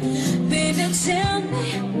 Baby, tell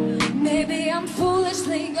me, maybe I'm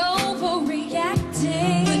foolishly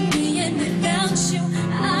overreacting. But being without you,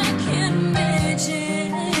 I can't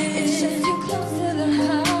imagine. It's just too close to the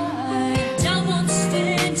heart. I won't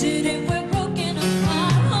stand it if we're broken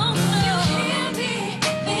apart. Oh no, you hear me?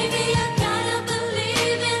 Baby, I gotta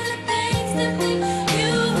believe in the things that make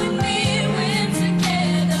you and me when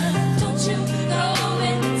together. Don't you throw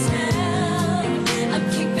it down. I'm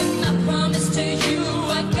keeping my promise to you.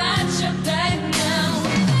 I got your back now.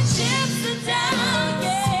 Chips are down,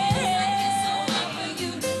 yeah. So over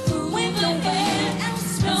you, with the wind and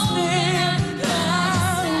snow.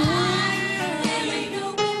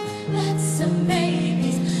 That's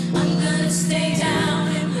amazing. I'm gonna stay down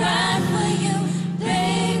and ride for you,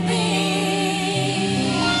 baby.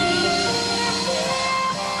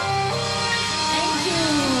 Thank you.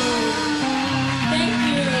 Thank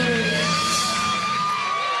you.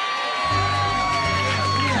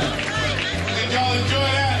 Did y'all enjoy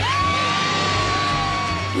that?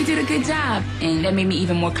 We did a good job, and that made me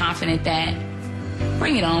even more confident that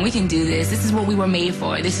bring it on, we can do this. This is what we were made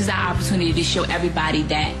for. This is our opportunity to show everybody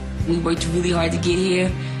that we worked really hard to get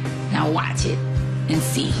here. Now watch it and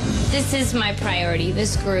see. This is my priority,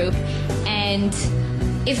 this group, and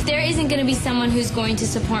if there isn't going to be someone who's going to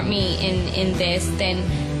support me in this, then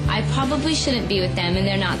I probably shouldn't be with them, and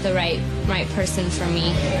they're not the right person for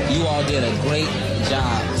me. You all did a great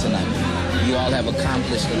job tonight. You all have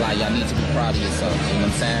accomplished a lot. Y'all need to be proud of yourselves, you know what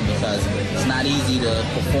I'm saying? Because it's not easy to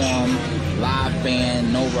perform live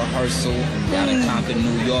band, no rehearsal, down in Concord,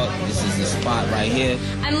 New York. This is the spot right here.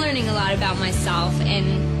 I'm learning a lot about myself,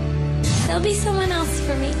 and there'll be someone else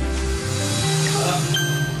for me.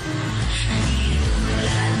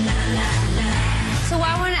 So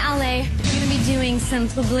while we're in LA, we're going to be doing some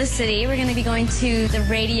publicity. We're going to be going to the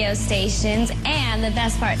radio stations, and the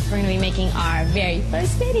best part, we're going to be making our very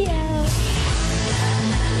first video.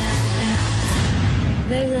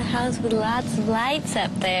 There's a house with lots of lights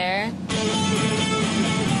up there.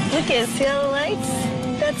 Look at, see all the lights?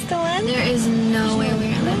 That's the one? There is no way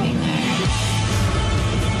we're living there.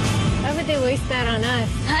 Why would they waste that on us?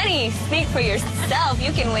 Honey, speak for yourself.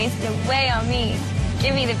 You can waste it way on me.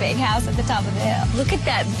 Give me the big house at the top of the hill. Look at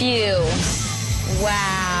that view.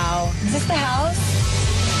 Wow. Is this the house?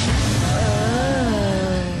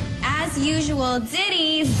 As usual,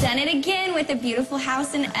 Diddy's done it again with a beautiful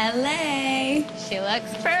house in LA. She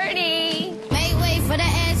looks pretty. Wait for the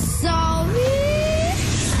SOB.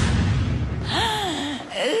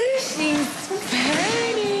 She's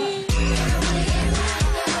pretty.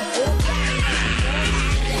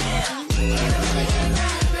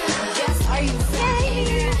 Are you staying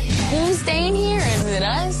here? Who's staying here? Is it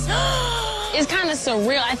us? It's kind of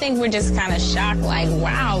surreal. I think we're just kind of shocked, like,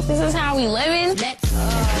 wow, this is how we living?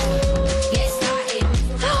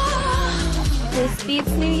 This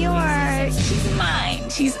beats New York. She's mine.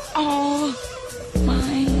 She's all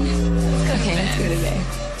mine. Okay, let's go today.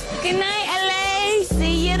 Good night, LA.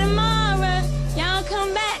 See you tomorrow. Y'all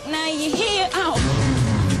come back now. You're here. Oh.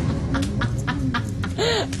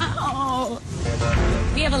 Oh.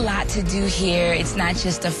 We have a lot to do here. It's not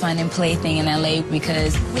just a fun and play thing in LA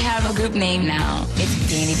because we have a group name now. It's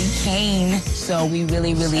Danity Kane. So we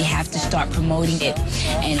really have to start promoting it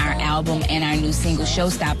and our album and our new single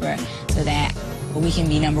Showstopper so that we can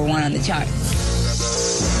be #1 on the charts.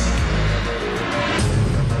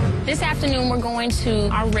 This afternoon, we're going to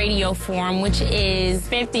our radio forum, which is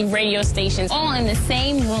 50 radio stations all in the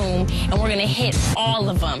same room, and we're going to hit all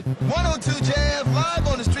of them. 102 Jazz, live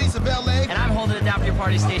on the streets of L.A. And I'm holding it down for your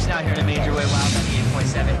party station out here in a major way, Wild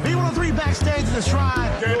 98.7. B103 backstage in the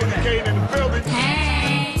Shrine. Danity Kane in the building.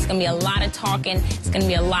 Hey! It's going to be a lot of talking. It's going to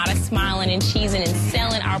be a lot of smiling and cheesing and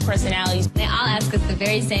selling our personalities. They all ask us the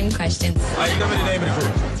very same questions. All right, tell me the name of the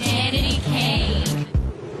group. Danity Kane.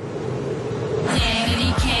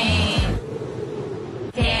 Danity Kane.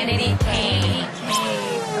 Danity Kane.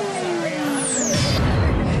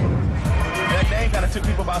 That name kind of took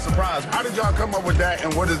people by surprise. How did y'all come up with that,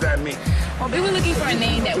 and what does that mean? Well, we were looking for a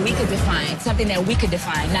name that we could define, something that we could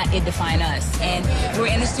define, not it define us. And we were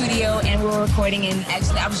in the studio and we were recording, and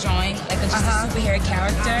actually I was drawing like just a superhero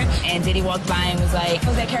character. And Diddy walked by and was like,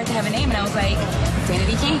 "Does that character have a name?" And I was like,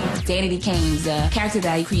 Danity Kane. Danity Kane's a character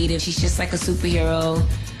that I created. She's just like a superhero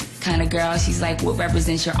kind of girl. She's like what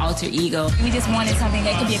represents your alter ego. We just wanted something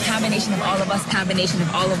that could be a combination of all of us, combination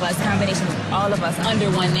of all of us, combination of all of us under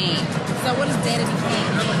one name. So what does Danity Kane?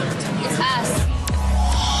 It's us.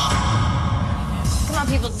 Come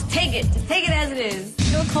on, people, just take it. Just take it as it is.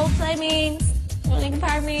 You know what Coldplay means? You know what Linkin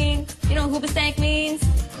Park means? You know what Hoobastank means?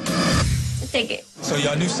 Just take it. So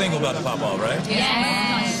y'all new single about to pop off, right?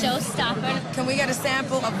 Yeah. Showstopper. Can we get a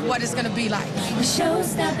sample of what it's gonna be like? We show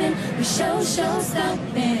stopping, we show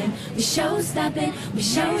stopping, we show stopping, we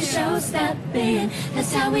show stopping.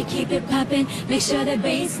 That's how we keep it popping. Make sure the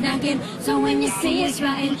bass knocking. So when you see us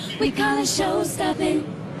riding, we call it show stopping.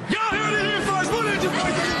 Y'all heard it here first. What did you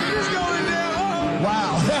It's going down.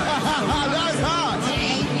 Wow. That's hot.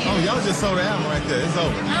 Oh, y'all just sold the album right there. It's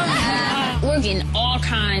over. We're getting all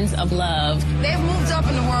kinds of love. They've moved up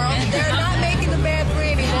in the world. They're not making the bad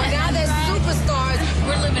three anymore. Now they're superstars.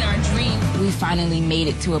 We're living our dream. We finally made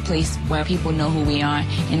it to a place where people know who we are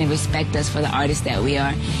and they respect us for the artists that we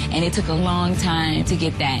are. And it took a long time to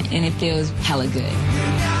get that, and it feels hella good.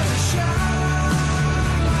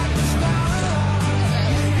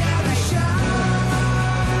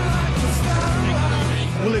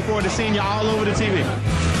 We look forward to seeing you all over the TV.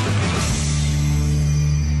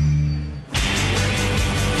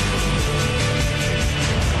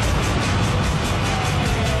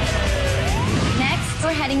 Next,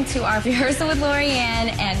 we're heading to our rehearsal with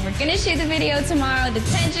Lorianne, and we're gonna shoot the video tomorrow. The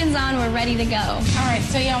tension's on, we're ready to go. All right,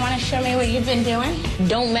 so y'all want to show me what you've been doing?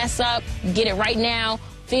 Don't mess up. Get it right now.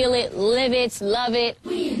 Feel it, live it, love it.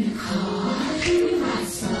 We in the car, we ride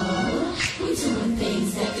slow. We doing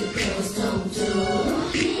things that the girls don't do.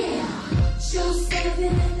 Yeah. Show 7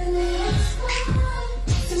 in the last one.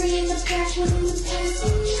 3 in the back, 1 in the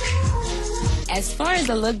passenger. As far as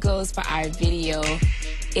the look goes for our video,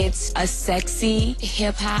 it's a sexy,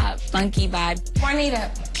 hip-hop, funky vibe. Juanita,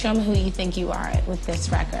 show me who you think you are with this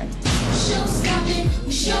record. Show stopping,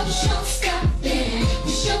 we show stopping.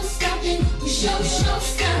 We show stopping, we show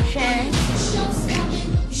stopping. Okay. We show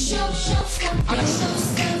stopping, we show stopping. Show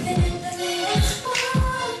 7 in the last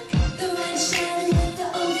one. The red shining with the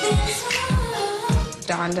open.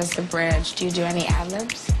 Dawn does the bridge. Do you do any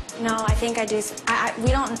ad-libs? No, I think I do.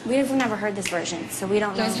 We've never heard this version, so we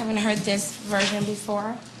don't You guys know. haven't heard this version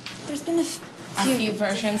before? There's been A few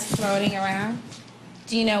versions floating around.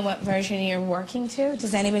 Do you know what version you're working to?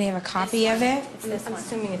 Does anybody have a copy of it? It's this one. I'm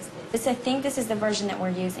assuming it's this. I think this is the version that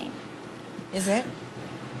we're using. Is it?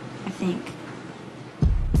 I think.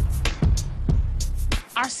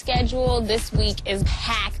 Our schedule this week is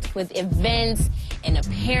packed with events and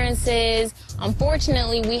appearances.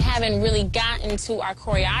 Unfortunately, we haven't really gotten to our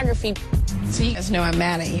choreography. So you guys know I'm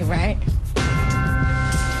mad at you, right?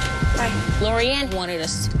 Right. Lorianne wanted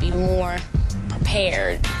us to be more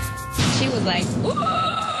prepared. She was like, "Whoa."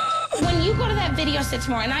 When you go to that video set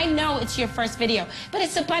tomorrow, and I know it's your first video, but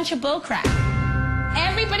it's a bunch of bullcrap.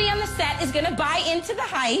 Everybody on the set is gonna buy into the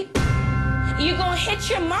hype. You're gonna hit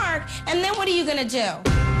your mark, and then what are you gonna do?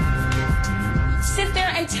 Sit there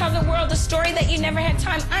and tell the world a story that you never had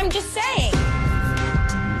time. I'm just saying.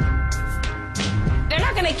 They're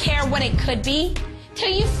not gonna care what it could be till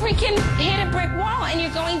you freaking hit a brick wall and you're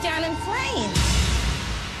going down in flames.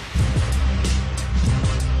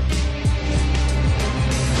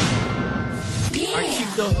 Yeah. I keep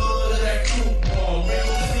the hood of that coupon, real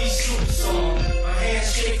free suits on. My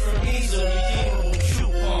handshake from easily redeemable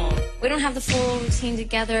coupon. We don't have the full routine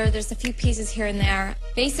together. There's a few pieces here and there.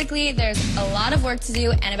 Basically, there's a lot of work to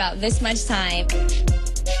do and about this much time.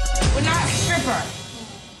 We're not a stripper.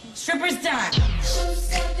 Stripper's done. Show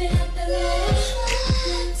 7 at the last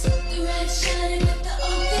one. The red shining with the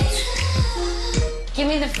open. Give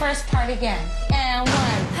me the first part again. And 1.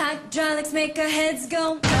 Hydraulics make our heads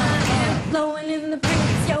go. Blowing in the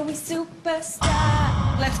breeze, yo, we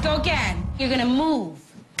superstar. Let's go again. You're gonna move.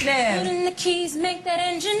 Live. Putting the keys, make that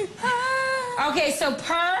engine purr. Okay, so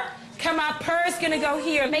purr, come out. Purr is gonna go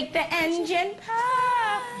here. Make the engine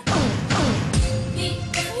purr.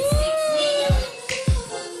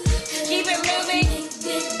 Keep it moving.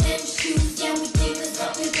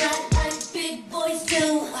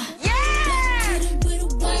 Yeah!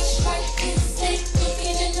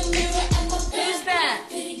 Who's that?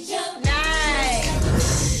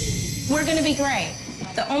 Nice. We're gonna be great.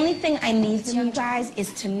 The only thing I need from you guys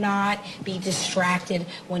is to not be distracted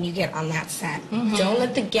when you get on that set. Don't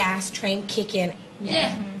let the gas train kick in.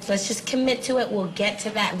 Yeah. So let's just commit to it. We'll get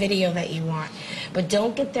to that video that you want. But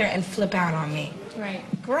don't get there and flip out on me. Right.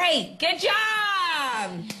 Great. Good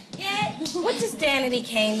job. Yeah. What does Danity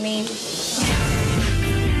Kane mean?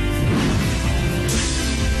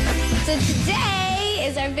 So today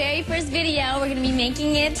is our very first video. We're gonna be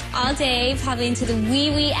making it all day, probably into the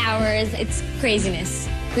wee hours. It's craziness.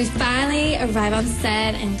 We finally arrive on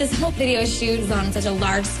set, and this whole video shoot is on such a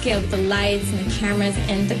large scale with the lights and the cameras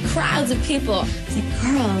and the crowds of people. It's like,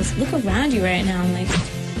 girls, look around you right now. I'm like,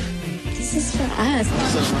 this is for us.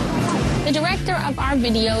 The director of our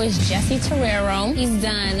video is Jesse Terrero. He's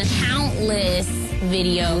done countless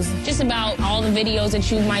videos, just about all the videos that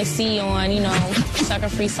you might see on, you know, Sucker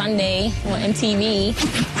Free Sunday on MTV.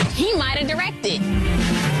 He might have directed.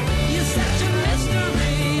 You're such a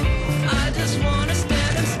mystery. I just wanna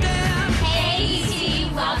stand and stare. Hey,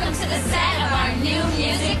 welcome to the set of our new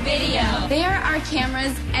music video. There are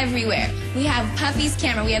cameras everywhere. We have Puffy's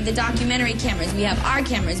camera, we have the documentary cameras, we have our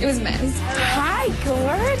cameras. It was a mess. Hi,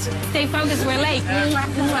 Gorge. Stay focused, we're late.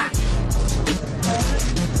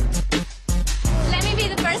 Let me be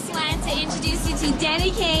the first one to introduce you to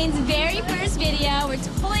Danity Kane's very first video. We're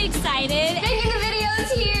totally excited. Making the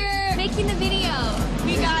video's here. Making the video.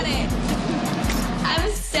 We got it. I'm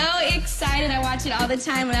so excited. I watch it all the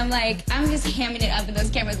time, and I'm like, I'm just hamming it up in those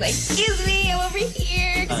cameras like, excuse me, I'm over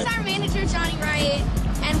here. This is our manager, Johnny Riot,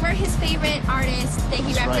 and we're his favorite artist that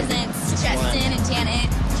he represents, Justin and Janet.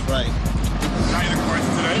 That's right. How you the course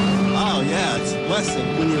today? Oh, yeah, it's a blessing.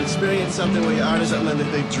 When you experience something where your artists, something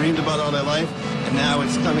that they've dreamed about all their life, and now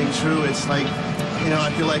it's coming true, it's like, you know,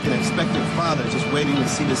 I feel like an expectant father just waiting to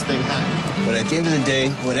see this thing happen. But at the end of the day,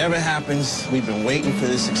 whatever happens, we've been waiting for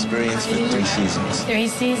this experience for 3 seasons. 3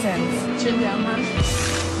 seasons.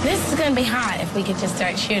 This is gonna be hot if we could just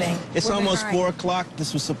start shooting. It's almost 4 o'clock.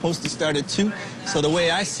 This was supposed to start at 2. So the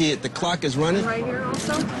way I see it, the clock is running. Right here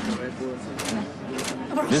also?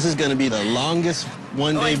 This is going to be the longest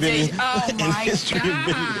one-day video in history of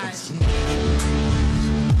videos.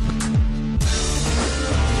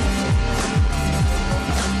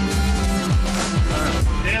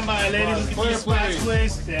 Stand by, ladies. Keep your spots,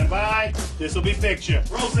 please. Stand by. This will be picture.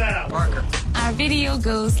 Rolls out. Marker. Our video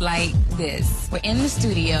goes like this. We're in the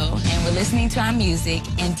studio, and we're listening to our music,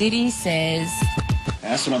 and Diddy says...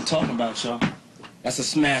 That's what I'm talking about, y'all. That's a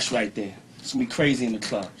smash right there. It's gonna be crazy in the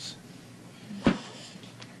clubs.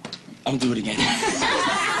 I'm gonna do it again.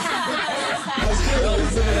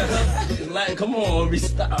 Come on,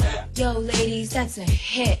 stop. Yo, ladies, that's a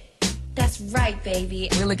hit. That's right, baby.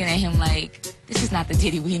 We're looking at him like, this is not the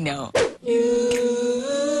Diddy we know.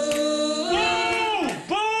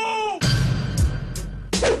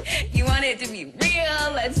 You want it to be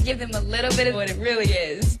real? Let's give them a little bit of what it really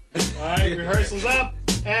is. All right, rehearsals up,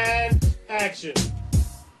 and action.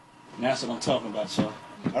 That's what I'm talking about, y'all.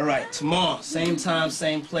 All right, tomorrow, same time,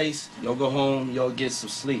 same place. Y'all go home, y'all get some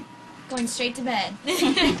sleep. Going straight to bed.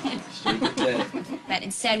 Straight to bed. But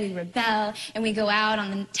instead we rebel and we go out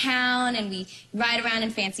on the town and we ride around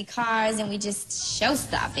in fancy cars and we just show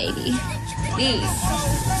stuff, baby. Please.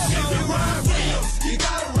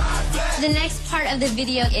 The next part of the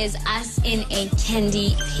video is us in a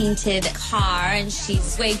candy-painted car, and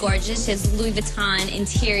she's way gorgeous. She has Louis Vuitton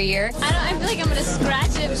interior. I feel like I'm gonna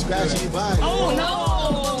scratch it. Scratch your body. Oh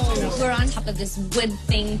no! We're on top of this wood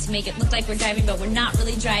thing to make it look like we're driving, but we're not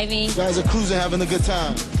really driving. You guys are cruising, having a good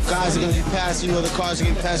time. Guys are gonna be passing you, other cars are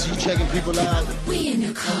getting past you, checking people out. We in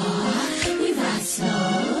the car, we ride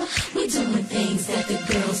slow. We doing things that the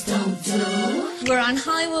girls don't do. We're on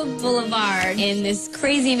Hollywood Boulevard in this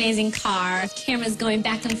crazy, amazing car. Cameras going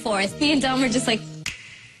back and forth. Me and Dom are just like,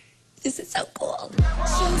 this is so cool.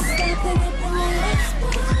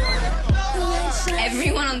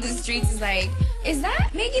 Everyone on the streets is like, is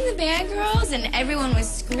that Making the Bad Girls? And everyone was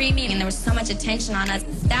screaming, and there was so much attention on us.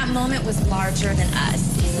 That moment was larger than us.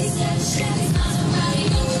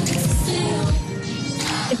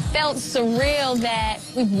 It felt surreal that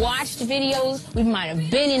we've watched videos, we might have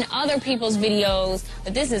been in other people's videos,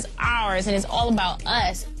 but this is ours and it's all about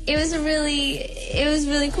us. It was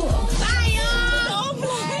really cool.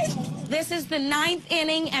 This is the 9th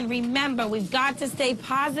inning, and remember, we've got to stay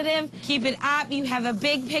positive. Keep it up. You have a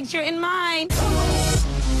big picture in mind.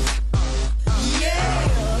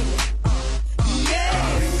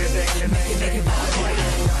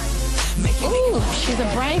 Ooh, she's a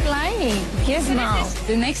bright light. Gizmo.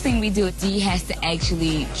 The next thing we do, Dee has to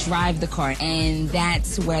actually drive the car, and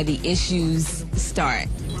that's where the issues start.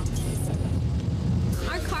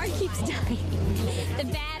 Our car keeps dying. The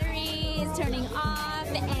battery is turning off,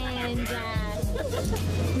 and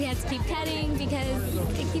We had to keep cutting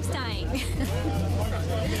because it keeps dying.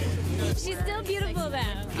 She's still beautiful though.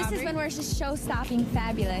 This is when we're just show-stopping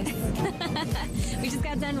fabulous. We just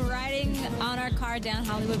got done riding on our car down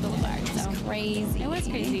Hollywood Boulevard. So crazy. It was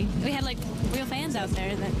crazy. We had like real fans out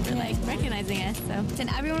there that were like recognizing us. So and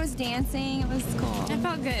everyone was dancing. It was cool. It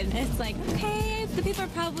felt good. It's like, okay, the people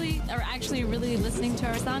are actually really listening to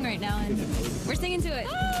our song right now, and we're singing to it.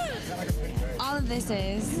 All of this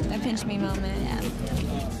is a pinch me moment. Yeah.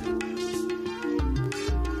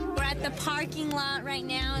 We're at the parking lot right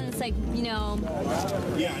now, and it's like, you know,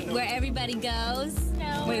 where everybody goes.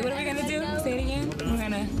 Wait, what are we gonna do? Say it again. We're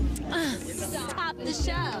gonna stop the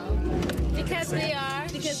show. Because we are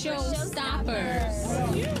showstoppers.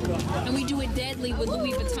 And we do it deadly with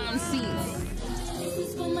Louis Vuitton seats. This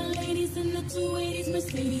is for my ladies in the 280s,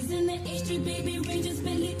 Mercedes in the H3, baby, Rangers,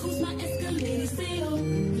 Bentley, Cruise, my Escalade. Say, oh,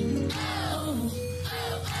 oh, oh,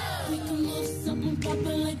 oh. We can move something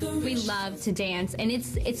proper like a We love to dance, and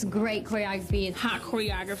it's great choreography. It's hot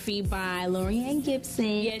choreography by Lorianne Gibson.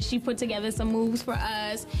 Yeah, she put together some moves for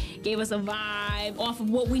us, gave us a vibe off of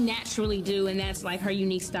what we naturally do, and that's like her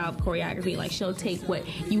unique style of choreography. Like, she'll take what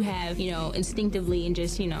you have, you know, instinctively and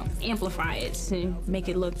just, you know, amplify it to make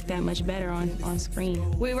it look that much better on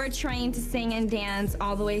screen. We were trained to sing and dance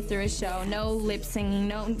all the way through a show. No lip singing.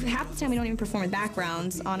 No, half the time we don't even perform with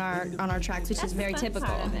backgrounds on our tracks, which is very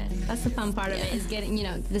typical. That's the fun part of it, is getting, you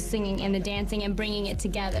know, the singing and the dancing and bringing it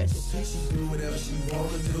together.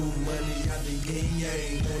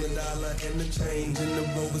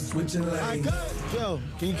 Yo,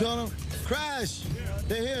 can you call them? Crash!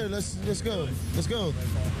 They're here. Let's go. Let's go.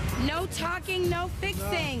 No talking, no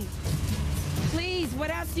fixing. Please,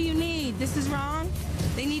 what else do you need? This is wrong.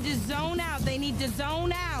 They need to zone out. They need to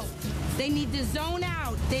zone out. They need to zone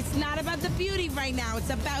out. It's not about the beauty right now.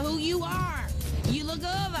 It's about who you are. You look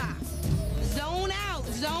over. Zone out.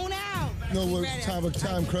 Zone out. No work,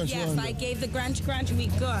 time crunch. Yes, I gave the crunch. We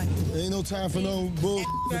good. There ain't no time for no bull.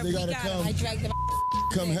 They gotta come. I dragged them.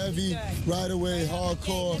 Come heavy, right away,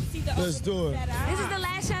 hardcore. Let's do it. This is the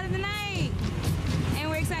last shot of the night, and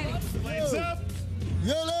we're excited. What's up?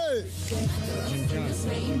 Yole!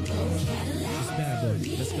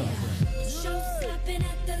 Let's go.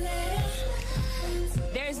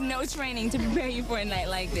 There's no training to prepare you for a night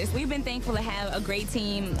like this. We've been thankful to have a great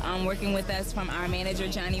team working with us, from our manager,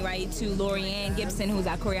 Johnny Wright, to Lorianne Gibson, who's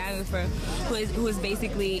our choreographer, who has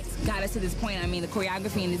basically got us to this point. I mean, the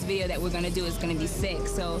choreography in this video that we're going to do is going to be sick.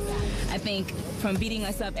 So I think from beating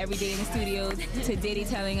us up every day in the studios to Diddy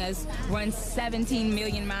telling us run 17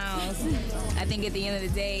 million miles, I think at the end of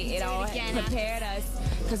the day, it all prepared us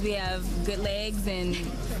because we have good legs and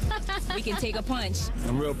we can take a punch.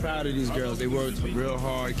 I'm real proud of these girls. They worked real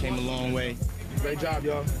hard, came a long way. Great job,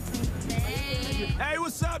 y'all. Hey,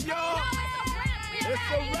 what's up, y'all? It's a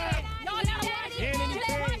wrap. Danity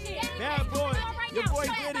Kane, Bad Boy, your boy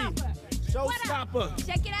Diddy, Showstopper.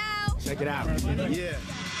 Check it out. Check it out. Yeah.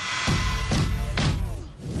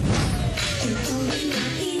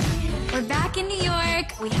 We're back in New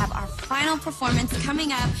York. We have our final performance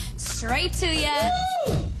coming up straight to you.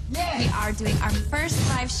 We are doing our first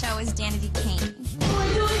live show as Danity Kane.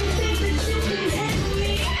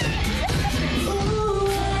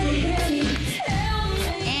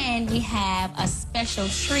 And we have a special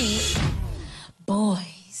treat.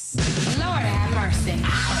 Boys. Lord have mercy.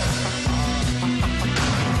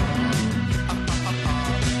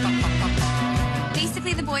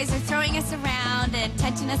 Basically, the boys are throwing us around and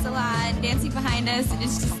touching us a lot, and dancing behind us, and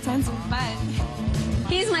it's just tons of fun.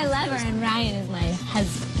 He's my lover and Ryan is my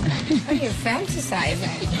husband. Oh, you're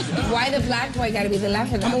fantasizing. Why the black boy gotta be the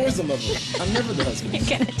lover? I'm always the lover. I'm never the husband.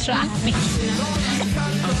 You're gonna try me.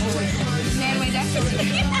 Man, wait, that's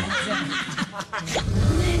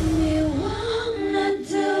Make me wanna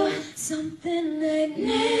do something I'd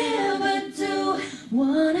never do.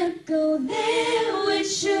 Wanna go there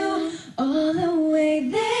with you, all the way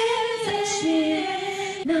there. Touch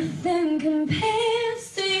me, nothing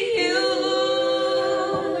compares to you.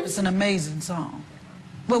 It's an amazing song.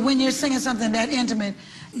 But when you're singing something that intimate,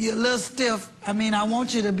 you're a little stiff. I mean, I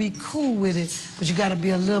want you to be cool with it, but you gotta be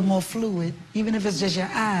a little more fluid, even if it's just your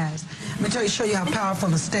eyes. Let me show you how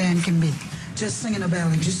powerful a stand can be. Just singing a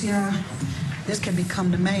ballad. You see how this can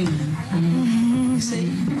become the main. You see?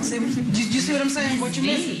 You see what I'm saying? What you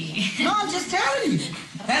missing? No, I'm just telling you.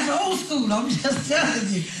 That's old school. I'm just telling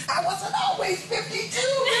you. I wasn't always 52,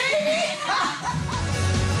 baby.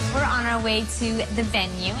 We're on our way to the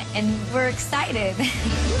venue, and we're excited.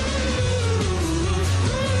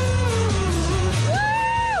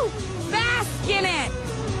 Woo! Bask in it.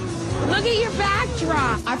 Look Look at your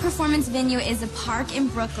backdrop. Our performance venue is a park in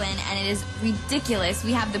Brooklyn, and it is ridiculous.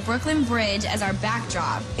 We have the Brooklyn Bridge as our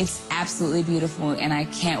backdrop. It's absolutely beautiful, and I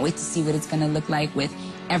can't wait to see what it's going to look like with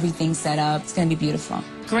everything set up. It's going to be beautiful.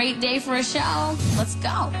 Great day for a show. Let's go.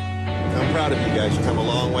 I'm proud of you guys. You've come a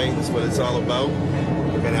long way. That's what it's all about.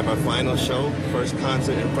 We're going to have our final show, first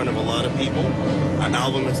concert in front of a lot of people. Our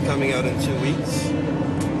album is coming out in 2 weeks.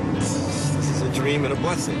 This is a dream and a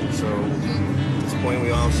blessing. So at this point,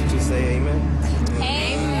 we all should just say amen.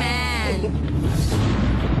 Amen.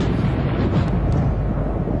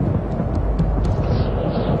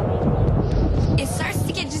 It starts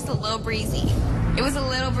to get just a little breezy. It was a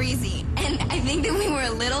little breezy. And I think that we were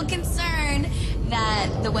a little concerned that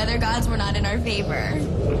the weather gods were not in our favor.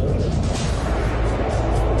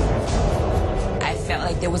 I felt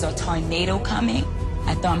like there was a tornado coming.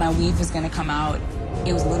 I thought my weave was going to come out.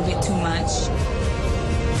 It was a little bit too much.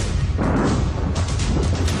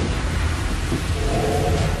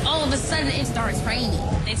 All of a sudden, it starts raining.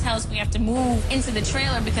 They tell us we have to move into the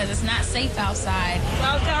trailer because it's not safe outside.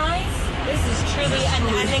 Well, guys, this is truly an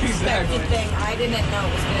unexpected thing. I didn't know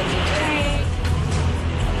it was going to be this.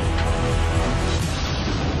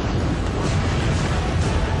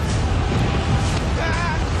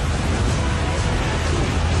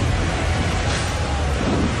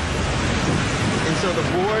 So the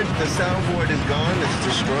soundboard is gone, it's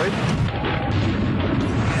destroyed.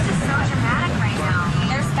 This is so dramatic right now.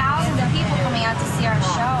 There's thousands of people coming out to see our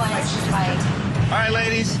show, and it's just like... All right,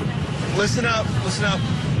 ladies, listen up, listen up.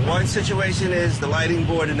 One situation is the lighting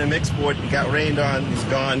board and the mix board got rained on, is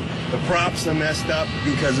gone. The props are messed up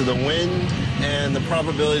because of the wind, and the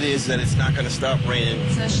probability is that it's not going to stop raining.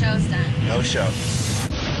 So the show's done. No show.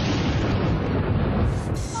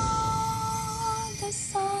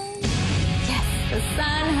 The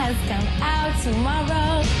sun has come out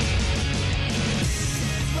tomorrow.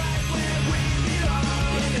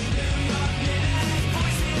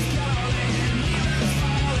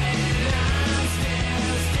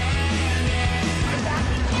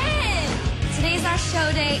 Today's our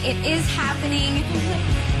show day. It is happening.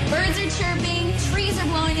 Birds are chirping. Trees are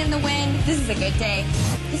blowing in the wind. This is a good day.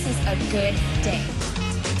 This is a good day.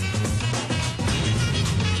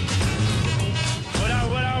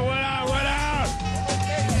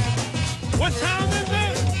 What time is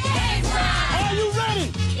it? Are you ready?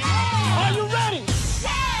 Yeah. Are you ready?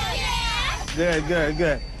 Yeah.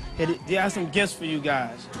 Good. They have some gifts for you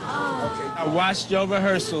guys. Oh. I watched your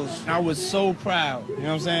rehearsals. I was so proud. You know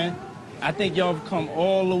what I'm saying? I think y'all have come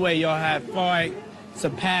all the way. Y'all have far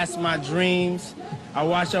surpassed my dreams. I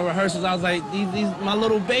watched your rehearsals. I was like, these my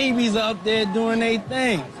little babies are up there doing their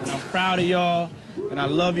thing. And I'm proud of y'all. And I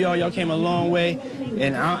love y'all. Y'all came a long way.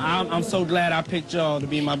 And I'm so glad I picked y'all to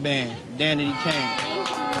be my band, Danity Kane.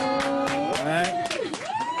 All right?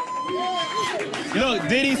 Look,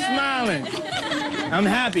 Diddy's smiling. I'm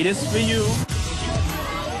happy. This is for you.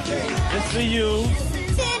 This is for you.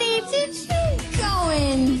 Diddy, did you go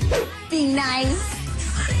and be nice?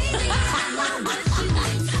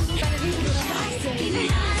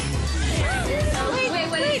 Wait,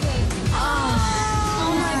 what is it? Oh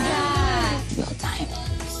my God.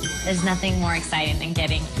 There's nothing more exciting than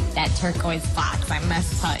getting that turquoise box, I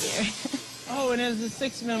must tell you. Oh, and there's the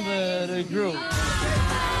 6th member of the group.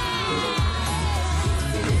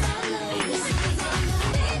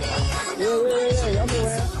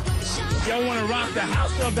 If y'all want to rock the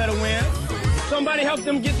house, y'all better win. Somebody help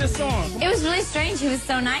them get this song. It was really strange. He was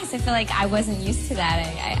so nice. I feel like I wasn't used to that.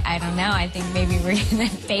 I don't know. I think maybe we're going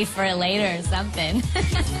to pay for it later or something.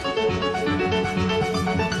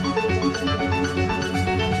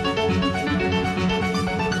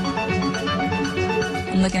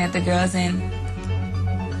 I'm looking at the girls, and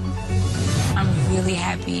I'm really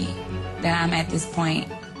happy that I'm at this point.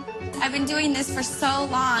 I've been doing this for so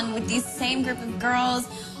long with these same group of girls,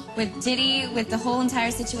 with Diddy, with the whole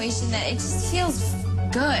entire situation, that it just feels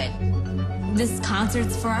good. This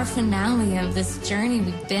concert's for our finale of this journey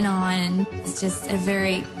we've been on. It's just a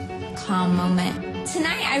very calm moment.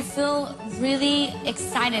 Tonight I feel really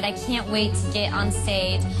excited. I can't wait to get on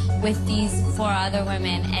stage with these 4 other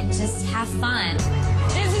women and just have fun.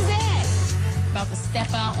 This is it. About to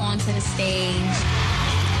step out onto the stage.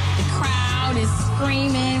 The crowd is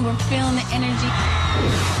screaming. We're feeling the energy.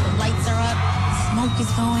 The lights are up. The smoke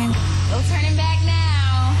is going. No turning back now.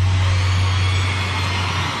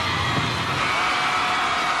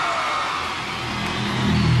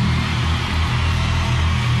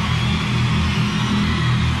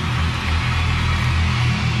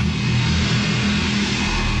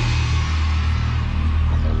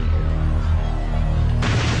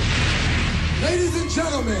 Ladies and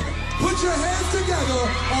gentlemen, put your hands together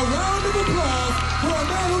round of applause for a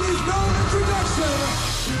man who needs no introduction.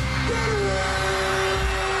 Yeah.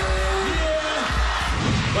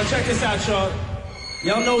 Well, check this out, y'all.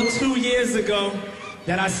 Y'all know 2 years ago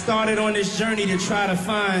that I started on this journey to try to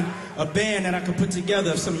find a band that I could put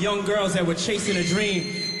together of some young girls that were chasing a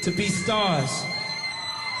dream to be stars.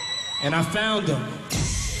 And I found them.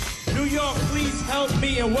 New York, please help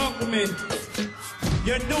me in welcoming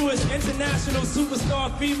your newest international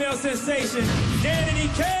superstar female sensation, Danity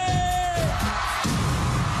Kane!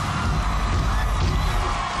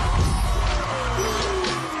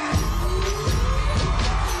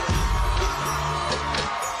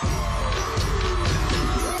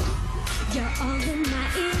 You're all in my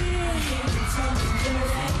ear.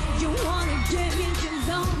 You wanna get into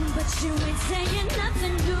zone, but you ain't saying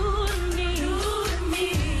nothing new to me.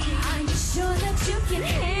 Are you sure that you can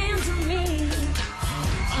handle me?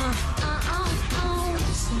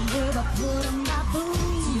 So will I put on my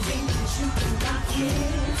boots? You think that you can rock it?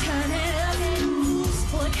 Turn it up and move.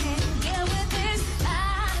 Boy, can't get with this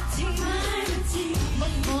attitude.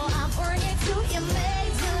 Before I bring it to your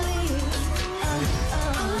mentally.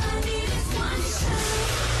 All I need is one shot.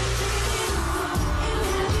 It'll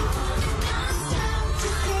have you falling non-stop.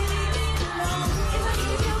 Just can't leave it alone. If I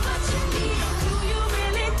give you what you need, do you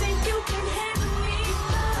really think you can handle me?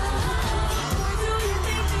 Or do you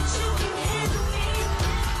think that you can handle me?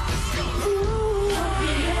 Ooh, hope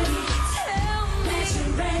you're ready. Tell me that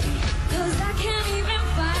you're ready. 'Cause I can't even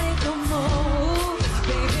fight it no more.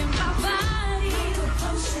 Baby, my body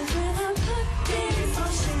emotions when I put it in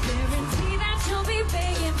motion. Guarantee that you'll be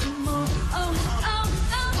begging for more. Oh.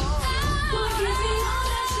 Boy, give me all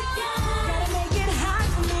that you got. Gotta make it hot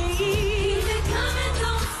for me. Keep it coming,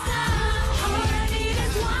 don't stop. All I need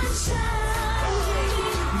is one shot.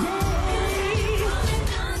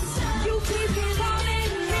 You keep it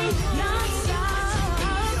calling me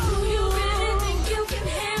non-stop. Do you really think you can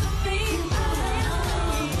handle me?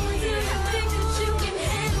 Do you think that you can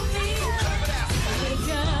handle me? If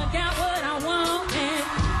you got what I want and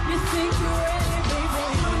you think you're ready, baby,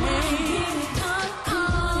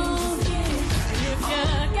 If you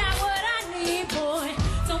got what I need, boy,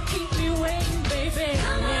 don't keep me waiting, baby.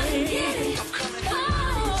 Come on and get it.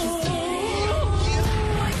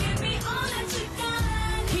 Give me all that you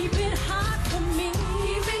got. Keep it hot for me.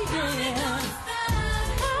 Keep it coming, don't stop.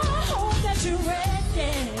 I hope that you're ready.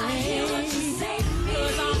 I hear what you say to me.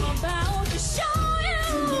 'Cause I'm about to show you.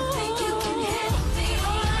 Do you think you can handle me?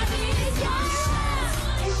 All I need is one shot.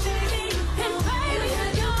 And baby,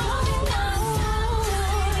 you're going non-stop.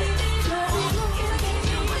 If I give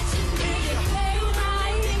you what you need, you play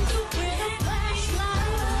right into with a flashlight.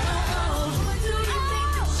 Do you think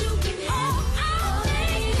that you can handle me? All I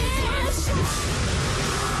need is one shot.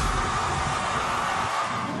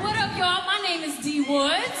 What up, y'all? My name is D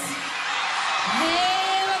Woods. Hey,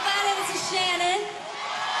 everybody, this is Shannon.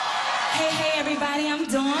 Hey, everybody, I'm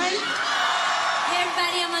Dawn. Hey,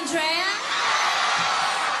 everybody, I'm Andrea.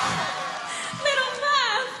 Little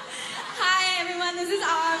Muff. Hi, everyone, this is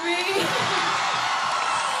Aubrey.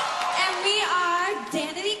 And we are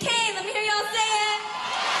Danity Kane. Let me hear y'all say it.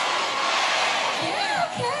 Yeah,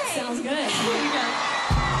 okay. Sounds good. Here we go.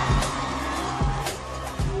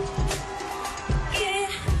 Yeah,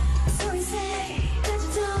 so you say that you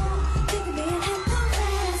don't think of being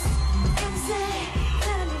handless. And you say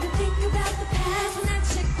that I need to think about the past when that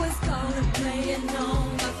chick was calling, playing on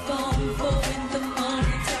my phone 4 in the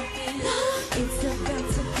morning, talking. It's about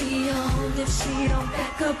to be on if she don't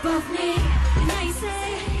back up off me. And now you say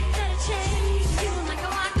that I changed, feeling like I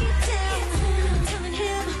lock it down. I'm telling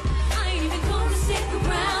him I ain't even gonna stick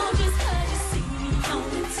around just 'cause you see me on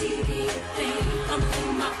the TV thing. I'm in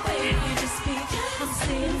my way to speak. I'm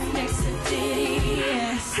sitting next to Diddy.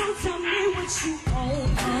 Yeah. So tell me what you own.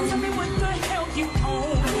 Tell me what the hell you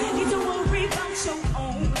own. You don't worry about your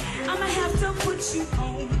own. I'ma have to put you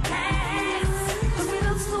on blast. 'Cause we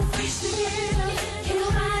look so fresh together. Can't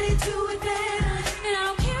nobody do it better. And I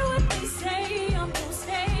don't care what they say. I'm gonna stay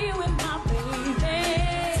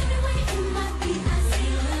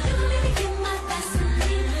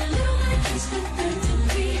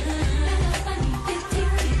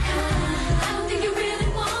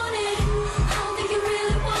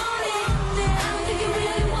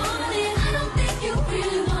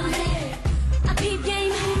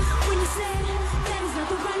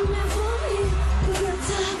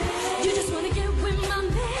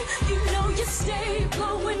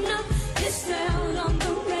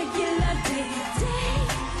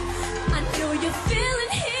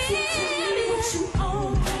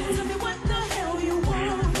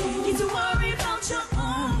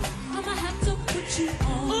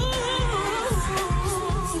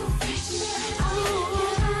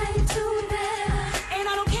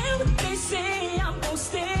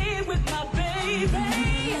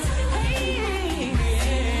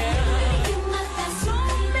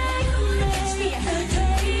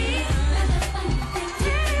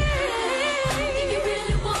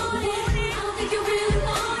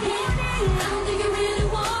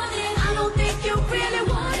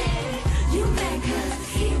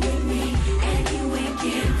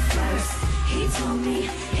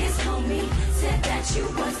you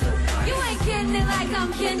was the one. You ain't getting it like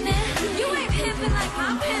I'm getting it. You ain't pimping like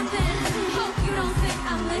I'm pimping. Hope you don't think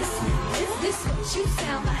I'm listening. Is this what you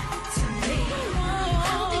sound like to me? I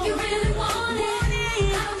don't think you really want it.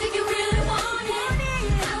 I don't think you really want it.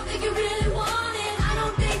 I don't think you really want it. I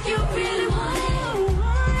don't think you really want it.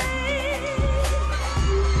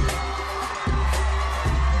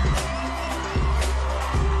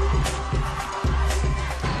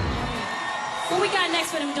 What we got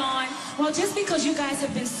next for them, Dawn? Well, just because you guys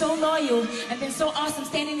have been so loyal and been so awesome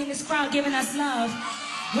standing in this crowd giving us love,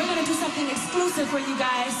 we're going to do something exclusive for you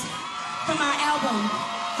guys from our album,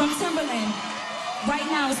 from Timberland. Right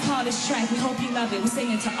now it's called this track. We hope you love it. We're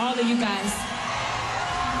singing to all of you guys.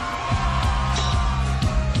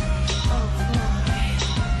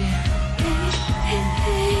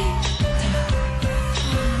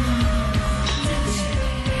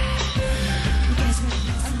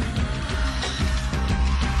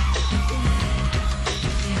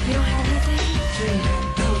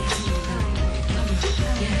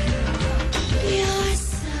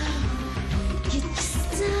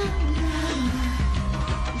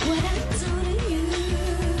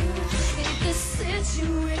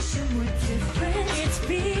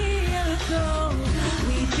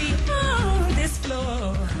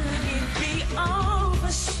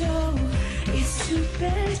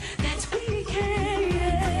 That we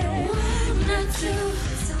can wanna do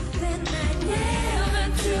something I never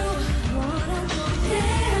do. Wanna go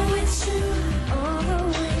there with you all the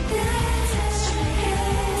way there. Touch your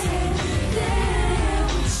head there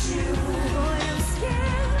with you. Boy, I'm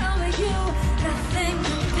scared of you. Nothing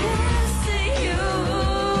compares to you.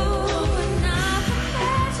 Open up and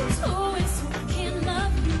imagine to it so I can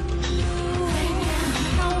love you. Right now,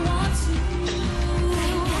 I want to.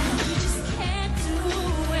 Right now, you just can't do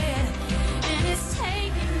it. And it's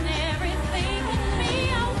taking everything in me.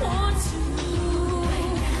 I want to.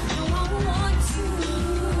 Right now, no, I want to.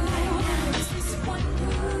 Right now, it's this one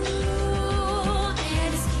rule,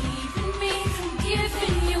 and it's keeping me from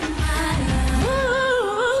giving you my love.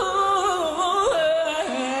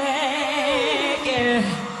 Yeah.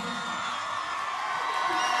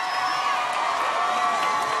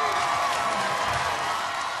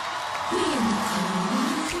 We in the car,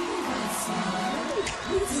 right side.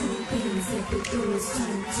 We doing things that the girls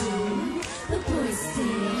don't do. The boys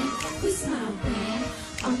stare, we smile back.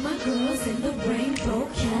 All my girls in the rainbow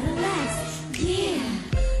Cadillacs. Yeah,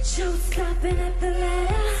 show stopping at the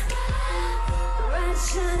ladder. Ride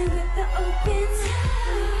shiny with the opens.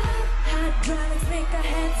 Hydraulics make our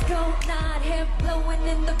heads go nod. Hair blowing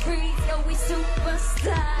in the breeze, yo, we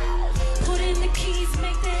superstars. Put in the keys,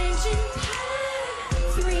 make the engine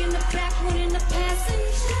pop. 3 in the back, 1 in the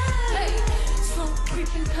passenger. Hey, slow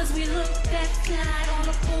creeping cause we look that night. All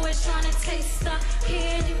the boys trying to taste the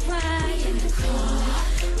candy ride. We in the car,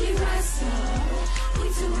 we ride slow. We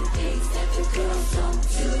doing things that the girls don't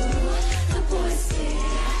do. The boys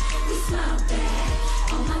stare, we smile back.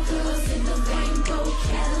 All my girls in the rainbow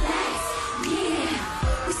Cadillacs. Yeah,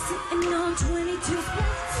 we sitting on 22's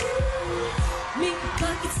back too. Mink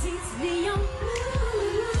bucket seats, neon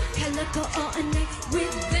blue. Calico alternate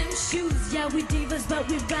with them shoes. Yeah, we divas, but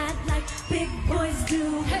we ride like big boys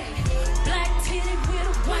do. Hey, black tinted with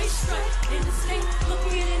a white stripe in the snake.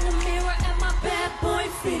 Looking in the mirror at my bad boy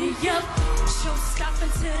fitted up. Show stop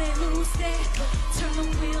until they lose their. Turn the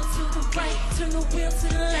wheel to the right, turn the wheel to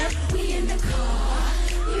the left. We in the car,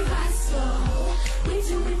 we ride slow. We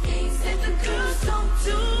doing things that the girls don't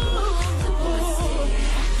do. The boys stare,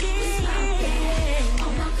 we smile back.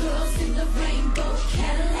 All my girls in the rainbow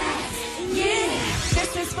Cadillacs. Yeah,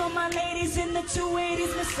 This is for my ladies in the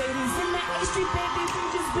 280s, Mercedes, in the A Street, baby, we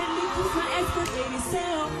just Bentley, who's my Escalade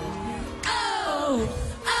sale. Oh,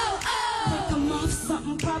 pick 'em off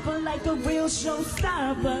something proper like a real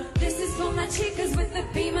showstopper. This is for my chicas with the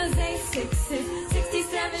Beamers, A6s,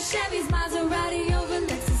 67 Chevys, Maserati over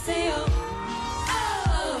Lexus. Say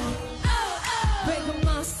break 'em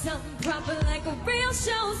off something proper like a real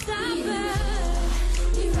showstopper.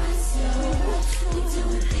 We ride slow, we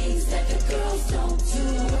doing things that the girls don't do.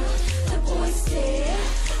 The boys stare,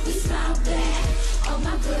 we smile back. All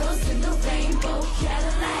my girls in the rainbow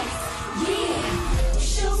Cadillacs. Yeah, we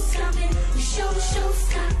show stopping, we show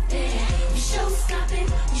stopping, we show stopping,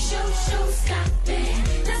 we show stopping.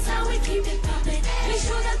 That's how we keep it popping. Make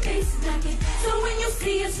sure that bass is knocking. So when you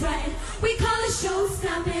see us riding, we call it show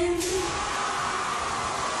stopping.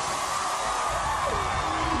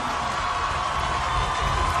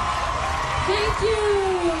 Thank you.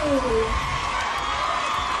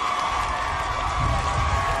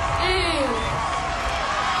 Hey,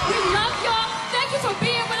 we love y'all. Thank you for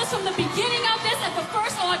being with us from the beginning of this at the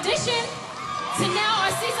first audition to now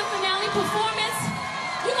our season finale performance.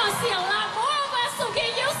 You're going to see a lot more of us, so get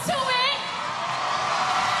used to it.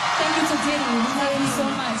 Thank you to Diddy. We love you so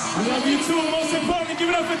much. We love you too. Most importantly, give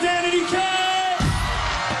it up for Danity Kane.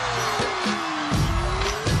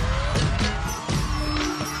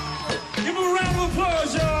 Give him a round of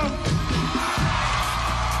applause, y'all.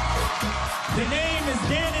 The name is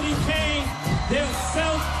Danity Kane. Their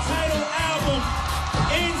self-titled album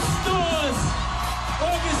in stores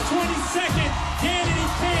August 22nd. Danity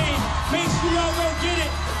Kane. Make sure y'all go get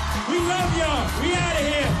it. We love y'all. We out.